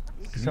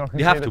 So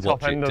you have to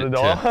watch it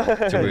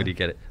to really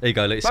get it. There you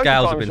go, look,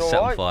 scales have been set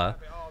on fire.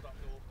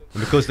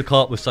 And because the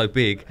carp was so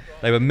big,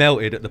 they were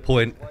melted at the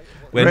point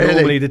where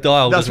normally the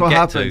dial doesn't get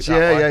happens. to.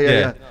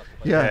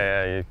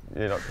 Yeah.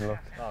 You're not gonna look.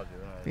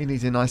 He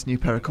needs a nice new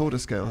pair of Korda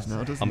scales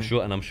now, doesn't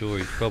he? I'm sure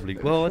he's probably.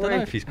 Well, I don't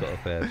know if he's got a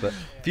pair, but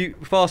if you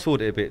fast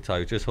forward it a bit,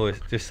 Toe, just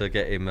to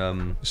get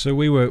him. So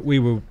we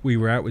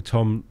were out with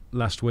Tom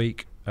last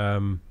week,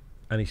 and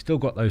he's still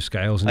got those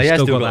scales, and he's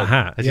still got that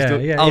hat.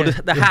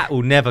 The hat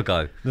will never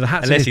go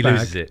unless he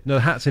loses it. No, the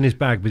hat's in his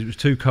bag, but it was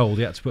too cold.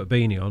 He had to put a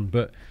beanie on,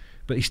 but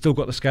he's still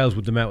got the scales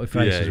with the melted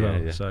face as well.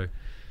 Yeah. So,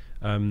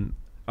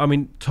 I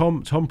mean,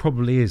 Tom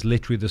probably is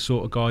literally the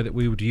sort of guy that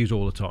we would use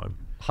all the time.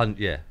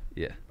 Yeah.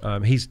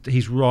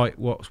 He's right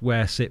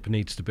where SIP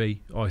needs to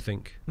be, I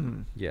think.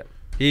 Yeah,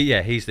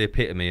 he's the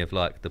epitome of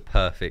like the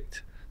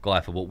perfect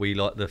guy for what we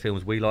like, the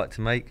films we like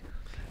to make.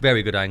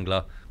 Very good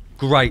angler,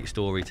 great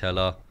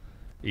storyteller.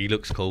 He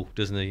looks cool,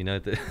 doesn't he? You know,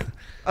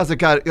 as a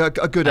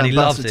good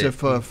ambassador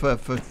for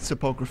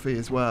Cypography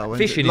as well.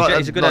 Fishing,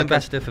 he's a good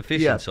ambassador for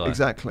fishing. Yeah, side,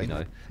 exactly.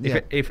 You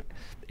know,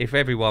 if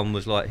everyone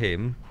was like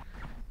him,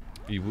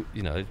 you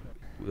know,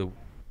 it'd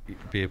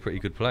be a pretty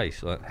good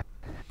place. Like.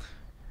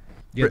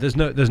 Yeah, there's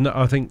no.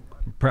 I think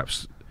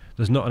perhaps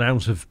there's not an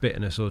ounce of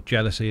bitterness or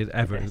jealousy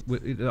ever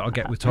that I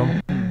get with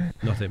Tom.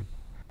 Nothing.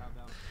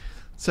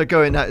 So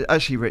going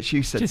actually, Rich,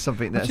 you said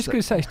something there. I was just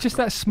going to say, it's just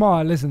that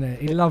smile, isn't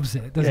it? He loves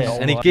it, doesn't he?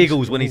 And he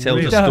giggles when he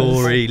tells a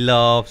story. He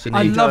laughs. And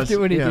I loved it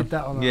when he did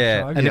that on our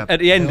show. And at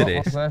the end of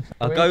this,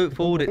 I'll go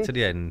forward it to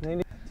the end.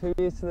 Nearly 2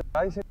 years to the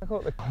day since I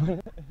caught the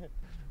comment.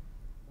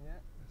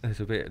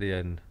 There's a bit at the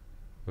end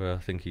where I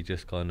think he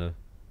just kind of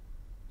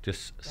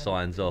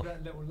signs off.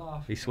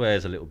 He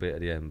swears a little bit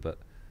at the end, but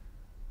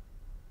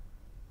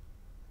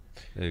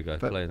there you go,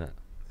 playing that.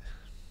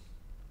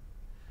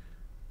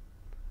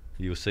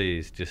 You'll see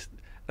is just,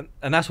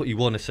 and that's what you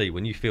want to see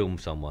when you film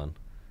someone.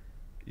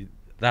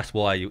 That's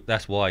why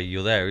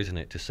you're there, isn't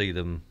it? To see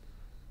them.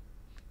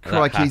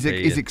 Crikey,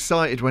 he's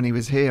excited when he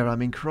was here. I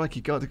mean,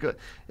 crikey, God,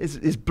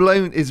 his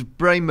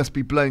brain must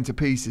be blown to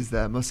pieces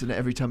there, mustn't it?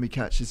 Every time he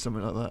catches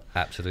something like that.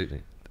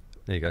 Absolutely.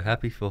 There you go.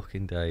 Happy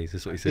fucking days.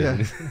 That's what he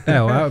said.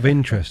 Yeah. Out of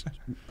interest,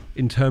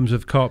 in terms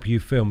of carp you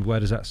filmed,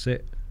 where does that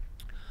sit?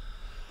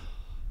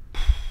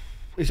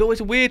 It's always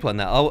a weird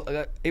one.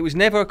 It was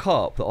never a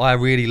carp that I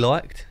really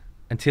liked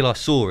until I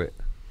saw it.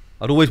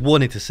 I'd always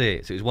wanted to see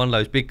it. So it was one of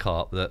those big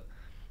carp that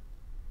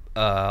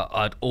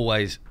I'd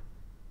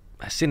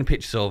seen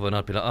pictures of, and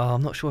I'd be like, oh,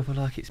 I'm not sure if I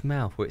like its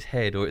mouth or its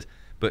head,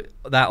 But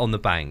that on the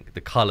bank,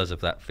 the colours of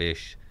that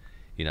fish,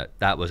 you know,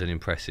 that was an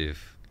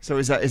impressive. So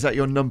is that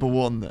your number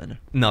one then?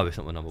 No, it's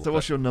not my number one. So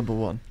what's your number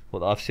one?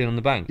 What I've seen on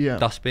the bank? Yeah.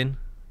 Dustbin.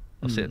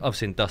 I've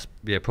seen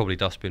probably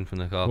Dustbin from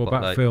the car. What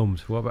about filmed?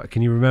 What about?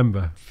 Can you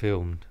remember?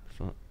 Filmed.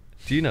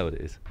 Do you know what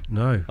it is?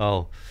 No.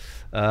 Oh,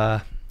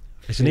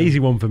 it's an easy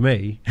one for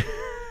me.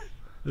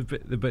 the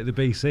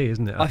BC,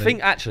 isn't it? I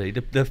think actually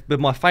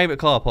my favourite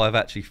carp I've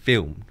actually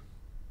filmed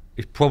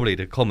is probably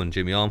the common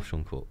Jimmy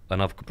Armstrong caught,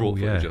 and I've brought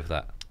footage of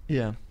that.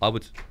 Yeah. I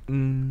would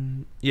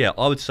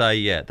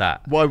say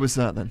that. Why was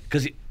that then?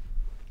 Because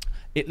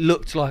it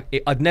looked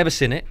like I'd never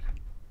seen it,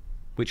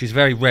 which is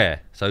very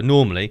rare. So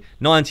normally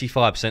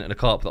 95% of the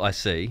carp that I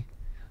see,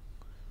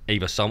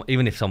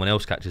 even if someone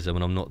else catches them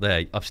and I'm not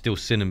there, I've still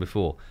seen them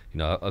before. You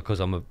know, because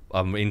I'm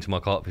into my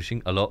carp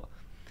fishing a lot.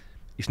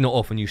 It's not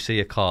often you see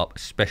a carp,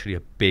 especially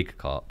a big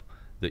carp,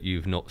 that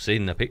you've not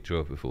seen a picture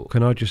of before.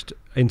 Can I just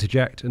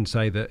interject and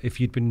say that if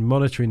you'd been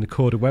monitoring the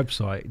Korda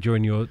website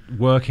during your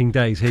working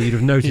days here, you'd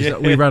have noticed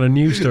that we ran a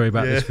news story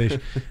about this fish,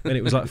 and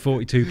it was like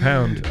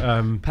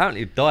 £42.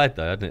 Apparently it died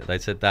though, hadn't it? They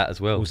said that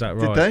as well. Was that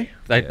right? Did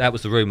they? That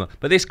was the rumour.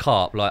 But this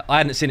carp, like, I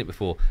hadn't seen it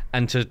before,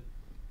 and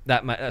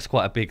that's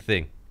quite a big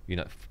thing, you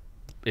know.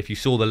 If you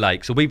saw the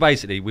lake, so we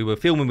were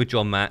filming with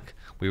John Mack.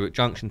 We were at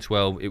Junction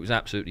 12. It was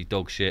absolutely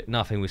dog shit.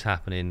 Nothing was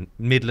happening.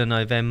 Middle of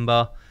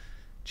November,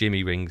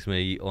 Jimmy rings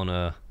me on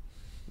a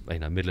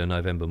middle of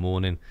November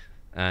morning,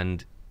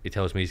 and he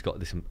tells me he's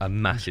got a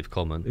massive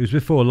common. It was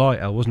before light,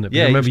 Al, wasn't it?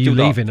 Yeah, I remember you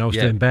leaving. Dark. I was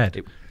still in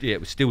bed. It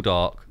was still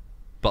dark,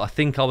 but I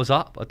think I was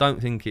up. I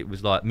don't think it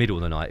was like middle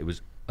of the night. It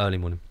was early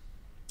morning.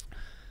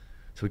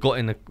 So we got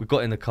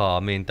in the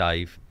car, me and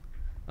Dave.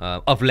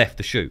 I've left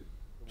the shoot.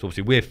 So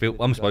obviously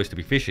I'm supposed to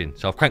be fishing,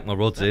 so I've cranked my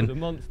rods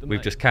in.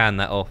 We've just canned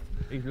that off,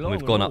 and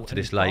we've gone up to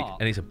this lake,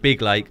 and it's a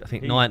big lake. I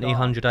think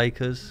 100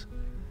 acres.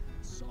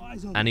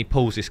 And he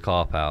pulls this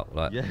carp out.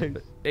 Like,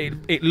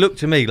 it looked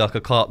to me like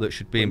a carp that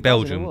should be in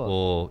Belgium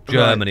or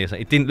Germany or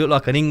something. It didn't look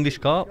like an English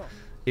carp.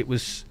 It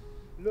was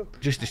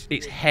just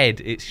its head,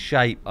 its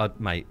shape,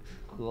 mate.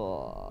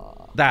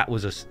 That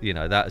was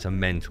that is a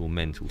mental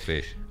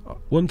fish.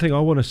 One thing I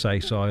want to say,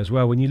 Si, as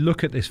well, when you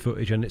look at this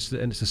footage, and it's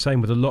the same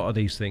with a lot of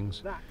these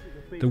things,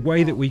 the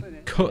way that we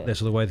cut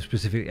this, or the way that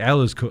specifically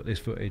El has cut this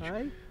footage,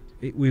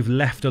 we've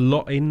left a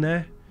lot in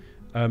there.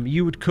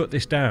 You would cut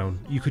this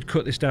down. You could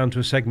cut this down to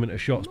a segment of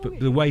shots, but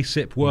the way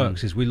SIP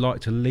works is we like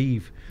to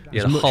leave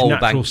as much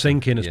natural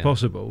sink in as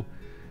possible.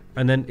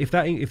 And then if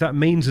that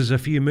means there's a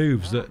few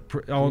moves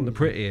that aren't the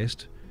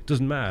prettiest,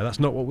 doesn't matter. That's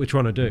not what we're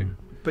trying to do.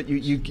 But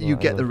you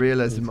get the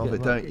realism of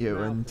it, don't you?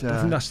 And I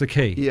think that's the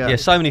key. Yeah,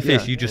 so many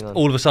fish, you just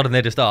all of a sudden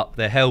they're just up,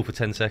 they're held for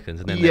 10 seconds,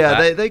 and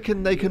then they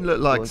can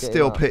look like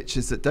still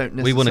pictures that don't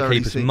necessarily. We want to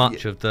keep as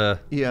much of the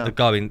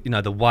going,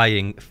 the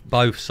weighing,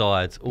 both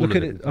sides. Look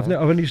at it. I've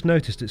only just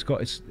noticed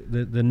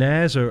the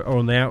nares are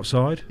on the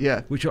outside.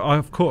 Yeah, which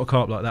I've caught a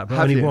carp like that, but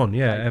only one.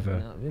 Yeah,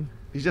 ever.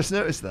 You just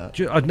noticed that?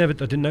 I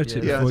didn't notice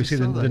it before. You see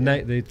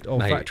the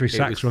olfactory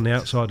sacs are on the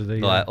outside of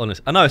the. Like,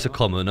 honest, I know it's a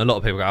common. A lot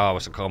of people go, "Oh,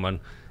 it's a common,"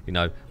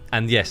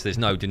 And yes, there's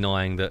no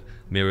denying that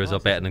mirrors are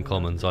better than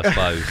commons, I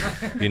suppose,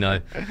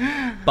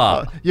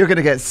 But you're going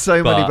to get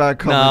so many bad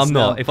comments.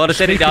 No, I'm not. If I'd have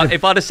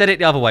said it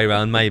the other way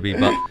around, maybe.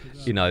 But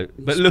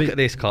but look at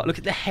this carp. Look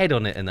at the head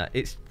on it and that.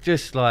 It's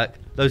just like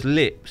those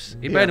lips.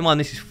 Bear in mind,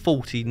 this is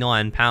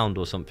 £49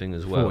 or something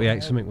as well.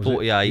 48 something. Was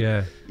 48.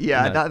 It?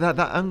 Yeah. That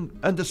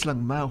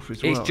underslung mouth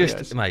as well. It's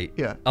just, mate.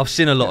 Yeah. I've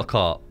seen a lot of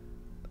carp.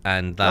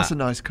 And that's a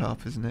nice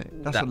carp, isn't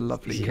it? That's a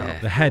lovely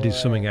carp. The head is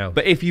something else.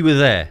 But if you were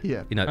there,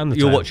 and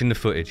you're watching the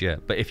footage,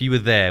 But if you were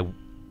there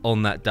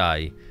on that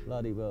day,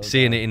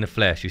 seeing it in the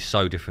flesh is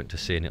so different to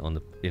seeing it on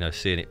the,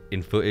 seeing it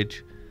in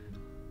footage,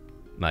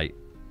 mate.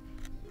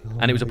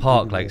 And it was a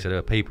park lake, so there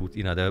were people,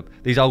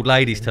 these old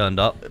ladies turned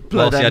up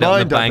whilst they had it on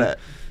the bank.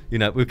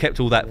 We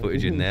kept all that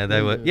footage in there.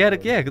 They were, they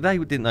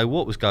didn't know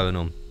what was going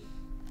on,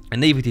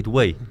 and neither did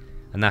we.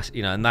 And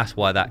that's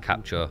why that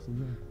capture,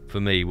 for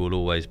me, will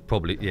always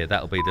probably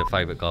that'll be the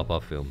favourite carp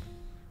I've filmed.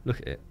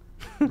 Look at it.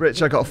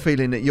 Rich, I got a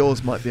feeling that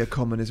yours might be a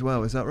common as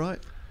well. Is that right?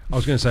 I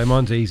was going to say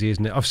mine's easy,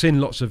 isn't it? I've seen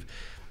lots of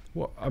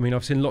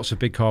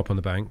big carp on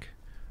the bank.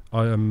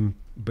 But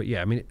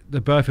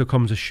the Burghfield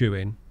commons are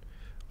shoe-in.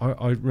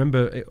 I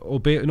remember,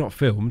 albeit not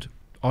filmed,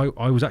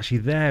 I was actually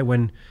there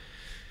when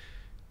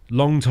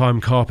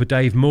long-time carper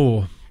Dave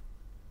Moore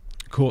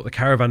caught the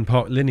Caravan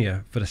Park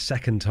Linear for the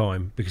second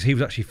time, because he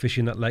was actually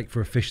fishing that lake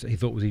for a fish that he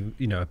thought was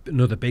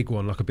another big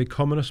one, like a big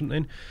common or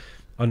something.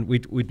 And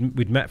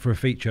we'd met for a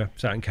feature,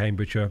 sat in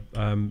Cambridgeshire,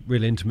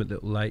 really intimate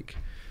little lake,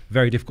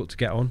 very difficult to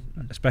get on,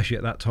 especially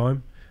at that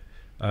time.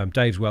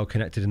 Dave's well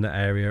connected in that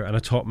area and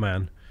a top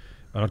man.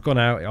 And I'd gone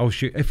out. I was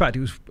shooting. In fact,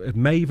 it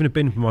may even have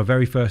been my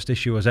very first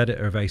issue as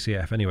editor of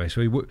ACF. Anyway, so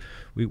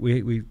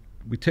we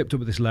tipped up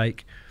at this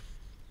lake.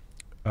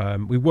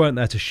 We weren't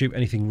there to shoot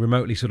anything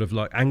remotely sort of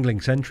like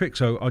angling centric,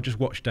 so I just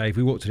watched Dave.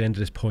 We walked to the end of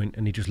this point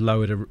and he just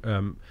lowered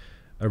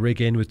a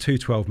rig in with two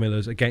 12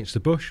 millers against the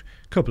bush,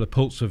 a couple of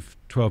pults of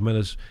 12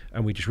 millers,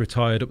 and we just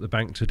retired up the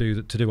bank to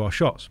do our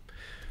shots.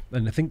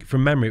 And I think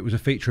from memory it was a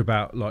feature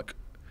about like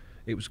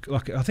It was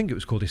like, I think it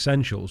was called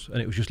Essentials,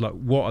 and it was just like,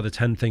 what are the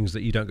 10 things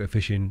that you don't go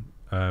fishing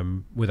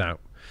without?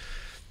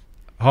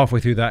 Halfway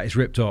through that, it's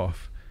ripped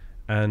off,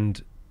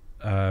 and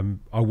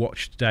I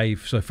watched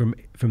Dave. So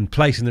from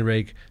placing the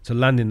rig to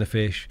landing the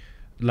fish,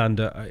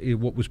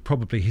 what was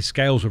probably, his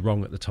scales were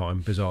wrong at the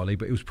time, bizarrely,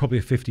 but it was probably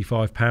a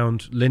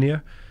 55-pound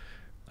linear,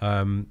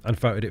 and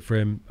photoed it for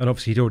him. And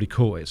obviously he'd already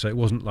caught it, so it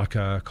wasn't like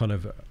a kind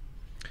of,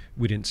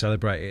 we didn't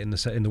celebrate it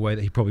in the way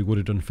that he probably would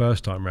have done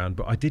first time round.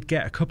 But I did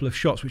get a couple of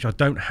shots which I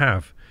don't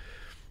have,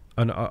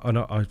 and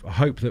I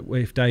hope that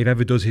if Dave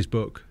ever does his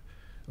book,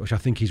 which I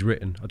think he's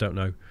written, I don't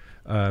know,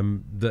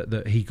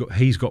 that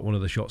he's got one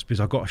of the shots, because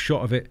I got a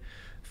shot of it,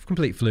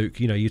 complete fluke.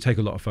 You know, you take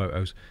a lot of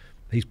photos.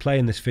 He's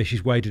playing this fish,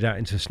 he's waded out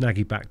into a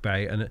snaggy back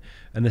bay, and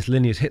this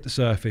linear's hit the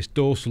surface,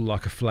 dorsal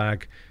like a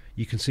flag.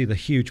 You can see the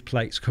huge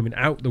plates coming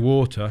out the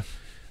water.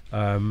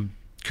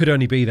 Could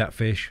only be that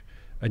fish,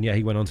 and yeah,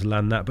 he went on to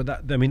land that. But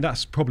that, I mean,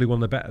 that's probably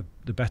one of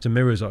the better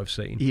mirrors I've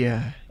seen.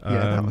 Yeah,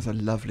 that was a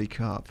lovely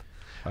carp.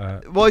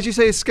 Why did you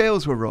say his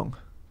scales were wrong?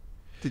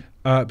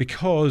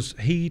 Because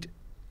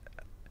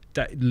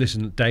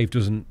listen, Dave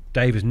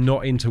is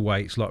not into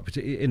weights, like,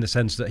 in the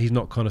sense that he's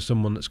not kind of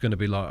someone that's going to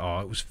be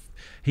like,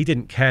 he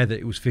didn't care that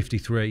it was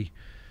 53.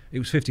 It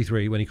was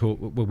 53 when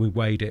we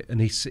weighed it,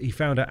 and he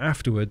found out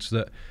afterwards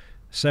that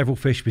several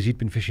fish, because he'd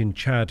been fishing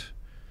Chad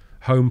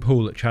home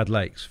pool at Chad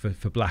Lakes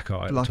for black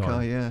eye at the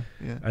time. Yeah.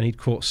 And he'd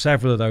caught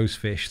several of those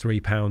fish 3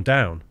 pound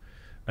down,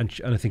 and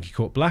I think he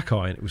caught black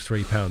eye and it was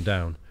 3 pound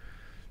down.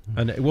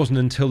 And it wasn't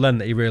until then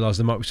that he realised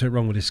there might be something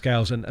wrong with his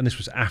scales, and this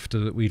was after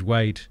that we'd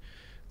weighed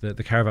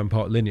the caravan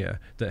park linear,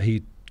 that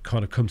he'd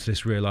kind of come to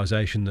this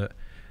realisation that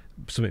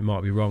something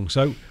might be wrong.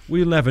 So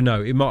we'll never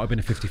know. It might have been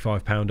a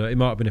 55 pounder, it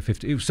might have been a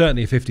 50, it was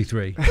certainly a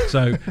 53.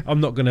 So I'm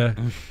not gonna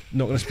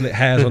split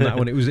hairs on that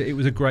one. It was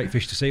a great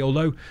fish to see,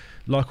 although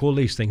like all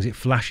these things, it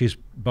flashes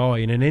by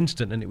in an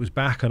instant, and it was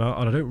back, and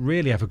I don't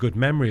really have a good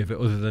memory of it,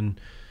 other than,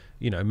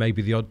 you know,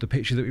 maybe the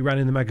picture that we ran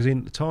in the magazine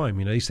at the time.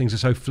 You know, these things are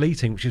so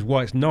fleeting, which is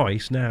why it's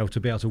nice now to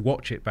be able to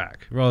watch it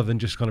back rather than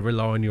just kind of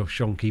rely on your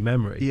shonky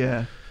memory.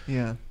 Yeah.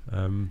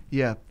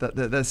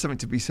 There's something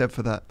to be said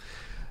for that.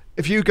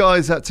 If you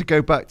guys had to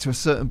go back to a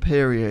certain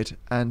period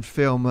and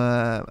film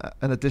an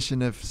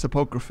edition of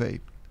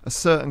Cypography, a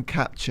certain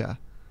capture,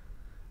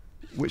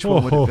 which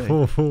one would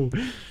it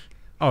be?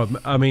 Oh,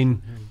 I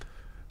mean,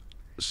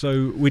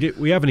 so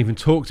we haven't even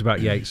talked about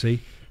Yatesy.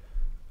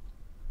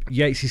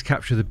 Yatesy's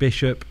capture of the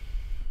Bishop.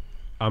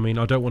 I mean,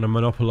 I don't want to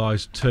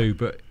monopolise two,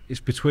 but it's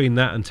between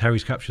that and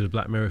Terry's capture of the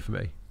Black Mirror for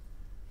me.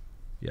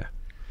 Yeah.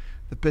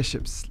 The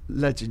Bishop's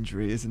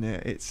legendary, isn't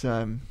it? It's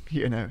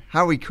you know,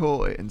 how he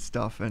caught it and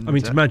stuff. And I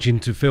mean, imagine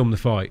to film the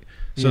fight.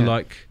 So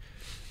like,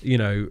 you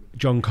know,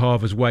 John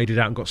Carver's waded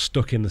out and got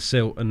stuck in the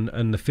silt,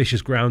 and the fish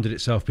has grounded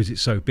itself because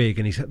it's so big,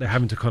 and they're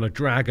having to kind of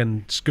drag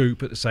and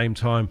scoop at the same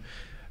time,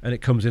 and it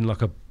comes in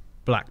like a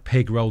black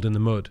pig rolled in the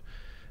mud,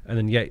 and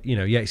then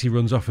Yatesy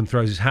runs off and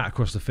throws his hat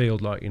across the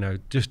field, like, you know,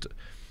 just.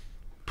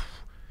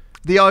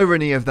 The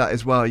irony of that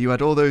as well, you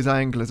had all those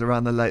anglers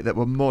around the lake that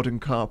were modern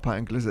carp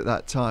anglers at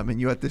that time, and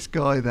you had this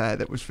guy there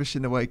that was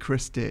fishing the way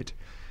Chris did,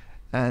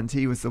 and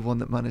he was the one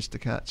that managed to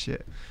catch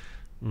it.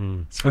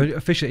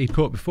 A fish that he'd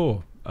caught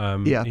before.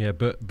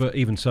 But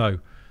even so,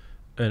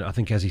 and I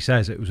think, as he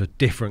says, it was a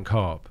different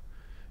carp,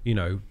 you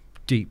know,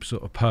 deep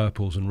sort of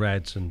purples and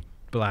reds and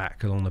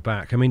black along the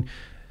back. I mean,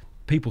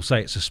 people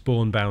say it's a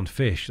spawn-bound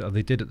fish.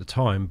 They did at the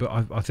time, but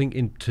I think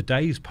in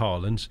today's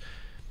parlance,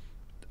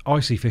 I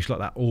see fish like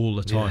that all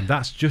the time.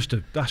 Yeah. That's just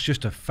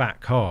a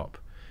fat carp.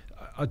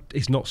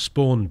 It's not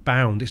spawn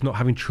bound. It's not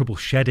having trouble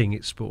shedding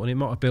its spawn. It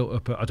might have built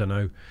up. I don't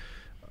know.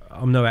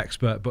 I'm no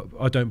expert, but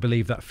I don't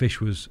believe that fish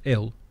was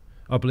ill.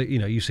 I believe, you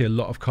know, you see a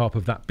lot of carp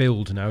of that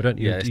build now, don't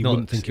you? Yeah, you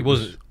wouldn't think it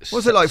was.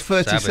 Was it like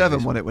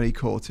 37 when he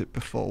caught it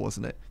before?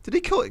 Wasn't it? Did he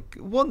caught it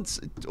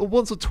once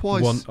or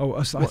twice?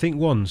 I think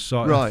once.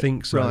 So right, I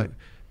think so. Right.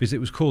 Because it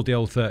was called the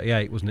old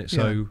 38, wasn't it?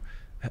 So.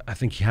 I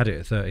think he had it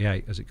at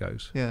 38 as it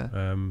goes. Yeah.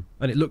 And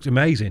it looked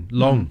amazing,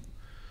 long.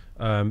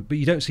 But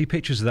you don't see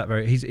pictures of that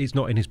it's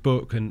not in his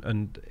book,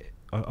 and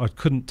I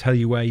couldn't tell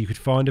you where you could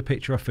find a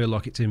picture. I feel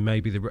like it's in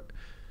maybe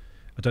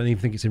I don't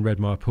even think it's in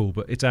Redmire Pool,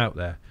 but it's out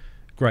there.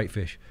 Great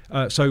fish.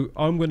 So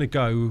I'm going to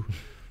go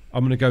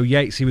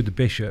Yatesy with the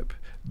Bishop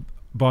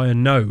by a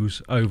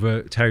nose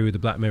over Terry with the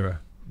Black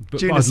Mirror. But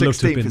June the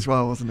 16th as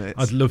well, wasn't it?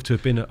 I'd love to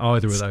have been at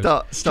either of those.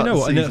 Start Do you know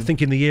what? I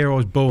think in the year I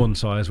was born,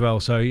 Si, as well.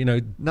 So, you know,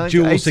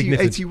 dual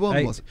significance.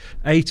 81 was it?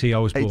 80 I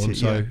was born, 80,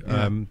 so,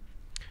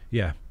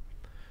 yeah.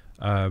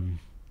 I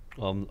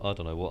don't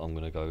know what I'm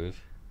going to go with.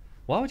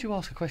 Why would you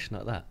ask a question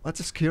like that? I'm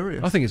just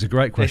curious. I think it's a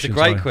great question. It's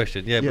a great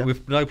question, but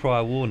with no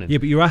prior warning. Yeah,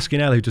 but you're asking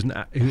Elle,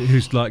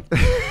 who's like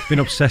been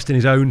obsessed in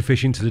his own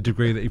fishing to the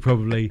degree that he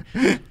probably.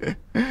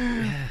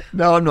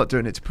 No, I'm not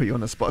doing it to put you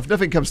on the spot. If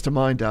nothing comes to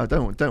mind, Al,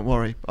 don't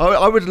worry.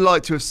 I would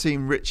like to have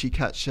seen Richie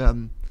catch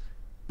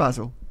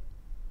Basil.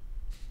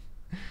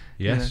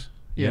 Yes,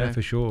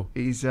 for sure.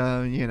 He's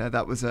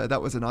that was an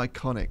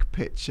iconic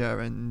picture,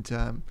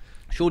 and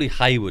surely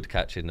Hayward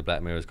catching the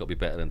Black Mirror has got to be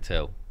better than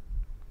Till,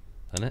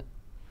 hasn't it?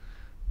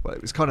 Well,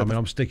 it was kind I of. mean,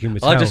 I'm sticking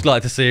with. I just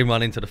like to see him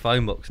run into the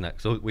phone box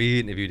next. So we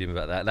interviewed him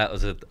about that. That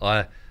was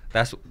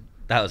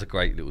a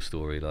great little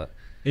story. Like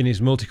in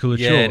his multicoloured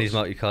shorts. Yeah, in his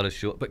multicoloured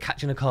short. But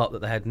catching a carp that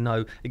they had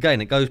no.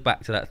 Again, it goes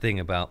back to that thing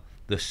about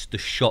the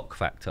shock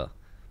factor.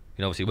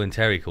 You know, obviously when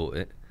Terry caught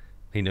it,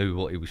 he knew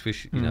what he was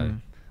fishing. You know,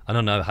 I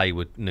don't know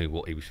Hayward knew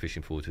what he was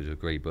fishing for to a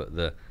degree, but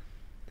the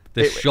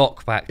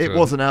shock factor. It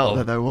wasn't out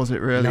there though, was it?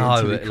 Really? No,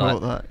 until he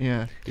caught that.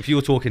 Yeah. If you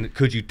were talking,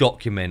 could you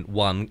document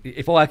one?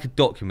 If I could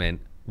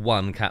document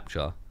one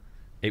capture,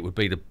 it would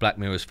be the Black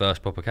Mirror's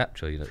first proper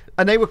capture. You know,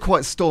 and they were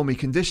quite stormy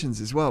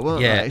conditions as well,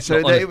 weren't they? So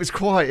it was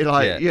quite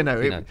like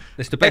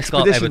it's the best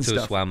carp ever to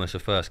have swam as a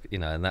first. You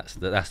know, and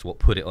that's what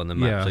put it on the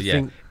map.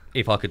 So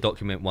if I could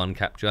document one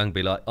capture and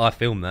be like, I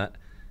filmed that.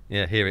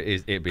 Yeah, here it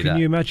is. It'd be that. Can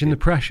you imagine the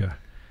pressure?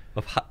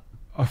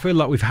 I feel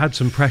like we've had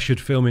some pressured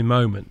filming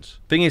moments.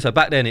 Thing is,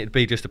 back then it'd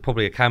be just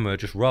probably a camera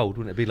just rolled,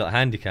 wouldn't it? Be like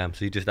handy cam,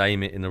 so you just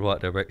aim it in the right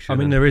direction. I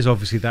mean, there is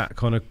obviously that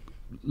kind of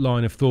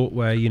line of thought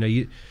where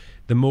the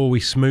more we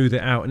smooth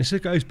it out, and this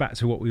goes back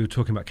to what we were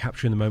talking about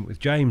capturing the moment with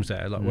James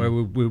there, like where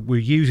we're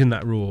using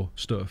that raw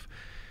stuff.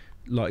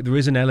 Like there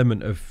is an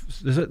element of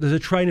there's a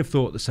train of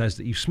thought that says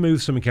that you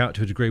smooth something out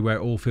to a degree where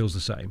it all feels the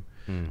same.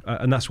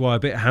 And that's why a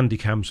bit of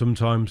handycam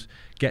sometimes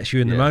gets you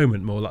in the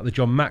moment more, like the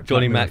Johnny Mac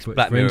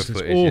Black Mirror footage,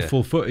 footage,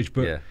 awful footage,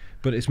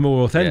 but it's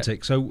more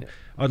authentic. So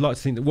I'd like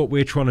to think that what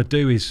we're trying to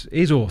do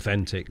is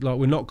authentic. Like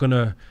we're not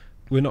gonna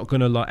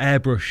like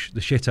airbrush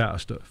the shit out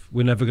of stuff.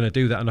 We're never gonna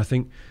do that. And I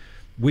think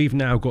we've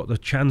now got the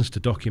chance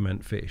to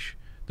document fish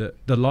that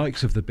the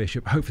likes of the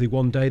Bishop. Hopefully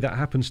one day that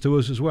happens to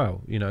us as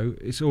well. You know,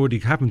 it's already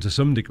happened to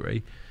some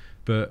degree,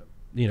 but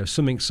you know,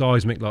 something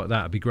seismic like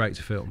that would be great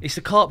to film. It's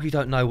the carp you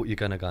don't know what you're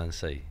going to go and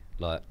see.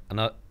 I've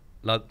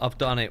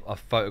done it. I've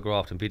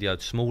photographed and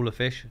videoed smaller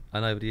fish,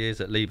 and over the years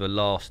that leave a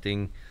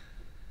lasting.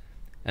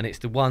 And it's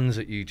the ones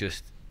that you're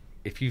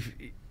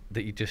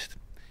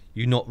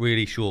not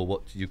really sure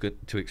what you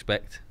get to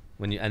expect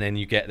and then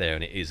you get there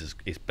and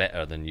it's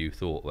better than you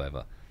thought.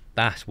 Whatever.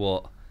 That's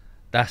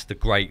the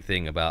great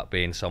thing about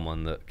being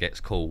someone that gets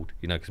called.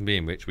 You know, because me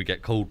and Rich, we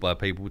get called by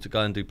people to go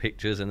and do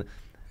pictures and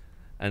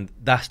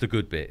that's the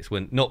good bit. It's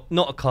when not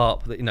a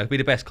carp that be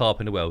the best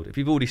carp in the world. If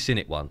you've already seen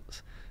it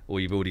once, or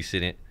you've already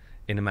seen it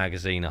in a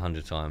magazine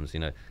 100 times,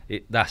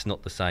 that's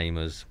not the same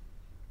as,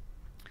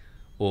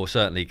 or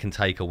certainly can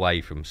take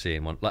away from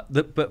seeing one.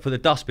 But for the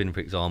dustbin,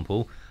 for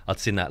example, I'd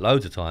seen that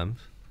loads of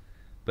times,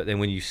 but then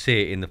when you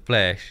see it in the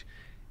flesh,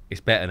 it's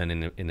better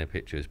than in the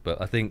pictures.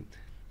 But I think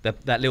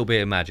that little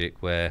bit of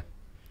magic where,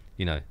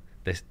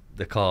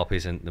 the carp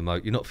isn't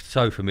you're not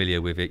so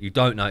familiar with it, you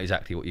don't know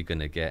exactly what you're going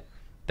to get.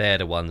 They're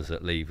the ones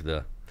that leave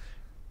the.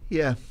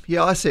 Yeah,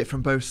 I see it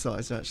from both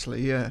sides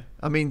actually. Yeah,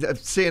 I mean,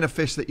 seeing a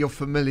fish that you're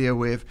familiar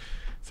with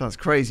sounds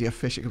crazy. A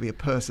fish, it could be a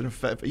person,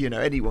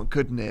 anyone,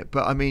 couldn't it?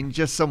 But I mean,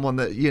 just someone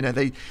that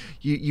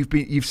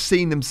you've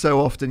seen them so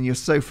often, you're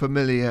so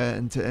familiar,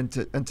 and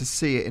to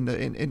see it in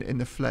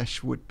the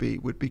flesh would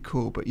be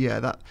cool. But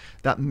yeah,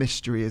 that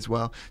mystery as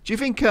well. Do you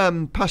think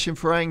passion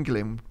for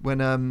angling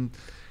when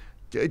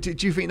do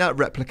you think that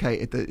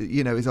replicated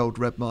his old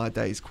Redmire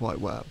days quite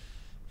well?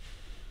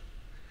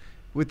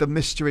 With the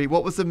mystery,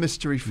 what was the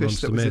mystery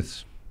fish that was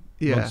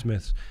Smiths.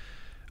 Smiths.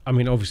 I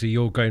mean, obviously,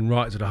 you're going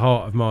right to the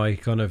heart of my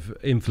kind of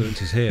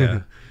influences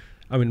here.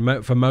 I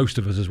mean, for most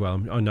of us as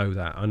well. I know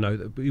that.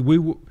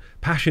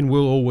 Passion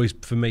will always,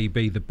 for me,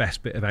 be the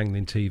best bit of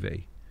angling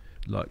TV.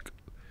 Like,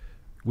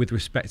 with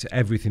respect to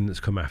everything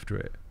that's come after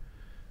it.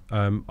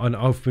 And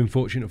I've been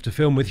fortunate enough to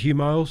film with Hugh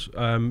Miles,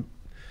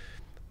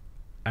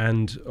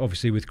 and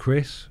obviously with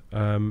Chris,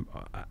 and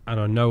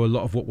I know a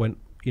lot of what went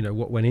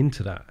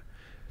into that.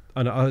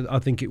 And I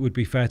think it would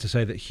be fair to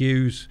say that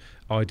Hugh's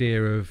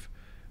idea of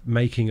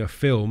making a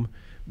film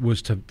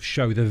was to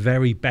show the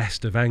very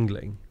best of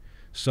angling.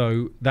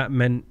 So that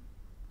meant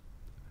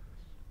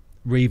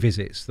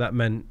revisits. That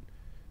meant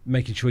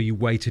making sure you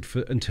waited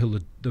until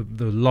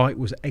the light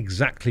was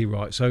exactly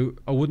right. So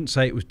I wouldn't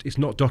say it's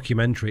not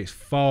documentary. It's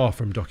far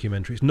from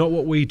documentary. It's not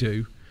what we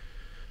do.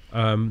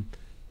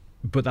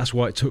 But that's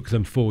why it took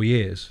them 4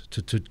 years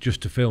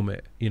to film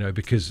it.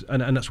 Because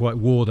and that's why it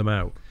wore them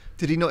out.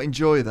 Did he not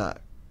enjoy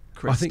that?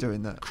 Chris, I think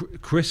doing that.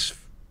 Chris,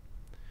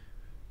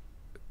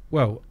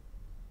 well,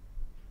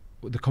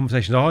 the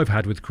conversations I've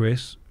had with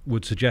Chris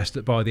would suggest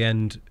that by the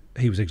end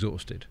he was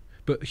exhausted.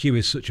 But Hugh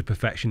is such a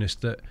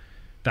perfectionist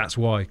that's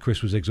why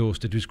Chris was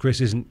exhausted, because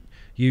Chris isn't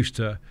used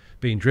to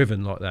being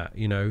driven like that.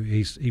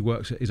 He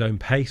works at his own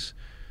pace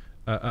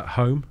at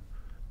home,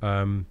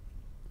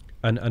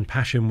 and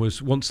passion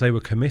was, once they were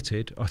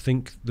committed, I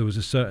think there was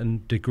a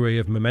certain degree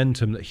of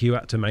momentum that Hugh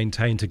had to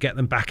maintain to get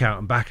them back out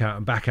and back out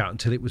and back out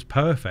until it was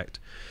perfect.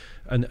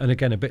 And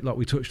again, a bit like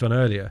we touched on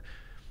earlier,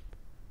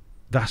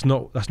 that's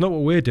not what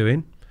we're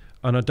doing.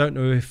 And I don't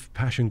know if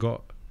passion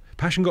got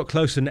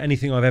closer than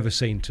anything I've ever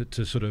seen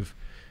to sort of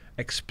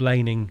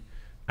explaining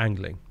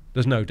angling.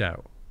 There's no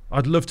doubt.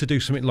 I'd love to do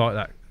something like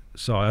that,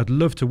 Si. I'd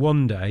love to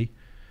one day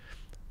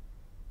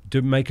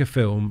make a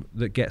film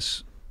that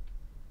gets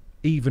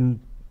even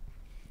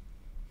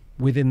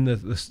within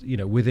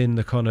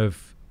the kind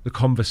of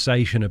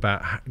conversation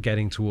about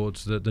getting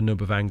towards the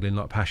nub of angling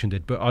like Passion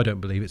did, but I don't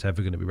believe it's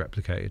ever going to be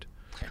replicated.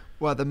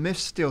 Well, the myth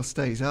still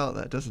stays out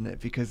there, doesn't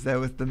it? Because there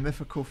was the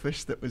mythical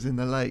fish that was in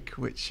the lake,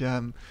 which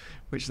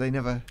they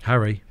never...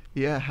 Harry.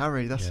 Yeah,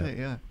 Harry, that's it,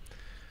 yeah.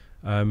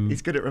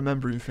 He's good at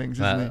remembering things,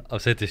 isn't he?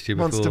 I've said this to you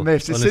Monster before.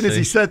 Myths, as soon as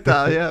he said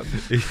that, yeah.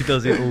 He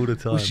does it all the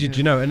time. Which, do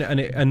you know,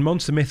 and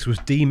Monster Myths was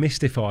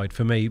demystified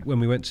for me when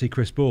we went to see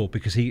Chris Ball,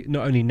 because he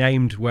not only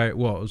named where it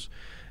was,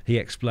 he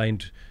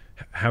explained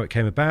how it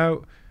came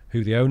about,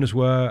 who the owners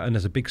were, and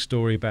there's a big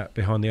story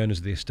behind the owners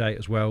of the estate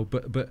as well.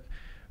 But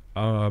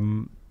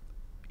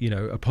you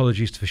know,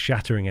 apologies for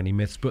shattering any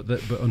myths, but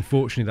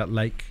unfortunately that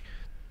lake,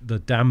 the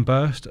dam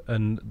burst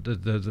and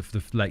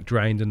the lake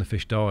drained and the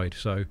fish died.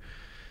 So,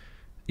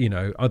 you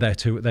know,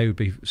 they would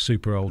be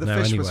super old now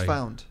anyway. The fish was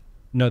found?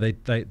 No,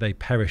 they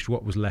perished.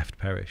 What was left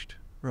perished.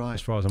 Right.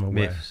 As far as I'm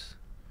aware. Myths.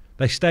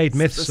 They stayed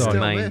myths,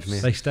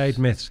 myths. They stayed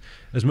myths.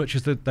 As much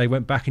as they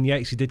went back, and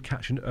Yates, he did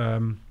catch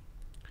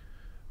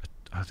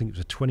I think it was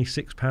a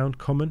 £26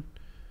 common.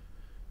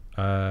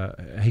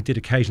 He did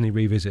occasionally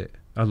revisit,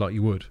 like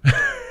you would.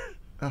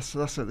 That's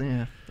that's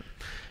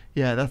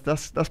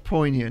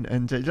poignant,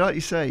 and like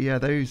you say, yeah,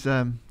 those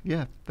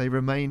they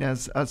remain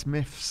as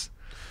myths.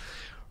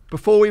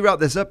 Before we wrap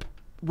this up,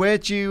 where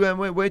do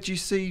you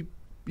see,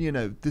 you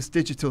know, this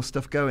digital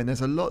stuff going?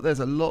 There's a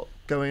lot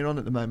going on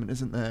at the moment,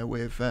 isn't there?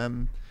 With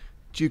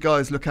do you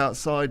guys look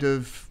outside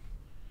of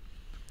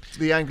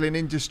the angling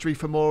industry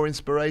for more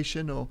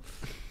inspiration, or?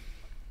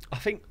 I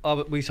think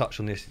we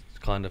touched on this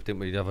kind of, didn't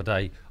we, the other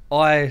day?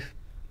 I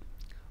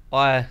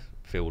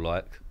feel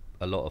like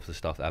a lot of the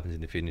stuff that happens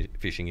in the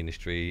fishing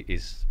industry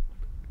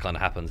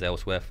happens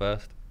elsewhere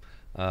first.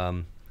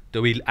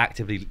 Do I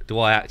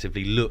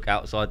actively look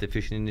outside the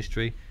fishing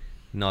industry?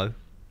 No.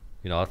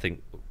 You know, I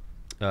think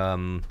a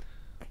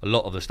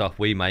lot of the stuff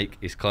we make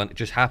it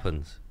just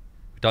happens.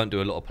 We don't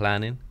do a lot of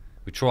planning.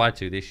 We tried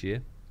to this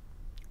year,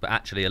 but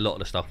actually a lot of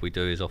the stuff we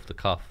do is off the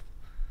cuff.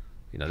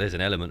 You know, there's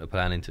an element of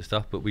planning to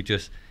stuff, but we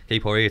just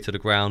keep our ear to the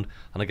ground,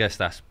 and I guess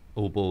that's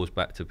all boils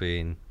back to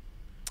being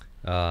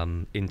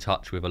in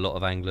touch with a lot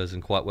of anglers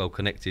and quite well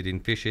connected in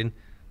fishing,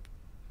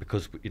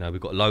 because, you know,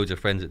 we've got loads of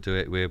friends that do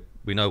it.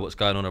 We know what's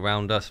going on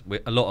around us.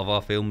 A lot of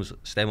our films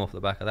stem off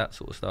the back of that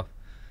sort of stuff.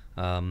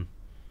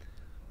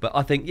 But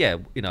I think, yeah,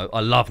 you know, I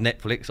love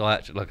Netflix.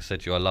 Like I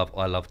said to you, I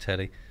love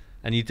telly,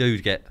 and you do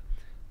get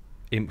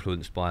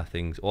influenced by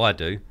things, or I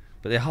do,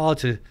 but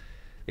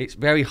it's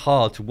very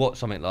hard to watch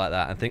something like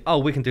that and think, oh,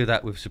 we can do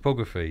that with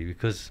Cypography,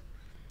 because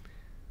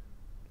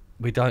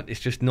we don't. It's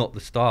just not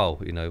the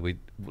style, you know. We,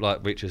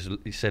 like Rich has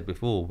said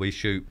before, we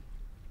shoot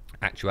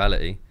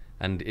actuality,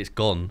 and it's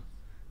gone.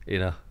 You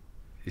know,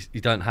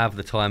 you don't have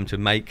the time to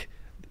make,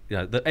 you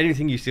know,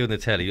 anything you see on the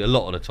telly. A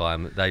lot of the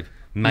time, they've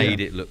made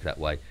it look that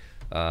way.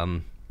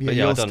 But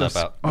yeah, I don't know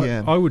about.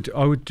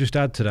 I would just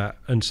add to that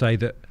and say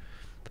that,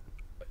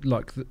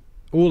 like,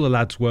 all the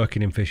lads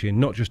working in fishing,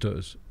 not just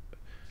us,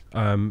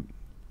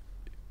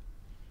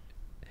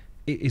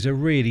 it is a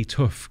really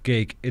tough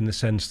gig in the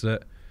sense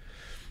that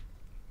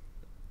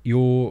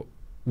you're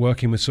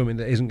working with something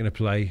that isn't going to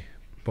play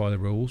by the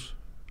rules.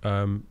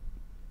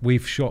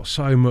 We've shot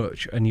so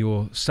much, and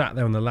you're sat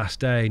there on the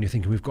last day and you're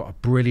thinking, we've got a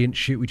brilliant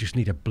shoot, we just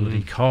need a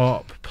bloody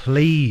carp,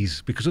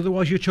 please, because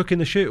otherwise you're chucking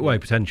the shoot away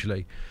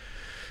potentially,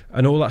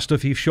 and all that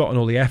stuff you've shot and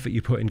all the effort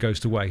you put in goes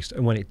to waste.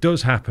 And when it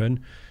does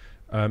happen,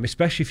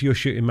 especially if you're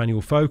shooting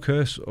manual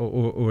focus,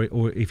 or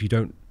if you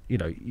don't, you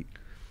know,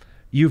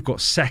 you've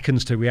got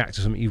seconds to react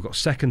to something, you've got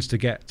seconds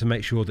to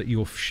make sure that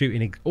you're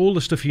shooting all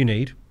the stuff you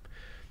need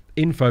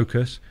in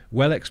focus,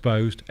 well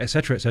exposed,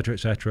 etc., etc.,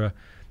 etc.,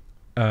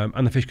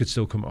 and the fish could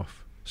still come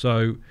off.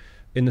 So,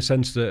 in the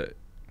sense that,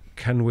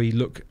 can we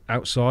look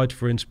outside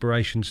for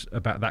inspirations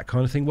about that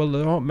kind of thing? Well,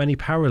 there aren't many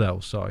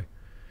parallels. So,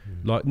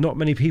 like, not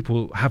many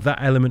people have that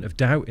element of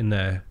doubt in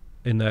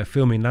their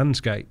filming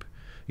landscape.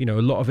 You know,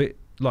 a lot of it,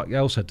 like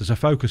El said, there's a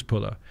focus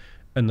puller,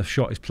 and the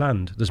shot is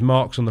planned. There's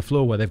marks on the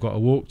floor where they've got to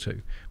walk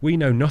to. We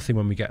know nothing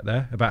when we get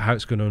there about how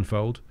it's going to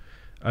unfold,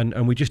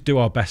 and we just do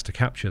our best to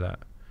capture that,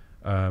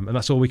 and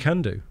that's all we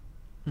can do.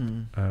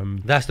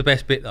 That's the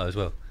best bit, though, as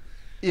well.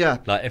 Yeah,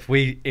 like if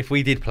we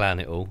did plan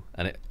it all,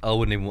 and I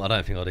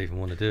don't think I'd even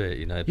want to do it.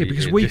 You know, yeah,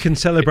 because we can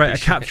celebrate a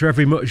capture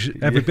every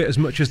bit as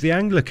much as the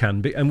angler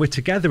can, and we're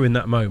together in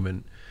that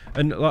moment.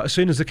 And like, as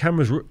soon as the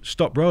cameras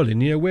stop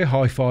rolling, you know, we're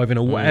high-fiving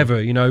or whatever,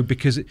 you know,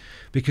 because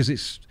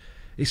it's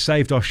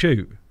saved our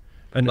shoot,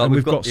 and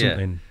we've got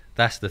something.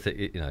 That's the thing,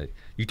 you know.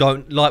 You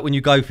don't, like, when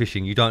you go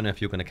fishing, you don't know if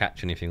you're going to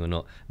catch anything or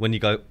not. When we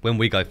go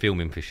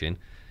filming fishing,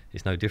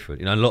 it's no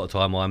different. You know, a lot of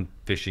time I'm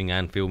fishing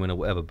and filming or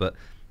whatever, but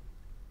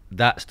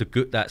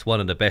that's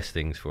one of the best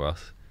things for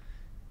us,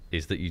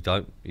 is that you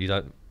don't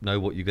know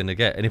what you're going to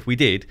get. And if we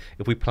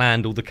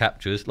planned all the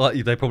captures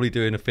like they probably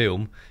do in a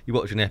film, you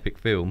watch an epic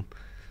film,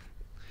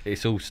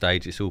 it's all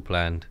staged, it's all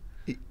planned.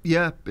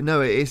 Yeah,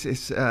 no,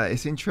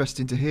 it's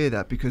interesting to hear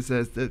that, because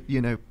there's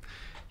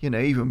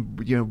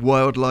even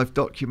wildlife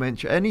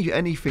documentary,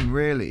 anything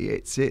really.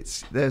 It's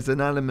there's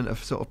an element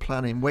of sort of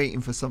planning,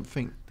 waiting for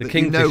something The that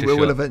kingfisher will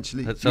shot.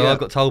 eventually. So I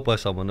got told by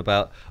someone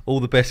about all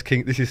the best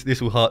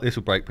this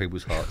will break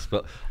people's hearts,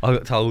 but I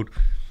got told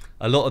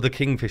a lot of the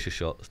kingfisher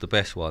shots, the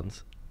best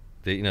ones,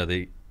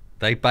 they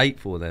bait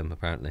for them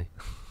apparently.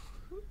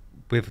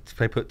 They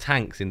put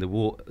tanks in the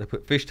water, they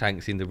put fish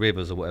tanks in the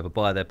rivers or whatever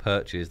by their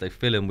perches. They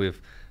fill them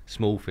with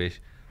small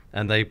fish,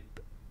 and they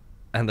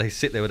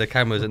sit there with their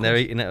cameras and they're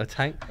eating out of a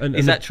tank.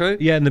 Is that true?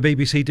 Yeah, and the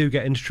BBC do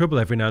get into trouble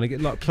every now and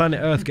again. Like Planet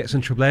Earth gets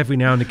in trouble every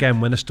now and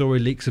again when a story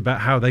leaks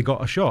about how they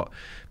got a shot.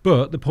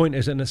 But the point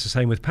is, and it's the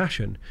same with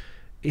passion,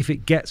 if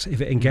it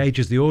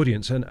engages the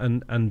audience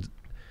and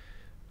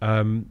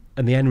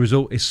the end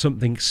result is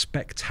something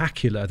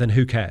spectacular, then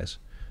who cares?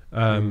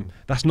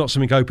 That's not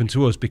something open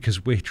to us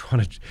because we're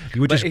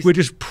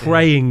just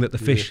praying that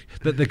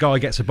the guy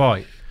gets a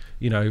bite,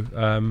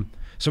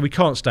 so we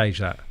can't stage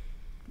that.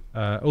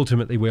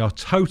 Ultimately, we are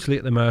totally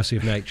at the mercy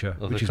of nature,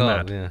 which is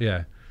mad.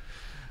 Yeah,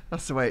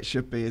 that's the way it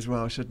should be as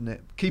well, shouldn't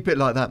it? Keep it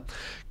like that,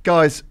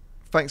 guys.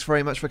 Thanks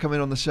very much for coming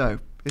on the show.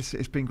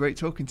 It's been great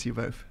talking to you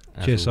both.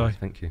 Cheers, Si.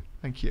 Thank you.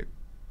 Thank you.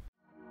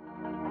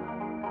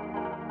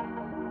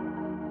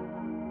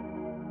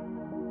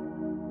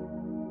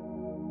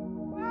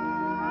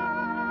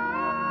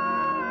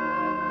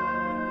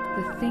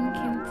 The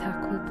Thinking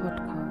Tackle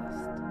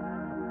Podcast.